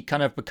lot. He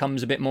kind of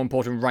becomes a bit more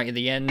important right at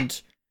the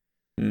end.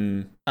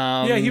 He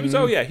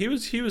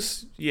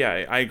was.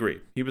 Yeah, I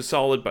agree. He was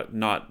solid, but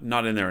not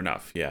in there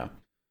enough. Yeah.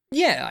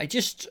 Yeah, I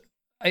just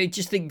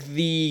think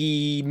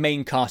the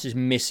main cast is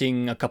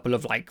missing a couple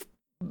of like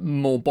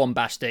more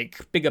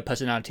bombastic, bigger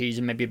personalities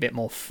and maybe a bit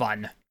more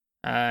fun.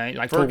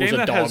 Like Torgal's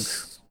a dog.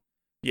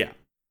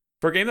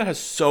 For a game that has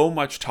so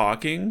much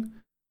talking,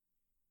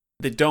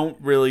 they don't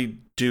really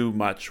do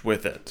much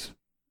with it.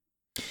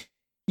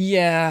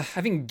 Yeah,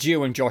 I think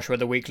Jill and Joshua are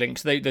the weak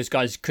links. Those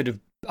guys could have,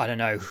 I don't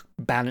know,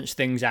 balanced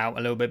things out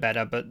a little bit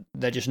better, but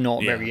they're just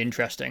not very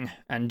interesting.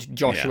 And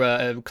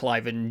Joshua,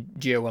 Clive, and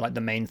Jill are like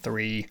the main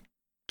 3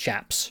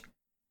 chaps.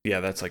 Yeah,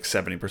 that's like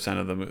 70%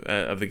 of them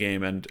of the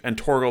game, and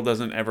Torgal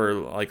doesn't ever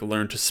like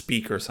learn to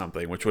speak or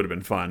something, which would have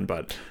been fun.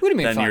 But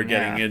you're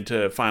getting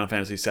into Final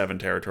Fantasy VII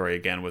territory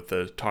again with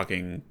the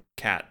talking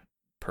cat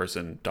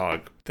person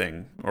dog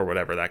thing or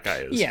whatever that guy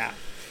is. Yeah.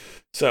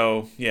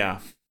 So yeah.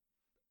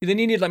 They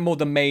needed like more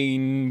the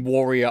main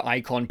warrior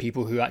icon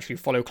people who actually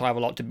follow Clive a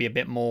lot to be a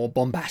bit more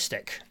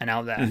bombastic and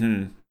out there.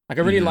 Mm-hmm. Like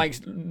I really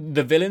liked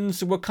the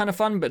villains were kind of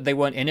fun, but they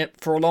weren't in it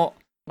for a lot.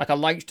 Like I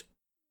liked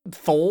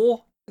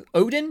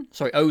Odin.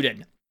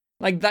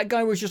 Like that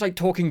guy was just like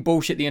talking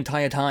bullshit the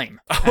entire time.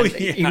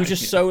 He was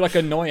just so like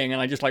annoying,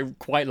 and I just like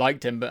quite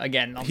liked him. But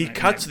again, he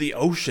cuts the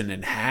ocean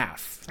in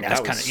half. That was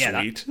kind of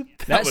sweet.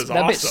 That was awesome.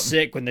 That bit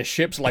sick when the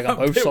ship's like on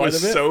both sides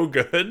of it. So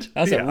good.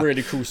 That's a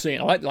really cool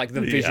scene. I like the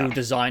visual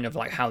design of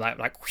like how that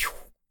like.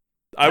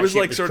 I was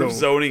like sort of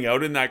zoning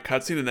out in that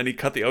cutscene, and then he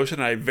cut the ocean,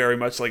 and I very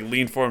much like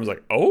leaned forward and was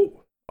like,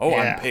 oh,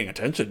 I'm paying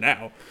attention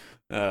now.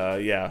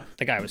 The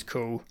guy was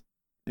cool.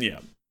 Yeah.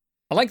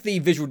 I like the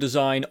visual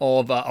design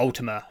of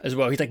Ultima as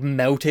well. He's like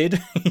melted.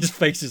 His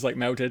face is like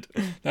melted.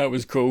 That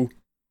was cool.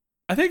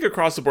 I think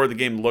across the board the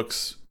game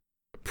looks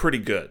pretty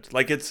good.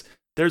 Like there's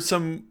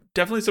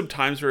definitely some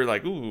times where you're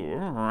like, ooh,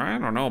 I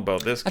don't know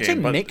about this game. I'd say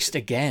mixed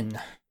again.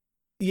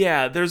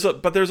 Yeah, there's a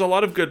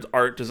lot of good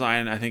art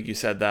design. I think you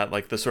said that,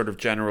 like the sort of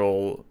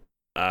general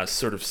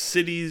sort of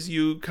cities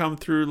you come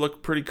through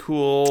look pretty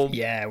cool.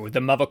 Yeah, with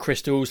the mother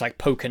crystals like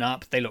poking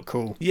up, they look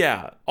cool.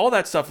 Yeah, all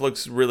that stuff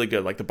looks really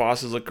good. Like the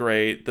bosses look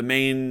great. The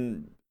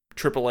main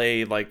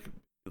AAA like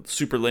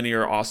super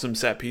linear awesome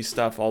set piece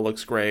stuff all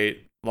looks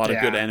great. A lot of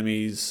good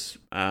enemies.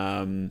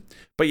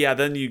 But yeah,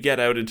 then you get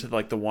out into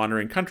like the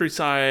wandering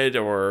countryside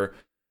or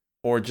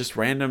just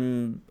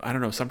random, I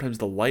don't know, sometimes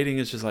the lighting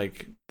is just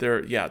like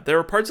there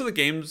are parts of the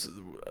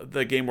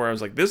game where I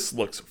was like, this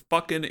looks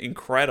fucking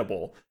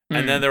incredible.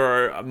 And then there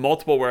are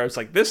multiple where I was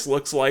like, this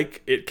looks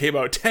like it came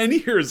out 10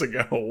 years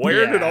ago.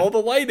 Where did all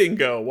the lighting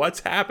go? What's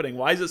happening?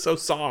 Why is it so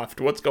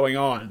soft? What's going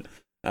on?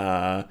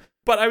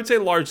 But I would say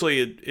largely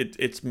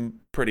it's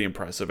pretty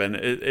impressive, and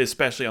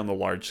especially on the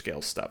large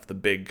scale stuff. The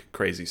big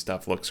crazy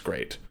stuff looks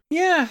great.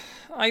 Yeah,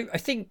 I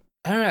think,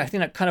 I don't know, I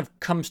think that kind of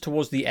comes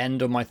towards the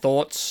end of my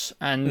thoughts,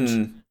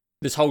 and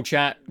this whole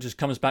chat just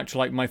comes back to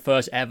like my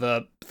first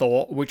ever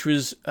thought, which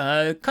was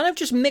kind of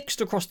just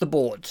mixed across the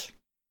board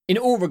in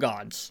all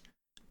regards.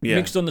 Yeah.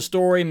 Mixed on the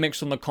story,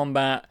 mixed on the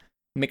combat,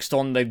 mixed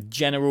on the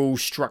general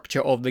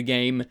structure of the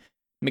game,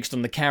 mixed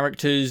on the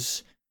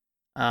characters.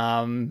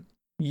 The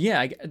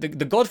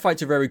god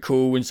fights are very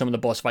cool and some of the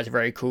boss fights are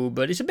very cool,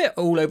 but it's a bit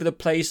all over the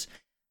place.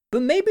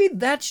 But maybe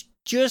that's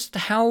just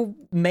how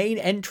main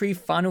entry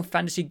Final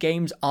Fantasy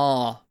games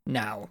are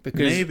now.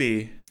 Because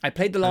maybe I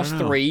played the last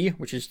 3,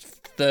 which is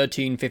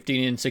 13,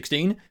 15, and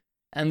 16,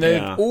 and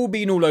they've all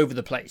been all over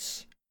the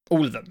place.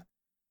 All of them.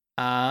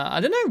 I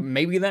don't know,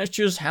 maybe that's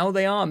just how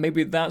they are.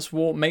 Maybe that's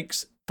what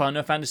makes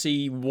Final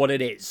Fantasy what it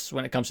is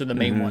when it comes to the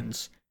main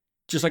ones.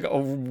 Just like a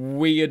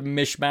weird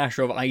mishmash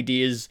of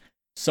ideas,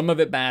 some of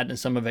it bad and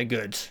some of it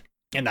good.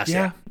 And that's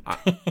it.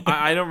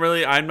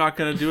 I'm not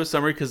going to do a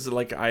summary because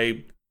like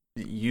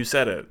you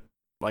said it.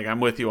 Like I'm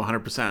with you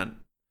 100%.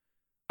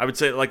 I would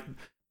say I'm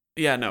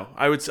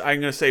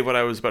going to say what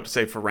I was about to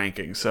say for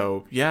ranking.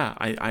 So yeah,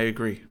 I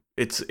agree.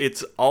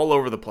 It's all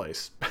over the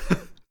place.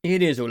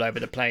 It is all over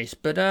the place,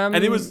 but and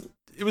it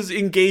was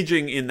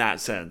engaging in that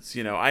sense,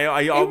 you know.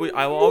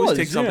 I'll always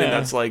take something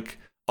that's like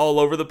all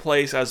over the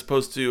place as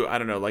opposed to, I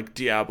don't know, like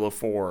Diablo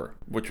 4,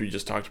 which we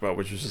just talked about,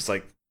 which was just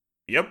like,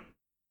 yep,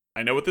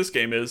 I know what this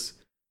game is.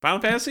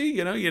 Final Fantasy,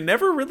 you know, you're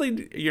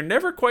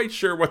never quite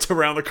sure what's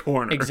around the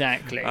corner.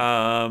 Exactly.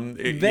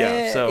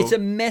 It's a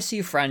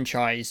messy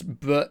franchise,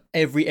 but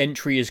every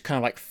entry is kind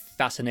of like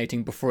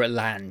fascinating before it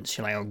lands.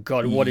 You're like, oh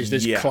god, what is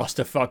this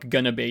clusterfuck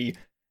gonna be?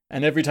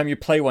 And every time you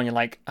play one, you're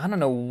like, I don't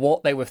know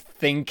what they were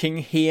thinking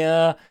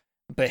here,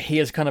 but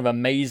here's kind of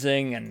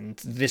amazing, and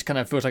this kind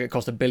of feels like it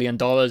cost $1 billion,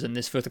 and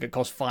this feels like it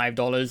cost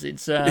 $5.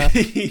 It's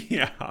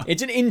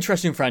it's an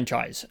interesting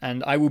franchise,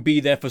 and I will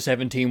be there for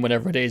 17,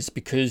 whatever it is,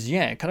 because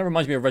it kind of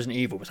reminds me of Resident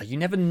Evil. It's like you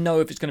never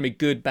know if it's going to be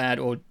good, bad,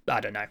 or I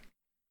don't know.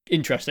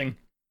 Interesting.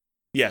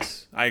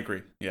 Yes, I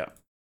agree. Yeah.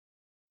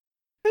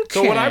 Okay.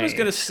 So what I was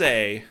going to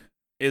say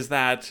is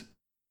that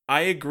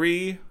I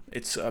agree.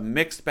 It's a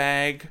mixed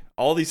bag.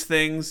 All these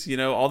things, you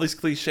know, all these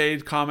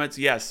cliched comments.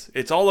 Yes,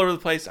 it's all over the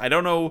place. I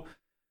don't know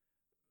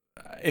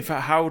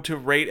how to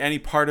rate any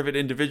part of it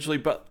individually,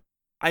 but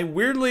I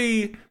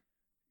weirdly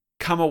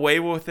come away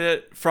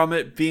from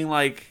it being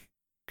like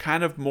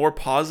kind of more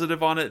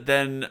positive on it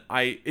than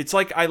it's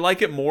like I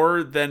like it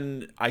more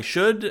than I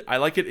should. I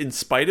like it in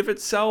spite of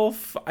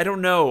itself. I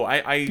don't know.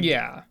 I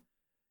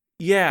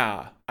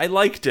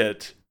liked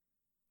it.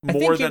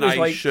 More than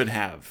I should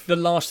have. The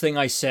last thing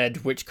I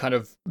said, which kind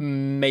of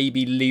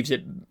maybe leaves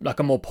it like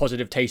a more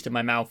positive taste in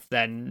my mouth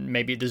than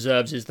maybe it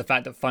deserves, is the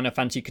fact that Final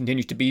Fantasy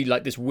continues to be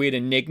like this weird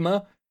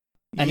enigma.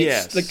 And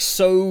it's like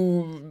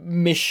so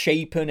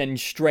misshapen and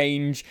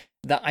strange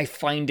that I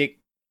find it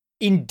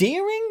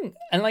endearing.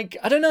 And like,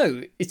 I don't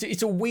know,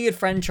 it's a weird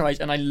franchise,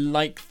 and I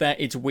like that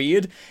it's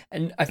weird.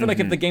 And I feel like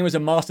if the game was a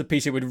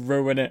masterpiece, it would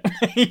ruin it.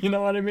 You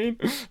know what I mean?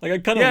 Like, I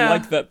kind of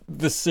like that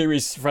the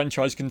series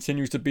franchise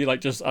continues to be like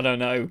just, I don't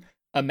know,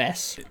 a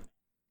mess.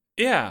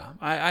 Yeah,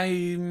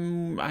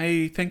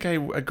 I think I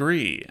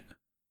agree.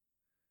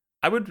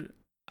 I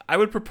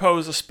would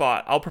propose a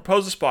spot. I'll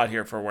propose a spot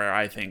here for where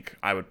I think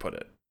I would put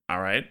it. All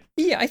right?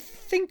 Yeah, I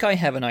think I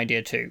have an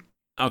idea too.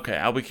 Okay,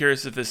 I'll be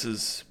curious if this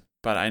is...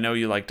 But I know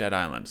you like Dead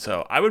Island.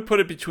 So I would put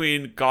it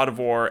between God of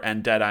War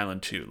and Dead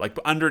Island 2. Like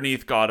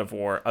underneath God of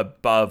War,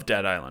 above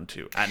Dead Island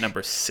 2, at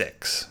number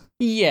 6.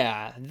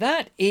 Yeah,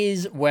 that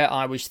is where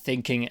I was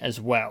thinking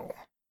as well.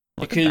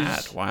 Look at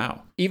that,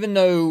 wow. Even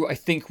though I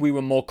think we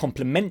were more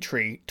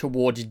complimentary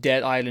towards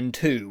Dead Island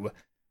 2,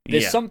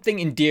 there's something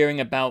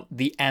endearing about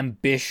the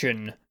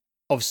ambition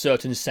of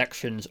certain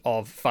sections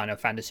of Final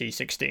Fantasy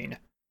XVI.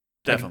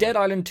 Like Dead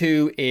Island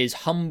 2 is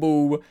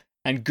humble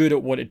and good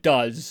at what it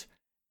does,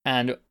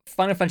 and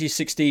Final Fantasy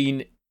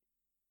 16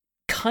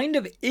 kind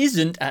of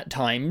isn't at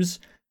times,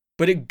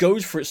 but it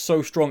goes for it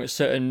so strong at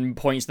certain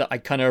points that I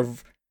kind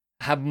of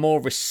have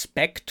more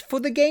respect for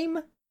the game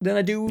than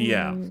I do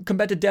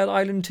compared to Dead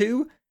Island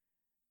 2.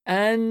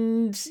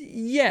 And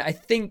I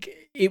think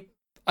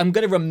I'm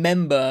going to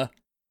remember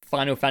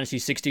Final Fantasy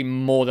 16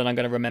 more than I'm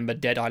going to remember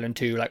Dead Island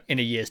 2 like in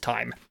a year's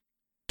time.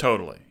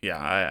 Totally.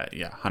 Yeah,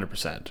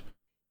 100%.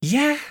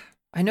 Yeah,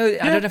 I know. I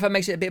don't know if that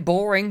makes it a bit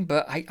boring,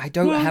 but I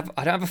don't have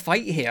a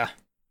fight here.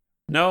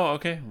 No,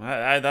 okay,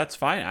 that's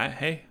fine.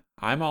 Hey,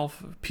 I'm all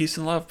peace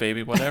and love,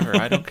 baby. Whatever,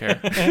 I don't care.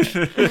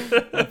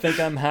 I think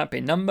I'm happy.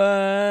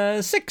 Number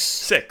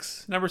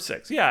 6. Number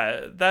 6.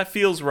 Yeah, that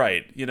feels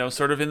right.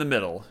 Sort of in the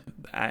middle.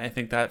 I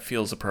think that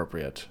feels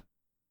appropriate.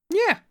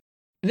 Yeah.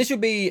 And this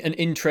would be an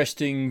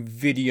interesting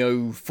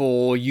video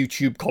for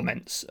YouTube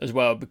comments as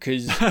well,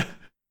 because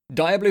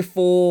Diablo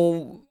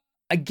 4,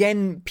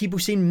 again, people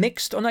seem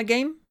mixed on that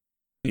game.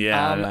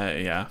 Yeah,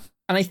 yeah.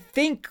 And I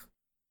think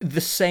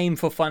the same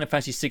for Final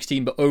Fantasy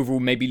 16, but overall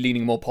maybe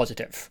leaning more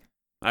positive.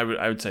 I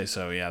would say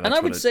so, yeah. That's and I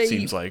would say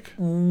seems like.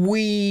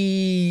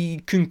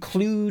 We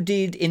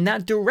concluded in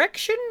that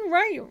direction,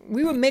 right?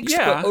 We were mixed,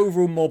 but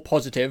overall more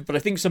positive. But I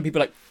think some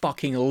people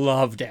fucking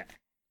loved it.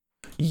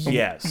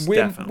 Yes,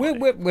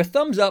 definitely. We're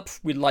thumbs up.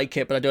 We like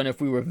it, but I don't know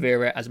if we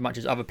revere it as much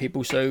as other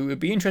people. So it'd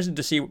be interesting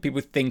to see what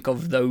people think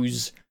of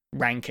those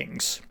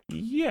rankings.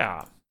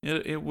 Yeah,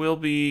 it will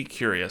be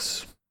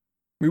curious.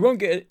 We won't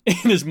get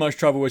in as much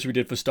trouble as we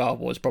did for Star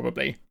Wars,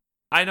 probably.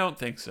 I don't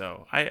think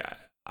so. I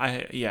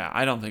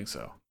don't think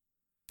so.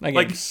 That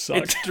game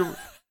sucked.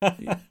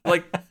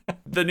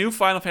 The new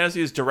Final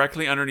Fantasy is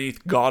directly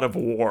underneath God of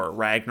War,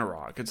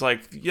 Ragnarok. It's I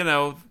don't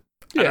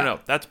know.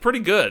 That's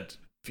pretty good,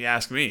 if you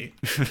ask me.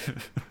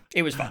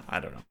 It was fun. I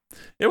don't know.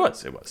 It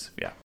was,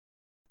 yeah.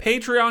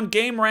 Patreon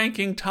game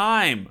ranking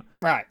time.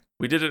 Right.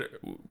 We did it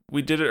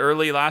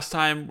early last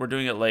time. We're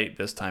doing it late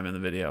this time in the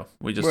video.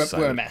 We're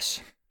a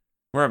mess.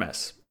 We're a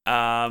mess.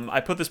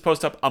 I put this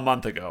post up a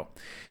month ago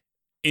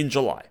in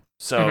July.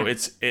 So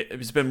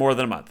it's been more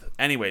than a month.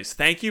 Anyways,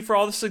 thank you for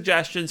all the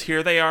suggestions.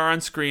 Here they are on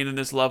screen in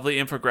this lovely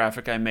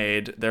infographic I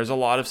made. There's a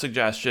lot of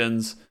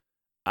suggestions.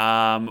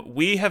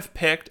 We have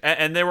picked,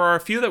 and there were a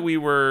few that we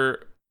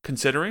were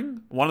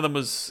considering. One of them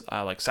was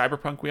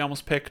Cyberpunk we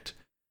almost picked,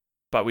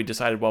 but we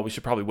decided, well, we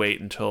should probably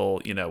wait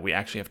until, we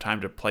actually have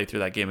time to play through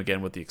that game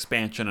again with the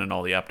expansion and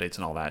all the updates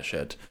and all that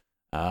shit.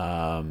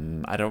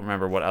 I don't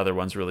remember what other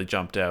ones really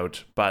jumped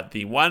out, but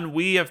the one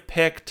we have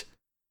picked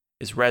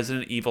is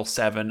Resident Evil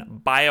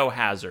 7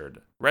 Biohazard.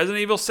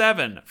 Resident Evil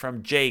 7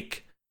 from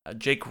Jake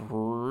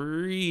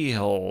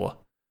Reel.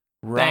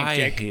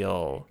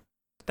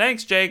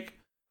 Thanks, Jake.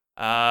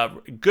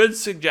 Good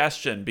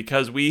suggestion,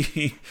 because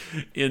we,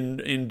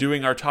 in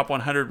doing our top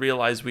 100,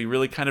 realized we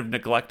really kind of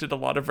neglected a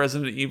lot of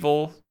Resident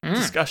Evil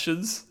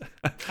discussions.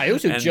 I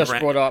also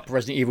brought up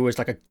Resident Evil as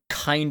a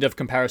kind of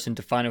comparison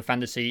to Final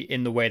Fantasy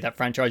in the way that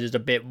franchise is a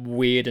bit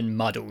weird and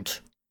muddled.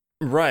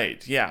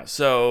 Right, yeah.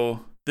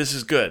 So this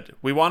is good.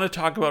 We want to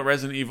talk about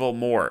Resident Evil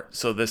more,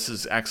 so this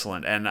is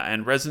excellent.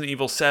 And Resident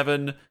Evil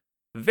 7,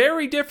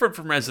 very different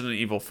from Resident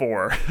Evil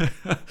 4.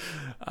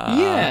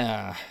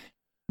 Yeah.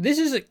 This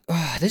is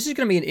going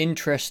to be an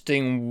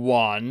interesting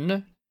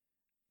one,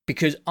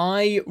 because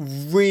I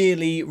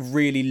really,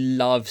 really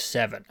love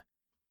 7.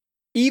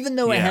 Even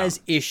though it has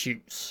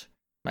issues.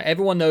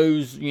 Everyone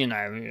knows,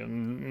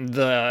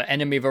 the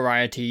enemy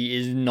variety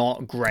is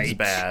not great. It's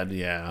bad,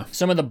 yeah.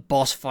 Some of the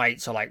boss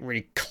fights are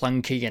really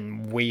clunky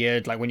and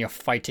weird, when you're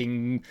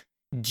fighting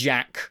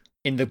Jack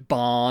in the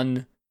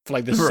barn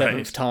for the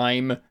 7th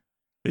time.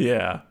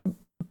 Yeah.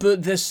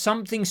 But there's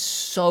something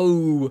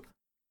so,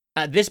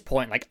 at this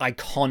point,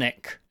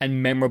 iconic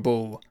and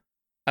memorable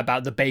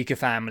about the Baker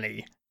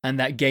family and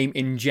that game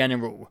in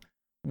general,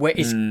 where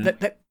it's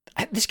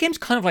this game's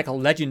kind of a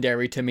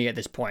legendary to me at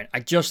this point. I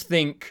just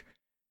think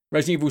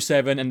Resident Evil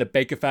 7 and the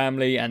Baker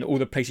family and all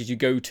the places you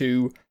go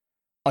to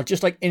are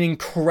just an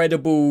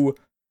incredible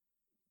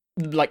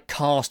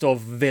cast of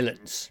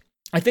villains.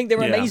 I think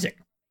they're amazing.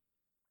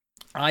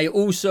 I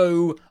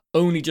also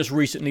only just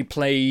recently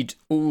played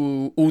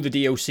all the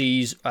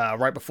DLCs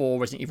right before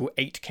Resident Evil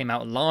 8 came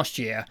out last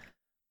year.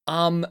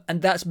 And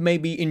that's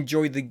made me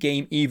enjoy the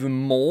game even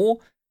more,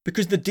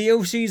 because the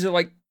DLCs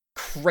are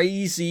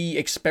crazy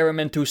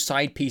experimental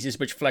side pieces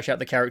which flesh out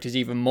the characters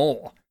even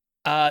more.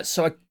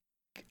 So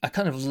I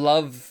kind of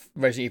love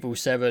Resident Evil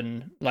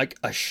 7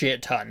 a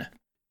shit ton.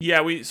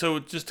 Yeah, so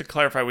just to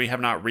clarify, we have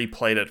not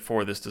replayed it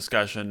for this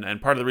discussion,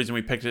 and part of the reason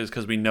we picked it is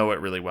because we know it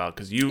really well,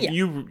 because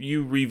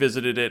you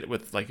revisited it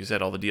with, like you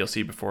said, all the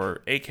DLC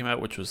before 8 came out,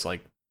 which was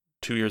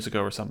 2 years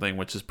ago or something,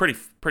 which is pretty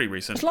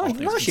recent. It's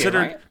last year,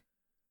 right?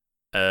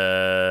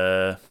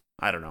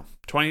 I don't know.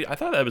 I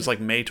thought that was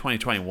May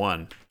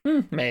 2021.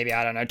 Maybe,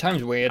 I don't know.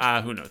 Time's weird.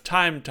 Who knows?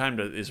 Time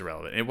is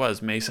irrelevant. It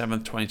was May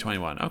 7th,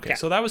 2021. Okay,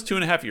 so that was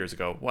 2.5 years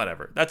ago.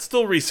 Whatever. That's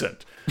still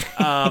recent.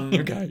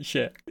 Okay,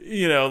 shit.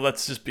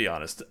 Let's just be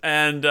honest.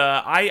 And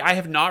I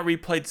have not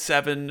replayed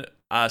 7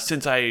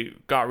 since I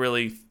got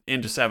really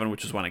into 7,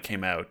 which is when it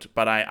came out.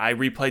 But I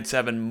replayed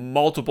 7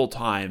 multiple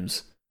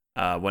times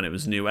when it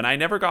was new, and I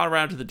never got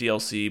around to the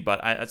DLC,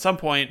 but at some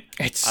point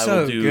I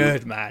will do,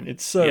 good, man.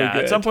 It's so good.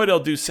 At some point I'll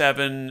do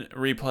 7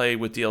 replay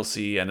with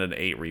DLC and an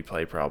 8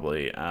 replay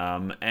probably.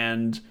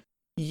 And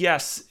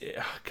yes,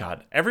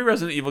 God, every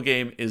Resident Evil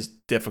game is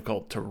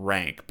difficult to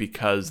rank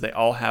because they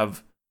all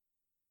have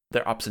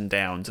their ups and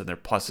downs and their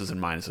pluses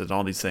and minuses and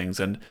all these things.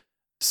 And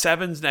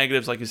 7's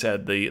negatives, like you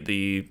said,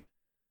 the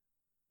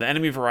The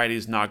enemy variety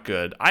is not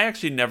good. I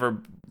actually never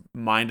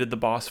minded the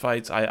boss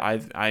fights.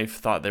 I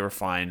thought they were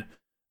fine,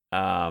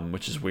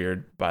 which is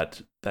weird,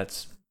 but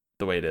that's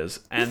the way it is.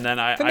 And then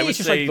For me, I would it's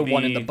just say like the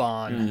one in the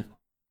barn,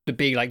 the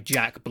big like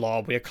Jack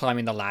blob where you're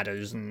climbing the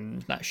ladders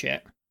and that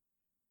shit.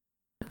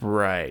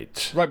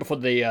 Right before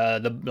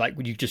the like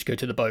when you just go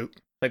to the boat,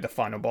 like the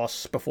final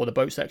boss before the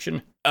boat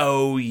section.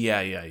 Oh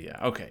yeah.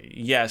 Okay,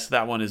 yes,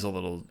 that one is a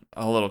little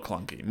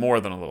clunky, more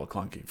than a little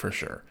clunky for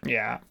sure.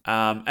 Yeah.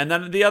 And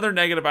then the other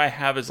negative I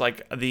have is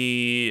like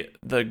the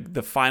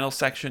final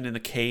section in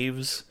the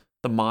caves,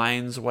 the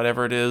mines,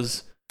 whatever it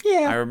is.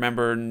 Yeah. I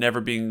remember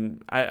never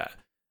being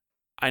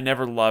I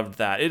never loved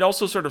that. It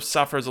also sort of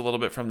suffers a little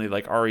bit from the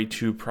like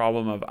RE2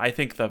 problem of, I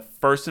think the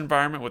first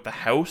environment with the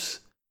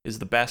house is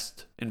the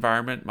best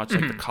environment, much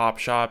like the cop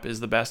shop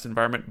is the best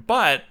environment,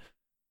 but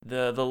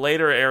the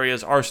later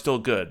areas are still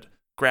good.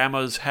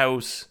 Grandma's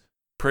house,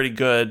 pretty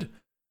good.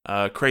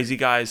 Crazy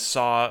Guys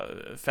Saw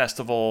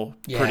Festival,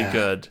 pretty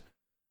good.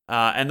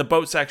 And the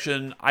boat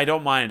section, I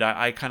don't mind.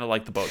 I kind of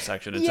like the boat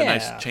section. It's a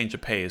nice change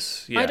of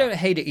pace. Yeah. I don't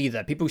hate it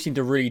either. People seem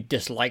to really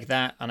dislike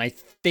that, and I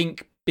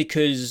think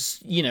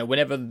because, you know,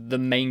 whenever the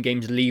main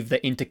games leave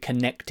the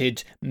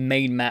interconnected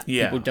main map,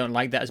 people don't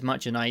like that as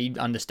much, and I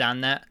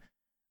understand that.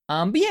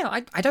 But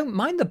yeah, I don't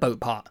mind the boat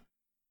part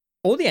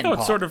or the end part.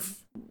 It's sort of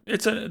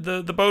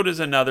the boat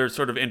is another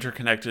sort of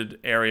interconnected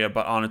area,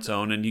 but on its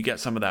own, and you get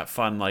some of that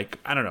fun, like,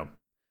 I don't know,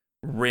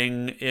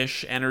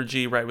 Ring-ish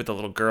energy, right, with the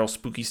little girl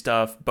spooky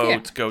stuff,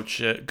 boats,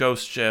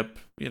 ghost ship.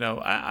 You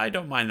know, I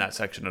don't mind that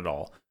section at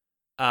all.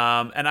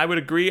 And I would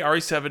agree,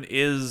 RE7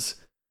 is,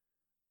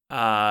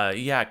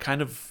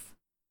 kind of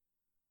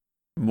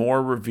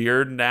more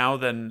revered now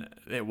than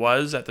it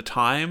was at the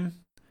time.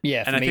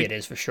 Yeah, for me it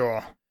is for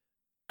sure.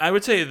 I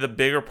would say the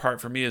bigger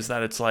part for me is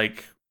that it's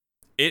like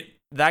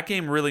that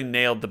game really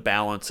nailed the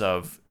balance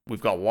of, we've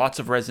got lots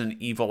of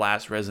Resident Evil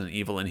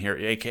in here,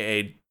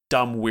 aka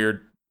dumb,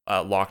 weird,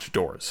 locked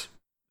doors.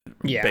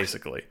 Yeah.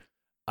 Basically.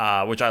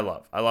 Which I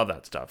love. I love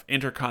that stuff.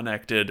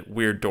 Interconnected,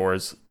 weird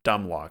doors,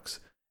 dumb locks.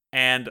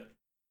 And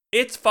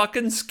it's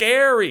fucking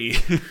scary.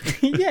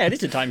 Yeah, it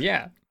is at times,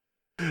 yeah.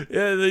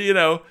 You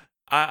know,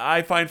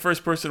 I find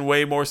first person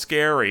way more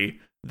scary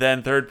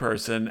than third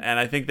person, and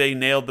I think they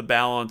nailed the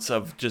balance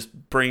of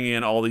just bringing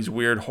in all these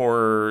weird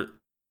horror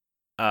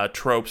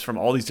tropes from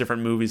all these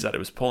different movies that it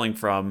was pulling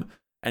from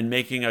and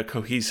making a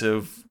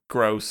cohesive,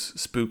 gross,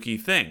 spooky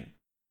thing.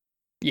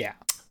 Yeah.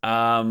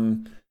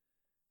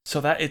 So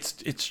that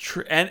it's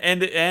true,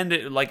 and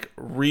it like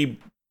relaunched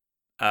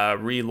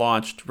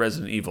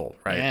Resident Evil,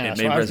 right? Yeah, it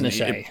that's what I was gonna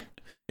say.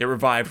 It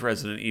revived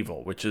Resident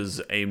Evil, which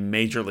is a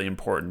majorly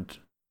important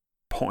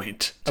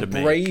point to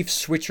make. A brave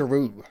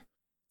switcheroo.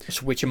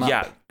 Switch them up.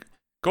 Yeah.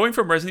 Going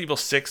from Resident Evil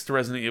 6 to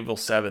Resident Evil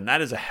 7, that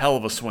is a hell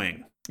of a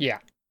swing. Yeah.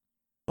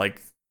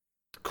 Like,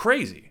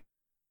 crazy.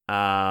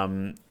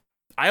 I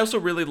also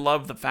really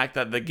love the fact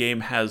that the game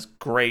has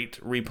great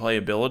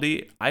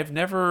replayability. I've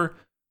never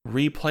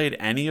replayed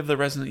any of the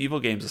Resident Evil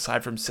games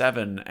aside from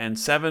 7. And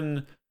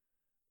 7,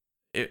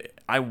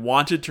 I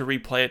wanted to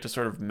replay it to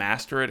sort of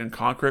master it and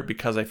conquer it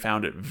because I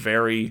found it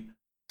very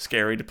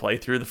scary to play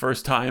through the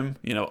first time,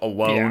 you know,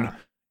 alone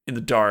in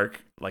the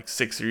dark, like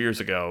 6 years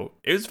ago.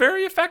 It was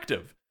very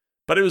effective.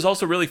 But it was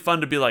also really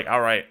fun to be like,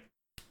 all right,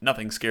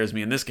 nothing scares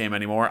me in this game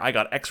anymore. I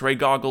got X-ray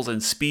goggles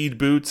and speed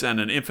boots and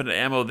an infinite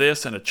ammo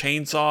this and a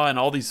chainsaw and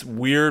all these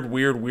weird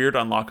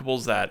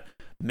unlockables that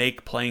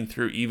make playing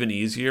through even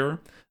easier.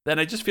 Then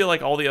I just feel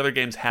like all the other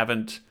games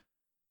haven't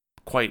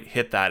quite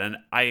hit that. And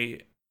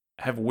I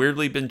have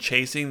weirdly been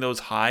chasing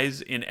those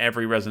highs in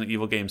every Resident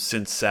Evil game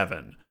since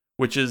 7,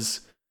 which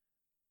is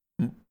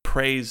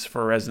praise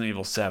for Resident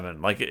Evil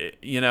 7. Like,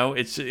 you know,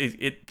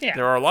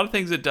 there are a lot of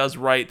things it does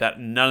right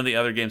that none of the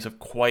other games have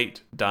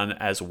quite done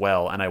as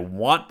well, and I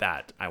want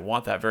that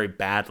very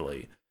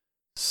badly.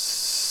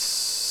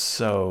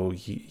 So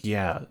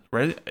yeah,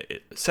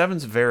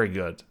 7's very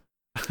good.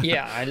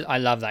 Yeah, I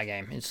love that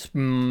game. It's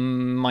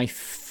my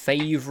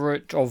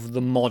favorite of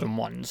the modern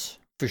ones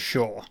for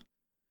sure.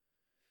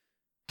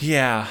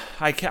 Yeah,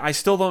 I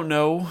still don't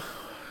know,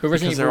 but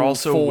Resident Evil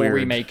 4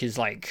 remake is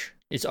like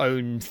its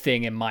own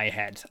thing in my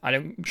head. I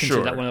don't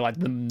consider that one of like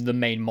the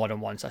main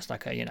modern ones. That's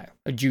like a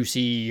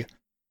juicy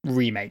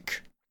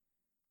remake.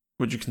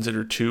 Would you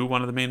consider 2 one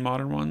of the main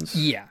modern ones?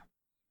 Yeah.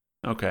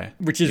 Okay.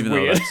 Which is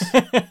weird.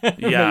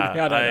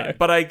 Yeah,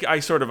 but I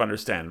sort of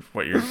understand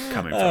what you're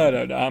coming from. I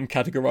don't know. I'm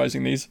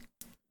categorizing these.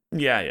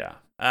 Yeah.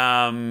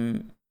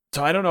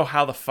 So I don't know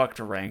how the fuck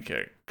to rank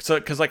it. So,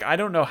 because like I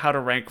don't know how to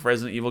rank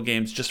Resident Evil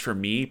games just for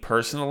me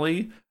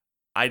personally.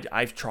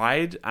 I've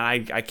tried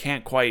and I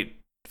can't quite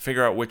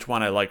figure out which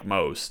one I like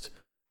most,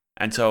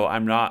 and so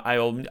I'm not.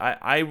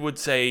 I would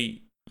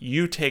say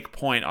you take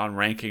point on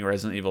ranking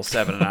Resident Evil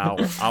 7, and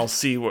I'll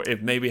see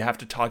if maybe have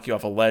to talk you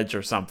off a ledge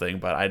or something,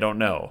 but I don't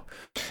know.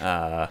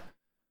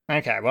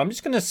 Okay, well I'm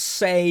just gonna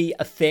say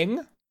a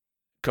thing.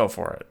 Go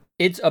for it.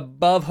 It's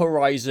above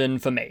Horizon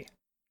for me.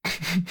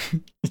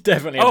 It's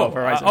definitely above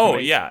Horizon. For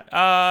me.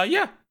 Yeah.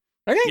 Yeah.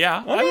 Okay.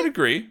 Yeah, okay. I would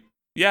agree.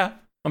 Yeah.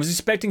 I was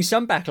expecting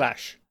some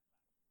backlash.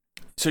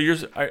 So you're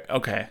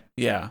okay,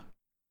 yeah.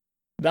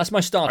 That's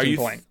my starting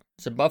point.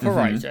 It's above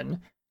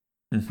Horizon.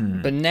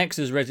 Mm-hmm. But next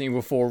is Resident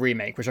Evil 4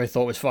 Remake, which I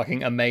thought was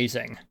fucking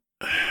amazing.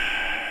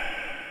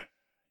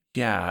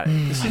 Yeah,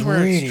 this is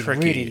where it's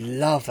tricky. I really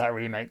love that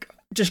remake.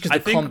 Just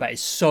because the combat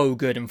is so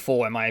good in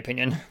 4, in my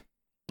opinion.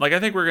 Like, I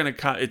think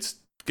it's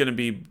gonna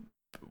be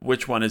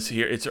which one is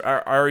here. It's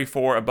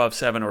RE4 above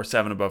 7 or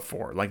 7 above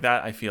 4. Like,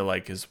 that I feel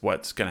like is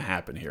what's gonna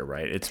happen here,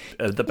 right? It's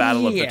the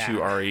battle of the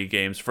 2 RE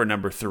games for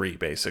number 3,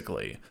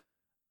 basically.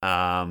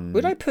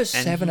 Would I put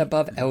 7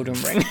 above Elden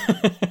Ring?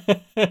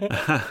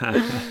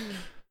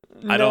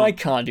 I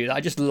can't do that.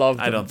 I just love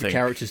the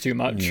characters too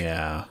much.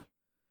 Yeah.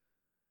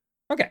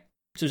 Okay.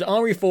 So it's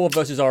RE4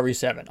 versus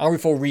RE7.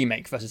 RE4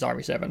 Remake versus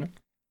RE7.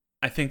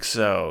 I think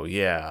so,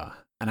 yeah.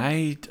 And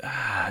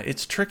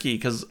it's tricky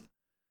because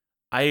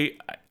I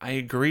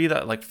agree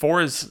that like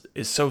 4 is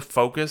so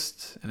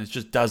focused and it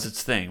just does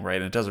its thing, right?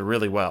 And it does it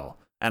really well.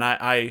 And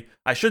I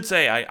should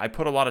say I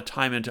put a lot of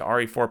time into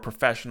RE4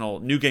 Professional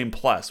New Game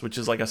Plus, which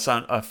is like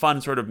a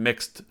fun sort of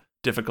mixed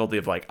difficulty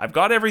of like, I've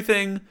got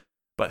everything,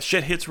 but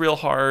shit hits real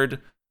hard,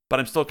 but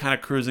I'm still kind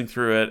of cruising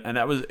through it. And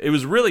it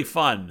was really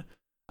fun.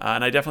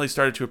 And I definitely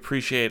started to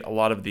appreciate a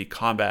lot of the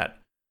combat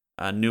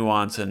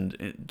nuance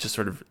and just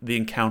sort of the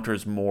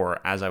encounters more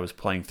as I was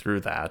playing through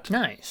that.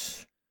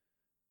 Nice.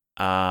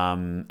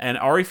 And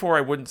RE4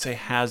 I wouldn't say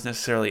has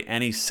necessarily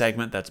any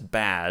segment that's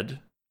bad.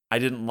 I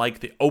didn't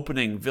like the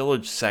opening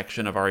village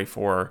section of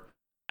RE4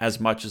 as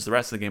much as the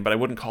rest of the game, but I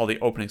wouldn't call the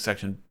opening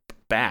section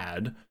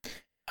bad.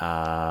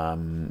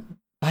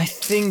 I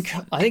think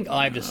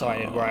I've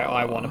decided where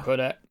I want to put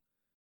it.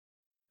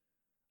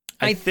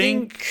 I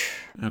think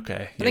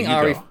okay.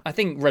 I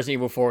think Resident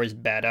Evil 4 is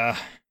better.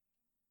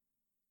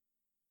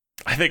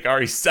 I think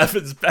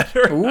RE7's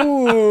better.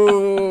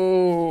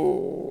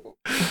 Ooh.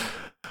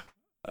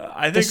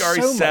 I think There's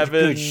RE7 so much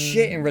good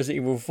shit in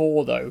Resident Evil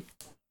 4 though.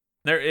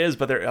 There is,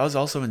 but there is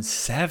also in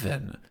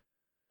 7.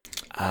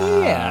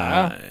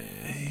 Yeah,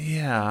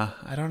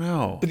 I don't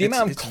know. But the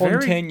amount of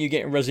content you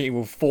get in Resident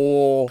Evil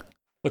 4,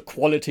 the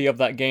quality of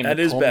that game,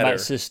 the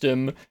combat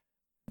system.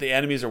 The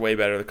enemies are way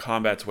better. The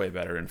combat's way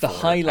better in 4. The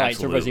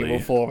highlights of Resident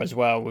Evil 4 as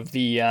well, with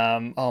the,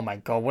 oh my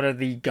god, what are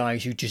the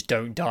guys who just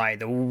don't die?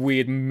 The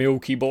weird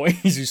milky boys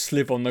who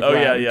slip on the ground.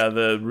 Oh, yeah,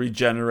 the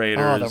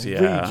regenerators.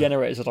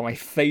 Regenerators are my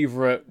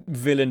favourite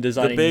villain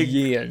design in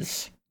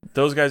years.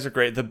 Those guys are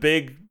great. The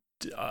big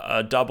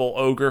double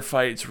ogre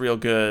fight's real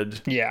good.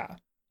 Yeah.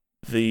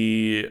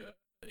 The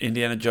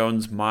Indiana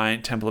Jones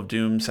Temple of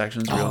Doom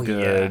section's real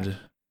good. Yeah.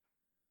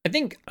 I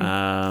think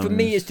for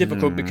me it's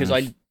difficult because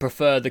I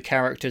prefer the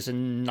characters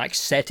and like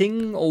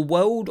setting or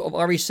world of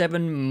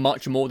RE7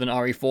 much more than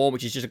RE4,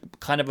 which is just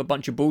kind of a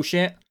bunch of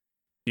bullshit.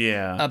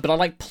 Yeah. But I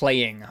like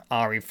playing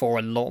RE4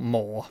 a lot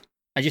more.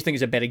 I just think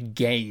it's a better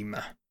game.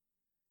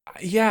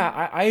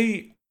 Yeah,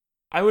 I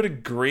would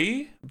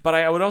agree, but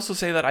I would also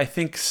say that I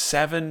think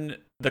 7,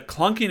 the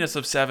clunkiness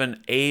of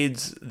 7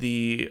 aids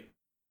the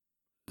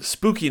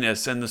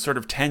spookiness and the sort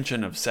of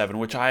tension of 7,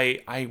 which I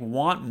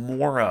want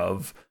more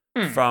of.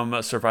 From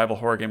a survival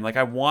horror game. Like,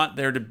 I want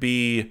there to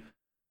be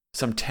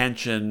some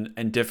tension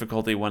and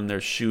difficulty when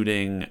they're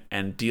shooting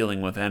and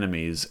dealing with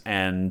enemies,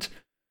 and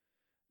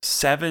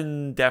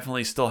 7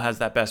 definitely still has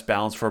that best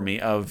balance for me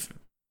of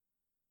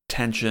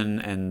tension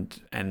and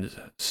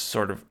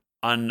sort of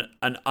an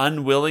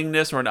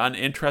unwillingness or an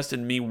uninterest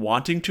in me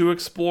wanting to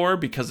explore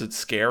because it's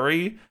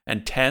scary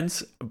and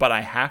tense, but I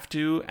have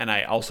to, and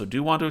I also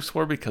do want to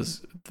explore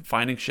because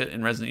finding shit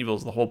in Resident Evil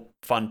is the whole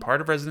fun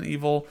part of Resident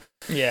Evil.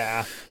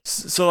 Yeah.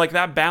 So like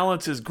that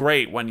balance is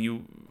great when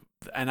you,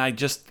 and I've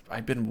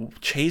been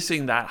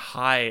chasing that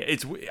high.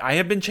 I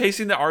have been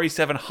chasing the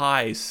RE7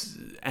 highs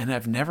and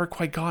I've never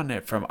quite gotten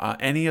it from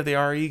any of the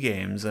RE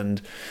games, and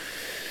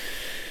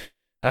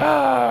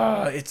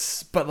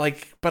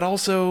but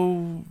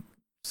also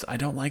I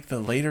don't like the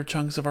later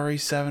chunks of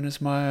RE7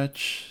 as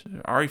much.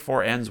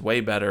 RE4 ends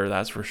way better,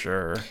 that's for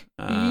sure.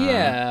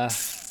 Yeah.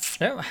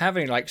 I don't have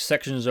any like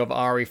sections of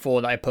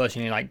RE4 that I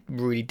personally like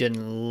really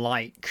didn't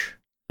like.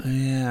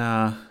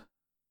 Yeah.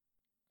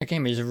 The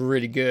game is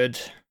really good.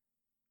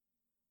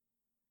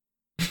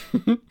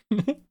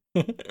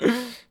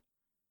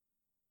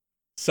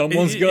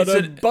 Someone's got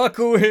a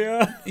buckle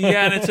here.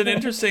 Yeah, and it's an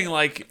interesting,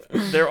 like,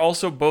 they're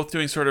also both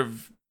doing sort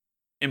of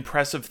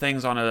impressive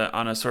things on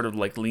a sort of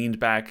like leaned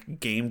back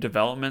game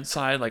development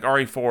side. Like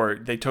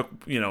RE4, they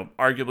took,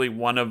 arguably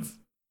one of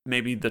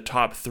maybe the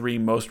top 3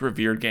 most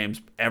revered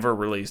games ever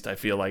released. I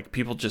feel like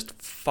people just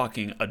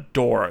fucking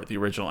adore the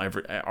original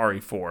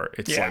RE4.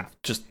 It's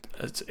like just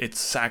it's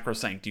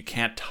sacrosanct. You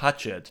can't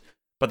touch it.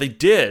 But they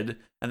did,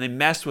 and they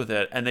messed with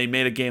it, and they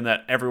made a game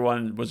that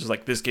everyone was just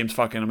like, this game's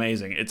fucking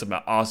amazing. It's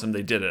awesome.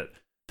 They did it.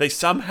 They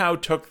somehow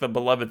took the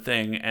beloved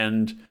thing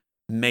and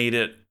made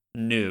it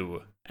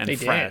new and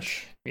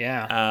fresh.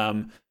 Yeah.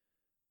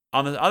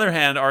 On the other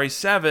hand,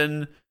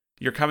 RE7,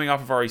 you're coming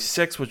off of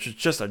RE6, which was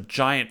just a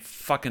giant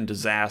fucking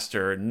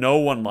disaster. No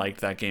one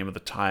liked that game at the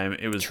time.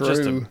 It was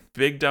just a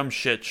big dumb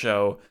shit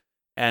show,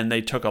 and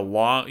they took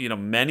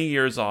many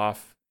years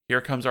off. here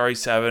comes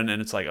RE7,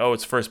 and it's like, oh,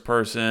 it's first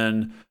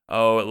person.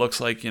 Oh, it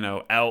looks like,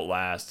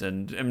 Outlast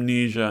and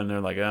Amnesia, and they're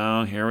like,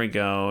 oh, here we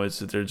go.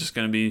 They're just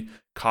going to be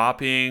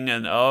copying,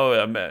 and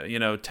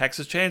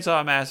Texas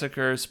Chainsaw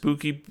Massacre,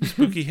 spooky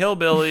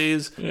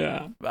hillbillies.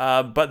 Yeah.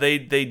 But they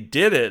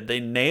did it. They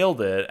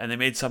nailed it, and they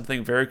made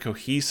something very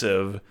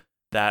cohesive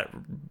that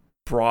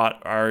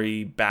brought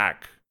RE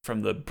back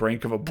from the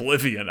brink of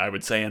oblivion, I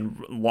would say,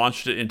 and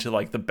launched it into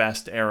like the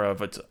best era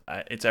of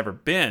it's ever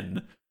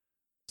been.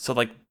 So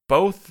like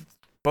both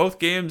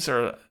games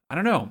are, I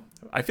don't know.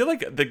 I feel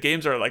like the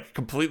games are like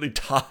completely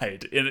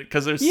tied in it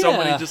because there's so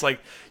many, just like,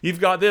 you've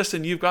got this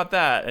and you've got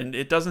that, and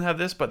it doesn't have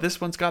this, but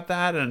this one's got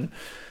that, and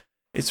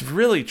it's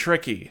really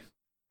tricky.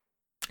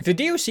 If the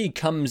DLC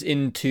comes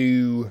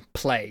into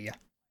play,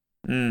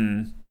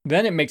 then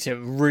it makes it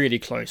really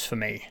close for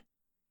me.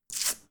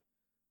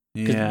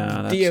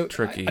 Yeah, that's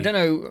tricky. I don't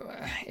know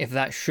if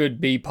that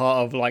should be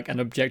part of like an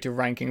objective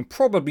ranking.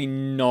 Probably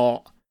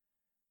not.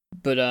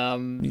 But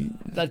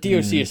that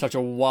DLC is such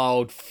a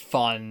wild,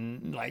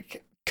 fun,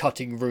 like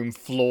cutting room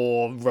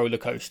floor roller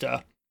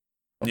coaster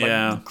of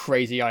like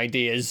crazy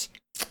ideas.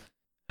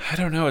 I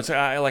don't know.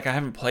 I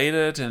haven't played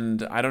it,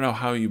 and I don't know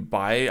how you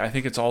buy it. I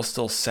think it's all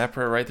still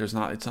separate, right? It's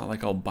not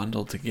like all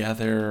bundled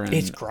together. And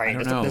it's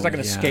great. There's like an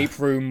escape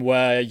room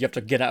where you have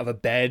to get out of a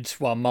bed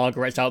while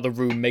Margaret's out of the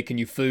room making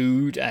you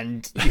food,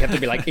 and you have to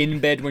be like in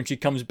bed when she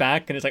comes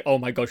back, and it's like, oh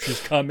my god, she's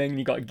coming.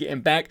 You got to get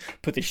him back,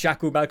 put the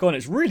shackle back on.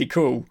 It's really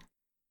cool.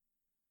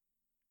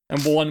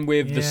 And one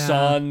with the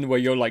sun, where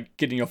you're like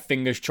getting your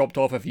fingers chopped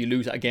off if you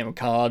lose at a game of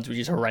cards, which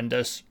is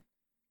horrendous.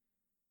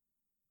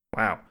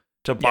 Wow.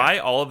 To buy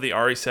all of the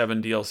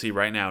RE7 DLC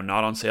right now,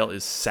 not on sale,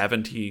 is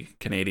 $70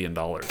 Canadian.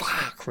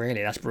 Fuck,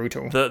 really? That's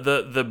brutal.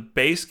 The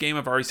base game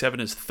of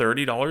RE7 is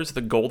 $30.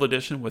 The gold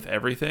edition with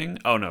everything.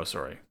 Oh no,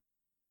 sorry.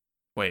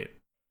 Wait.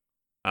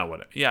 Oh,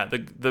 what? Yeah,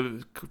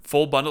 the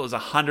full bundle is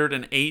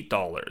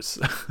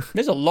 $108.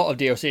 There's a lot of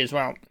DLC as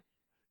well.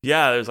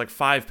 Yeah, there's like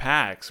 5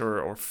 packs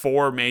or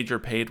 4 major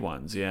paid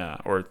ones,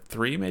 or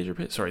 3 major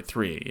paid. Sorry,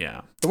 3,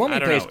 yeah. The one we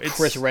play is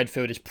Chris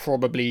Redfield is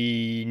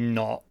probably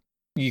not.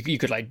 You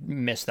could like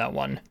miss that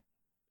one.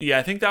 Yeah,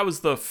 I think that was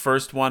the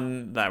first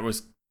one that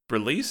was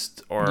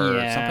released or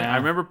something. I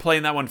remember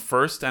playing that one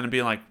first and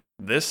being like,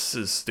 this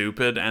is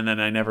stupid, and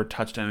then I never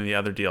touched any of the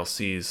other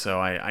DLCs,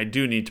 so I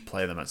do need to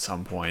play them at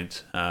some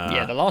point.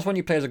 The last one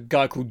you play is a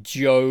guy called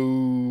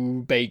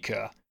Joe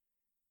Baker.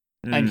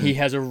 And he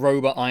has a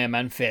robot Iron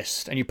Man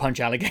fist, and you punch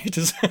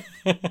alligators.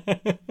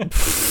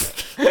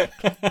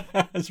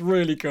 It's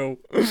really cool.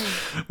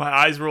 My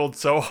eyes rolled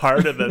so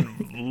hard and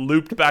then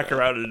looped back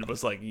around and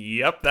was like,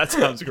 yep, that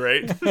sounds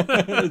great.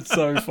 It's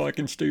so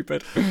fucking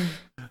stupid.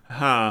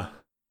 Huh.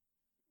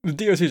 The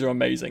DLCs are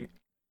amazing.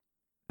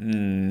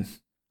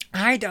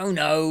 I don't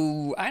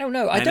know. I don't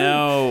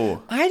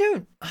know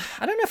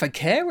if I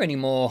care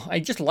anymore. I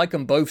just like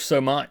them both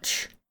so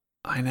much.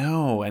 I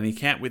know, and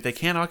they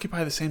can't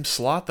occupy the same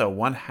slot though.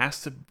 One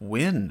has to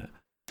win.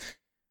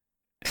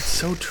 It's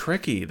so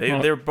tricky.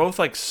 They're both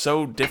like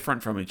so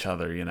different from each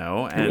other,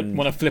 And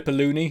want to flip a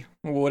loony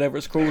or whatever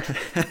it's called?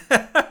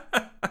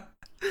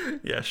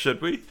 Yeah,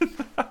 should we?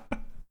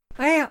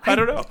 I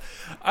don't know.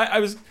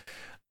 I was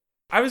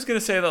gonna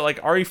say that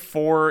like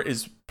RE4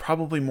 is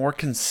probably more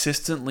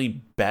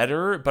consistently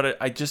better, but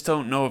I just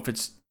don't know if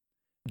it's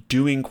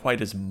doing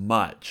quite as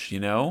much,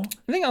 I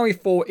think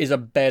RE4 is a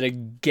better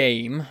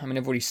game. I mean,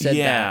 I've already said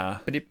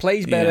that, but it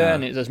plays better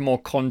and there's more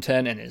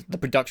content, and the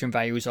production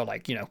values are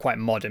like, quite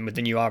modern with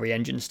the new RE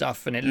engine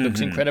stuff, and it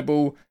looks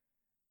incredible.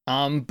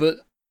 But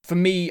for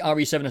me,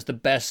 RE7 is the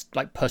best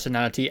like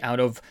personality out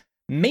of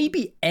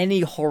maybe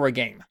any horror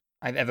game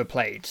I've ever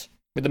played,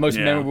 with the most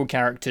memorable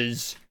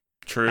characters.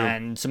 True.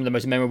 And some of the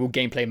most memorable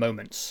gameplay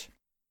moments.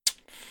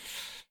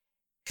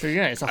 So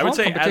yeah, it's a hard I would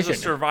say competition.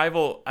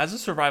 as a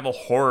survival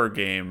horror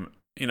game,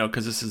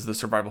 because this is the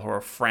survival horror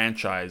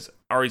franchise,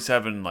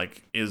 RE7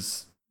 like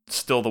is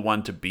still the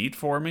one to beat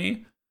for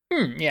me.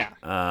 Yeah.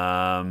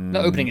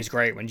 The opening is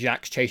great when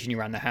Jack's chasing you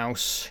around the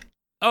house.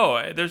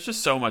 Oh, there's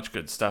just so much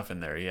good stuff in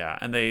there, yeah.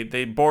 And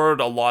they borrowed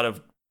a lot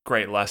of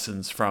great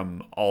lessons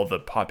from all the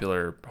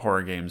popular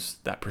horror games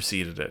that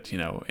preceded it,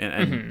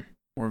 and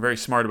we're very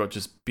smart about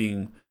just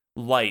being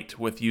light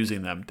with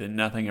using them.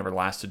 Nothing ever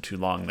lasted too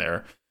long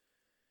there.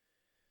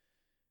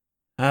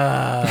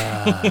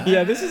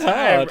 Yeah, this is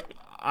hard.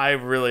 I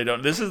really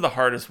don't. This is the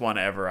hardest one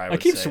ever. I would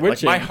keep say.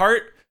 switching. Like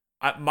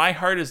my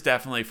heart is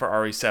definitely for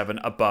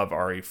RE7 above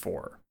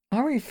RE4.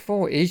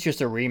 RE4 is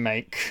just a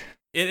remake.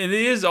 It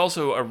is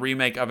also a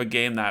remake of a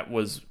game that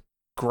was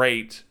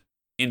great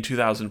in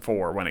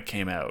 2004 when it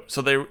came out.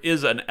 So there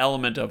is an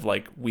element of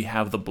like, we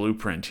have the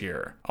blueprint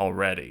here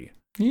already.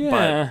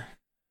 Yeah.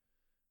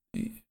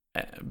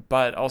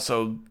 But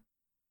also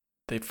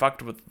they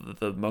fucked with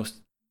the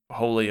most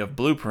holy of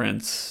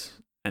blueprints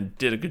and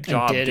did a good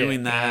job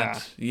doing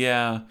that.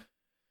 Yeah.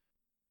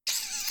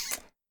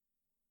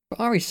 But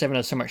RE7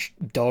 has so much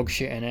dog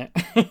shit in it.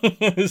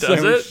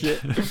 Does it?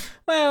 Shit.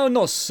 Well,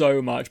 not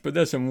so much, but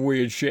there's some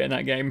weird shit in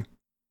that game.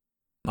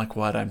 Like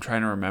what? I'm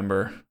trying to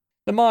remember.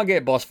 The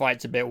Margate boss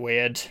fight's a bit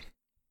weird.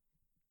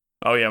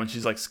 Oh yeah, when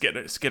she's like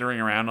skittering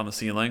around on the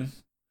ceiling.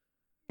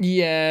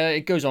 Yeah,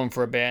 it goes on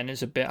for a bit, and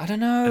it's a bit. I don't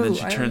know. And then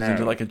she turns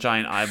into like a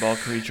giant eyeball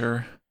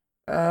creature.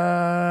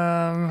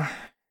 I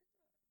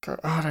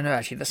don't know.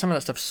 Actually, some of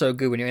that stuff's so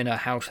good when you're in a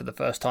house for the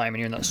first time and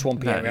you're in that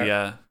swampy area.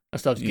 Yeah, that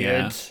stuff's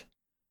yeah. good.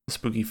 The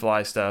spooky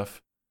fly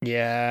stuff.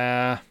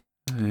 Yeah.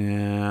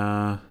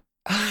 Yeah.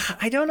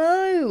 I don't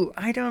know.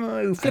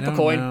 Flip a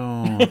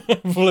coin.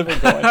 Flip a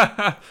coin.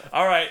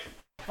 All right.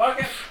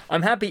 Fuck it.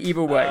 I'm happy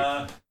either way.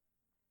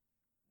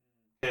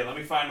 Okay, let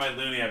me find my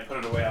loony. I put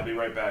it away. I'll be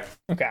right back.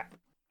 Okay.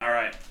 All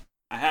right.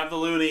 I have the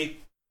loony.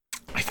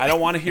 I don't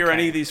want to hear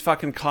any of these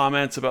fucking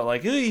comments about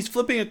like, he's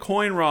flipping a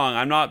coin wrong.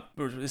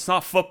 It's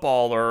not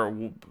football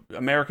or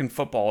American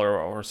football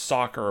or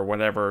soccer or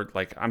whatever.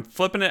 Like, I'm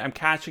flipping it, I'm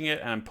catching it,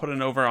 and I'm putting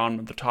it over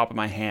on the top of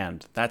my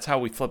hand. That's how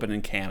we flip it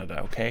in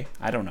Canada, okay?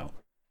 I don't know.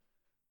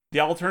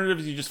 The alternative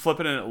is you just flip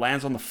it and it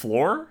lands on the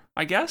floor,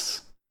 I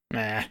guess?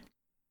 Nah.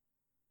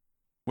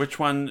 Which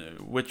game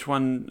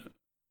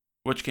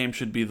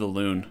should be the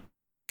loon?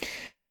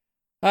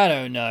 I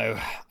don't know.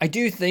 I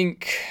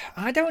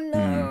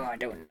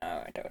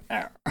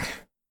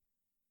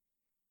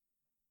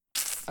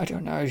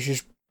don't know. It's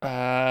just.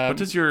 What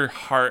does your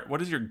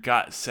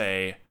gut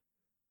say?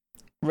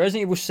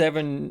 Resident Evil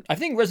 7. I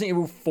think Resident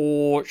Evil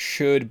 4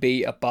 should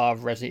be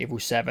above Resident Evil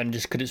 7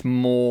 just because it's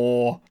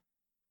more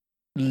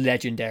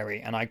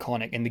legendary and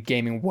iconic in the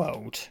gaming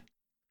world.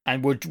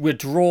 And we're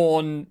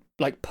drawn,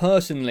 like,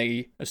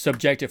 personally,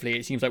 subjectively,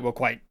 it seems like we're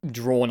quite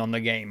drawn on the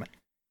game.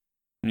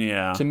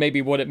 Yeah. So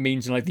maybe what it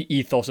means in like the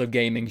ethos of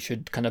gaming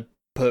should kind of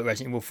put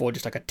Resident Evil 4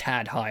 just like a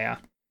tad higher.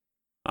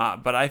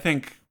 But I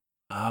think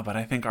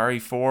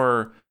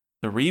RE4,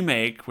 the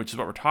remake, which is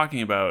what we're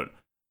talking about,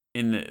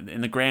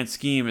 in the grand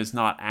scheme, is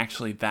not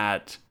actually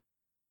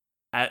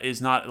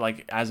is not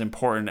like as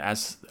important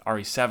as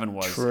RE7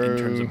 was. True. In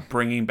terms of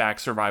bringing back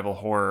survival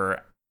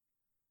horror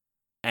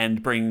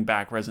and bringing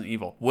back Resident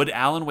Evil. Would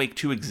Alan Wake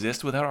 2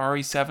 exist without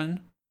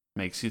RE7?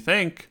 Makes you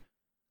think.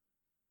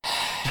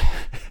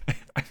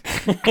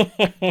 You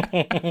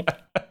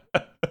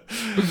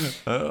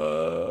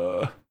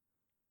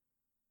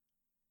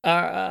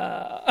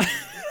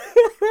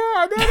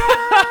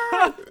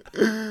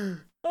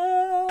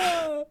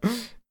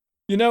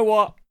know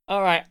what?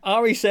 All right,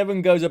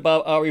 RE7 goes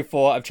above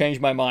RE4. I've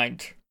changed my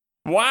mind.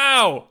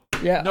 Wow.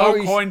 Yeah.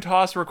 No coin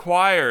toss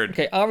required.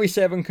 Okay,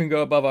 RE7 can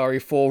go above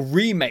RE4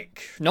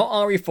 remake, not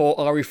RE4.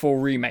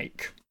 RE4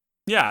 remake.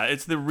 Yeah,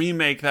 it's the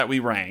remake that we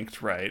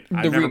ranked, right?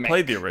 I've never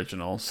played the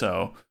original,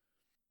 so.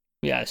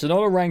 Yeah, so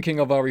not a ranking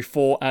of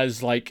RE4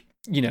 as, like,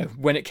 you know,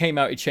 when it came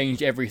out, it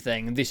changed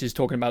everything. And this is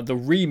talking about the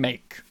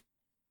remake.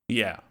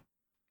 Yeah.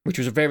 Which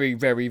was a very,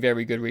 very,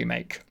 very good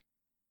remake.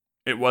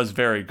 It was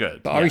very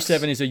good. But yes.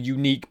 RE7 is a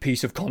unique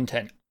piece of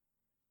content.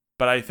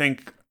 But I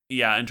think,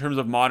 yeah, in terms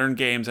of modern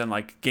games and,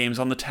 like, games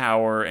on the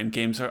tower and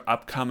games are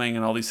upcoming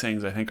and all these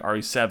things, I think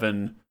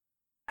RE7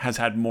 has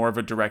had more of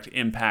a direct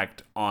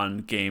impact on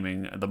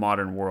gaming, the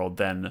modern world,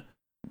 than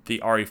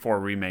the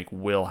RE4 remake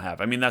will have.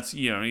 I mean, that's,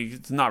 you know,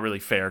 it's not really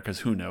fair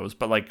because who knows,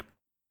 but like,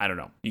 I don't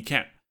know. You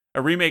can't,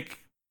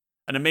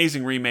 an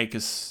amazing remake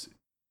is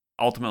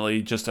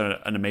ultimately just an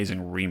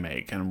amazing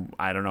remake. And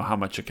I don't know how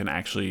much it can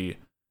actually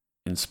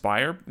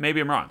inspire.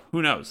 Maybe I'm wrong.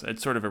 Who knows?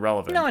 It's sort of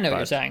irrelevant. No, I know what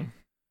you're saying.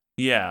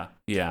 Yeah.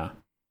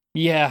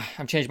 Yeah,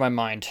 I've changed my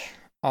mind.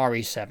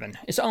 RE7.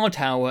 It's our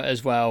tower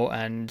as well,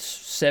 and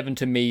 7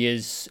 to me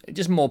is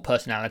just more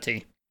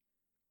personality.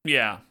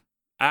 Yeah.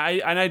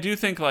 I do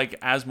think, like,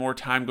 as more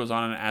time goes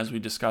on and as we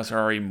discuss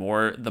RE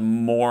more, the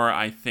more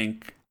I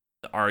think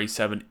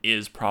RE7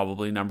 is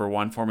probably number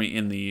one for me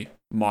in the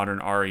modern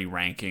RE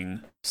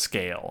ranking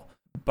scale.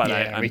 But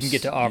yeah, we can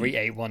get to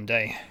RE8 one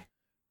day.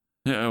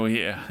 Oh,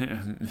 yeah.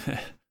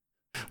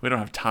 We don't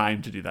have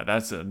time to do that.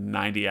 That's a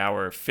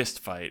 90-hour fist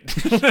fight.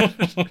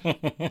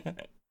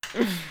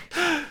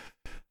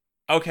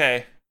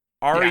 Okay.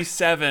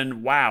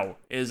 RE7, wow,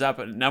 is up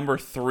at number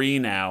 3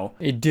 now.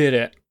 It did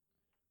it.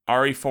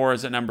 RE4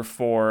 is at number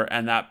 4,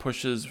 and that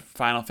pushes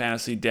Final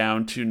Fantasy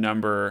down to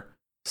number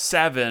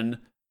 7,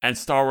 and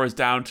Star Wars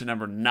down to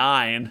number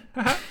 9.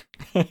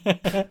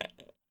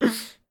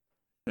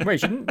 Wait,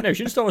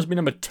 shouldn't Star Wars be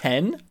number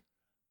 10?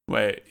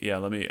 Wait, yeah,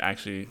 let me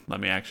actually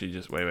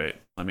just wait.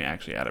 Let me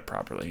actually add it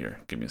properly here.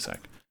 Give me a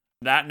sec.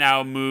 That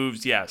now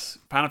moves, yes.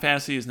 Final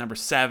Fantasy is number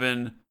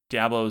 7,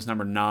 Diablo is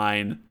number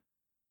 9,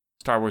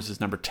 Star Wars is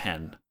number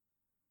 10.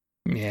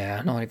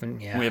 Yeah, not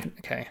even, yeah. We have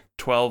okay.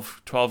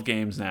 12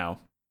 games now.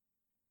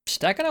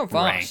 Stacking up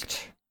fast.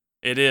 Ranked.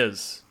 It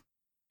is.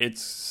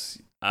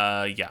 It's,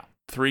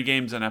 3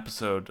 games an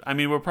episode. I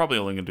mean, we're probably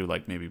only going to do,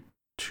 like, maybe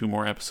 2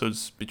 more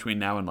episodes between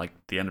now and, like,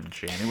 the end of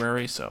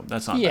January, so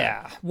that's not bad.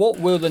 Yeah. What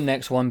will the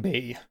next one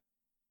be?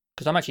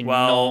 Because I'm actually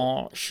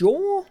not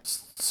sure.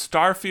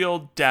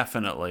 Starfield,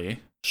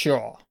 definitely.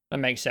 Sure. That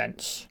makes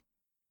sense.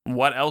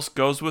 What else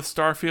goes with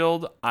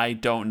Starfield? I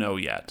don't know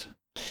yet.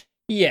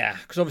 Yeah,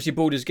 because obviously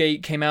Baldur's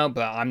Gate came out,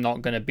 but I'm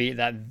not going to beat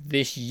that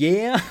this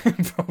year,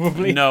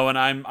 probably. No, and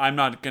I'm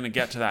not going to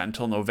get to that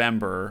until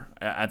November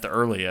at the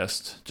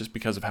earliest, just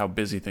because of how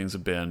busy things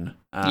have been.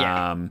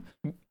 Yeah.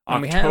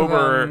 And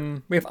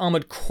October. we have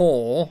Armored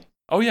Core.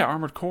 Oh yeah,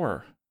 Armored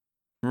Core.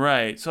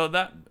 Right. So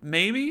that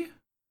maybe.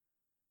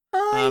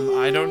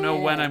 I don't know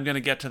when I'm gonna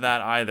get to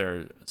that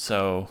either.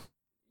 So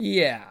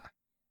yeah,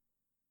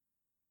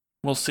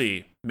 we'll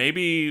see.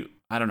 Maybe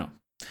I don't know.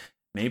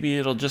 Maybe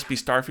it'll just be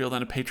Starfield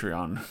and a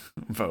Patreon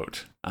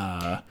vote.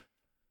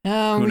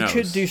 we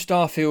could do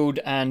Starfield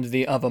and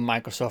the other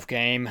Microsoft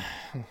game.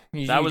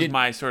 That was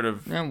my sort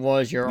of. That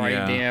was your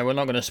idea. We're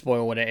not going to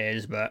spoil what it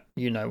is, but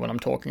you know what I'm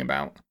talking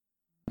about.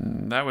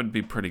 That would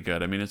be pretty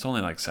good. I mean, it's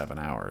only like 7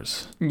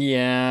 hours.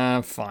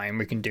 Yeah, fine.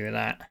 We can do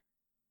that.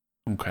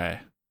 Okay.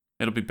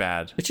 It'll be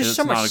bad. It's just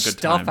so much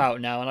stuff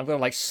out now, and I've got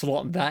to like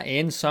slot that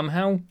in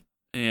somehow.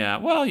 Yeah,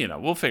 well,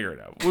 we'll figure it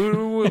out. We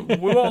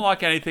won't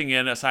lock anything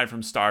in aside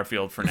from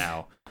Starfield for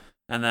now.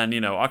 And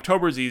then,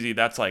 October's easy.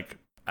 That's like,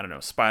 I don't know,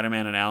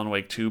 Spider-Man and Alan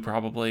Wake 2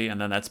 probably.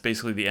 And then that's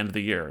basically the end of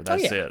the year.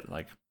 That's it.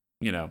 Like,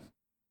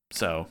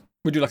 so.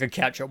 We'll do like a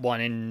catch-up one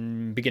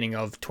in beginning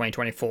of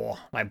 2024,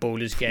 like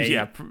Baldur's Gate.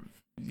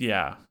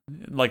 Yeah.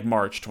 Like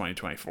March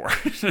 2024.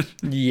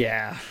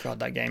 Yeah, God,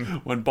 that game.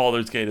 When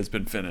Baldur's Gate has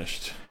been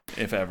finished,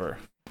 if ever.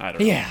 I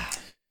don't know. Yeah.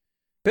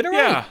 But all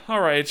right. Yeah,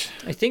 all right.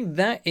 I think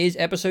that is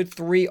episode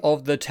 3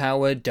 of The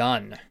Tower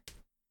done.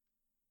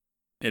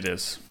 It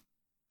is.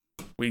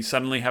 We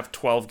suddenly have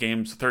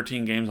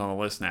 13 games on the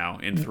list now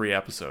in 3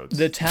 episodes.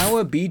 The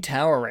Tower be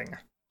towering.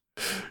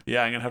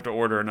 Yeah, I'm going to have to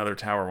order another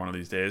tower one of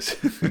these days.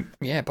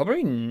 Yeah,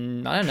 probably,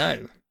 I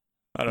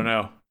don't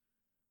know.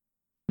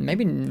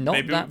 Maybe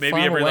not that far away.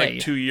 Maybe every like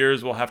 2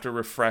 years we'll have to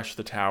refresh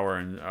the tower,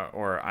 and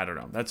or I don't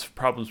know. That's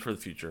problems for the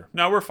future.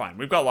 No, we're fine.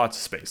 We've got lots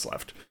of space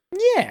left.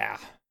 Yeah.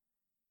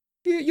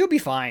 You'll be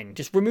fine.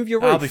 Just remove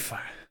your roof. I'll be fine.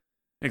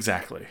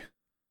 Exactly.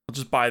 I'll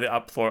just buy the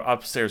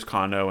upstairs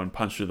condo and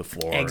punch through the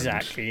floor.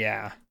 Exactly,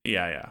 yeah.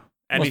 Yeah.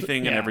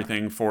 Anything and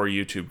everything for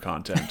YouTube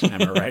content.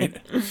 Am I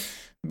right?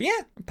 Yeah.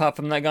 Apart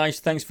from that,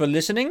 guys, thanks for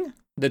listening.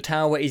 The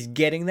tower is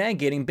getting there,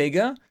 getting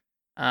bigger.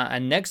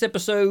 And next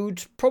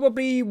episode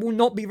probably will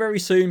not be very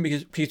soon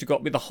because we've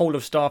got the whole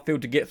of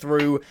Starfield to get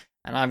through.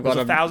 And I've got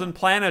 1,000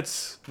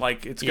 planets.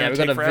 Like, it's going to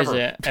take forever. We've got to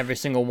visit every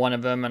single one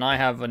of them, and I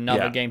have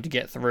another game to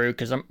get through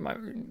because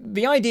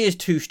the idea is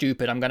too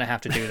stupid. I'm going to have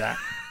to do that.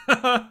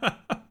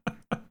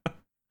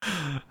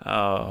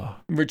 Oh.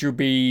 Which will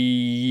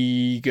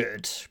be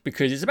good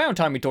because it's about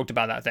time we talked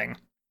about that thing.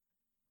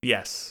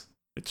 Yes,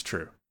 it's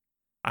true.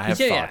 I have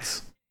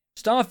thoughts.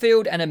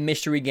 Starfield and a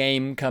mystery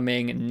game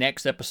coming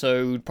next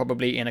episode,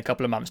 probably in a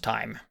couple of months'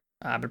 time.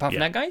 But apart from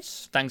that,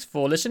 guys, thanks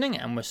for listening,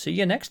 and we'll see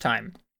you next time.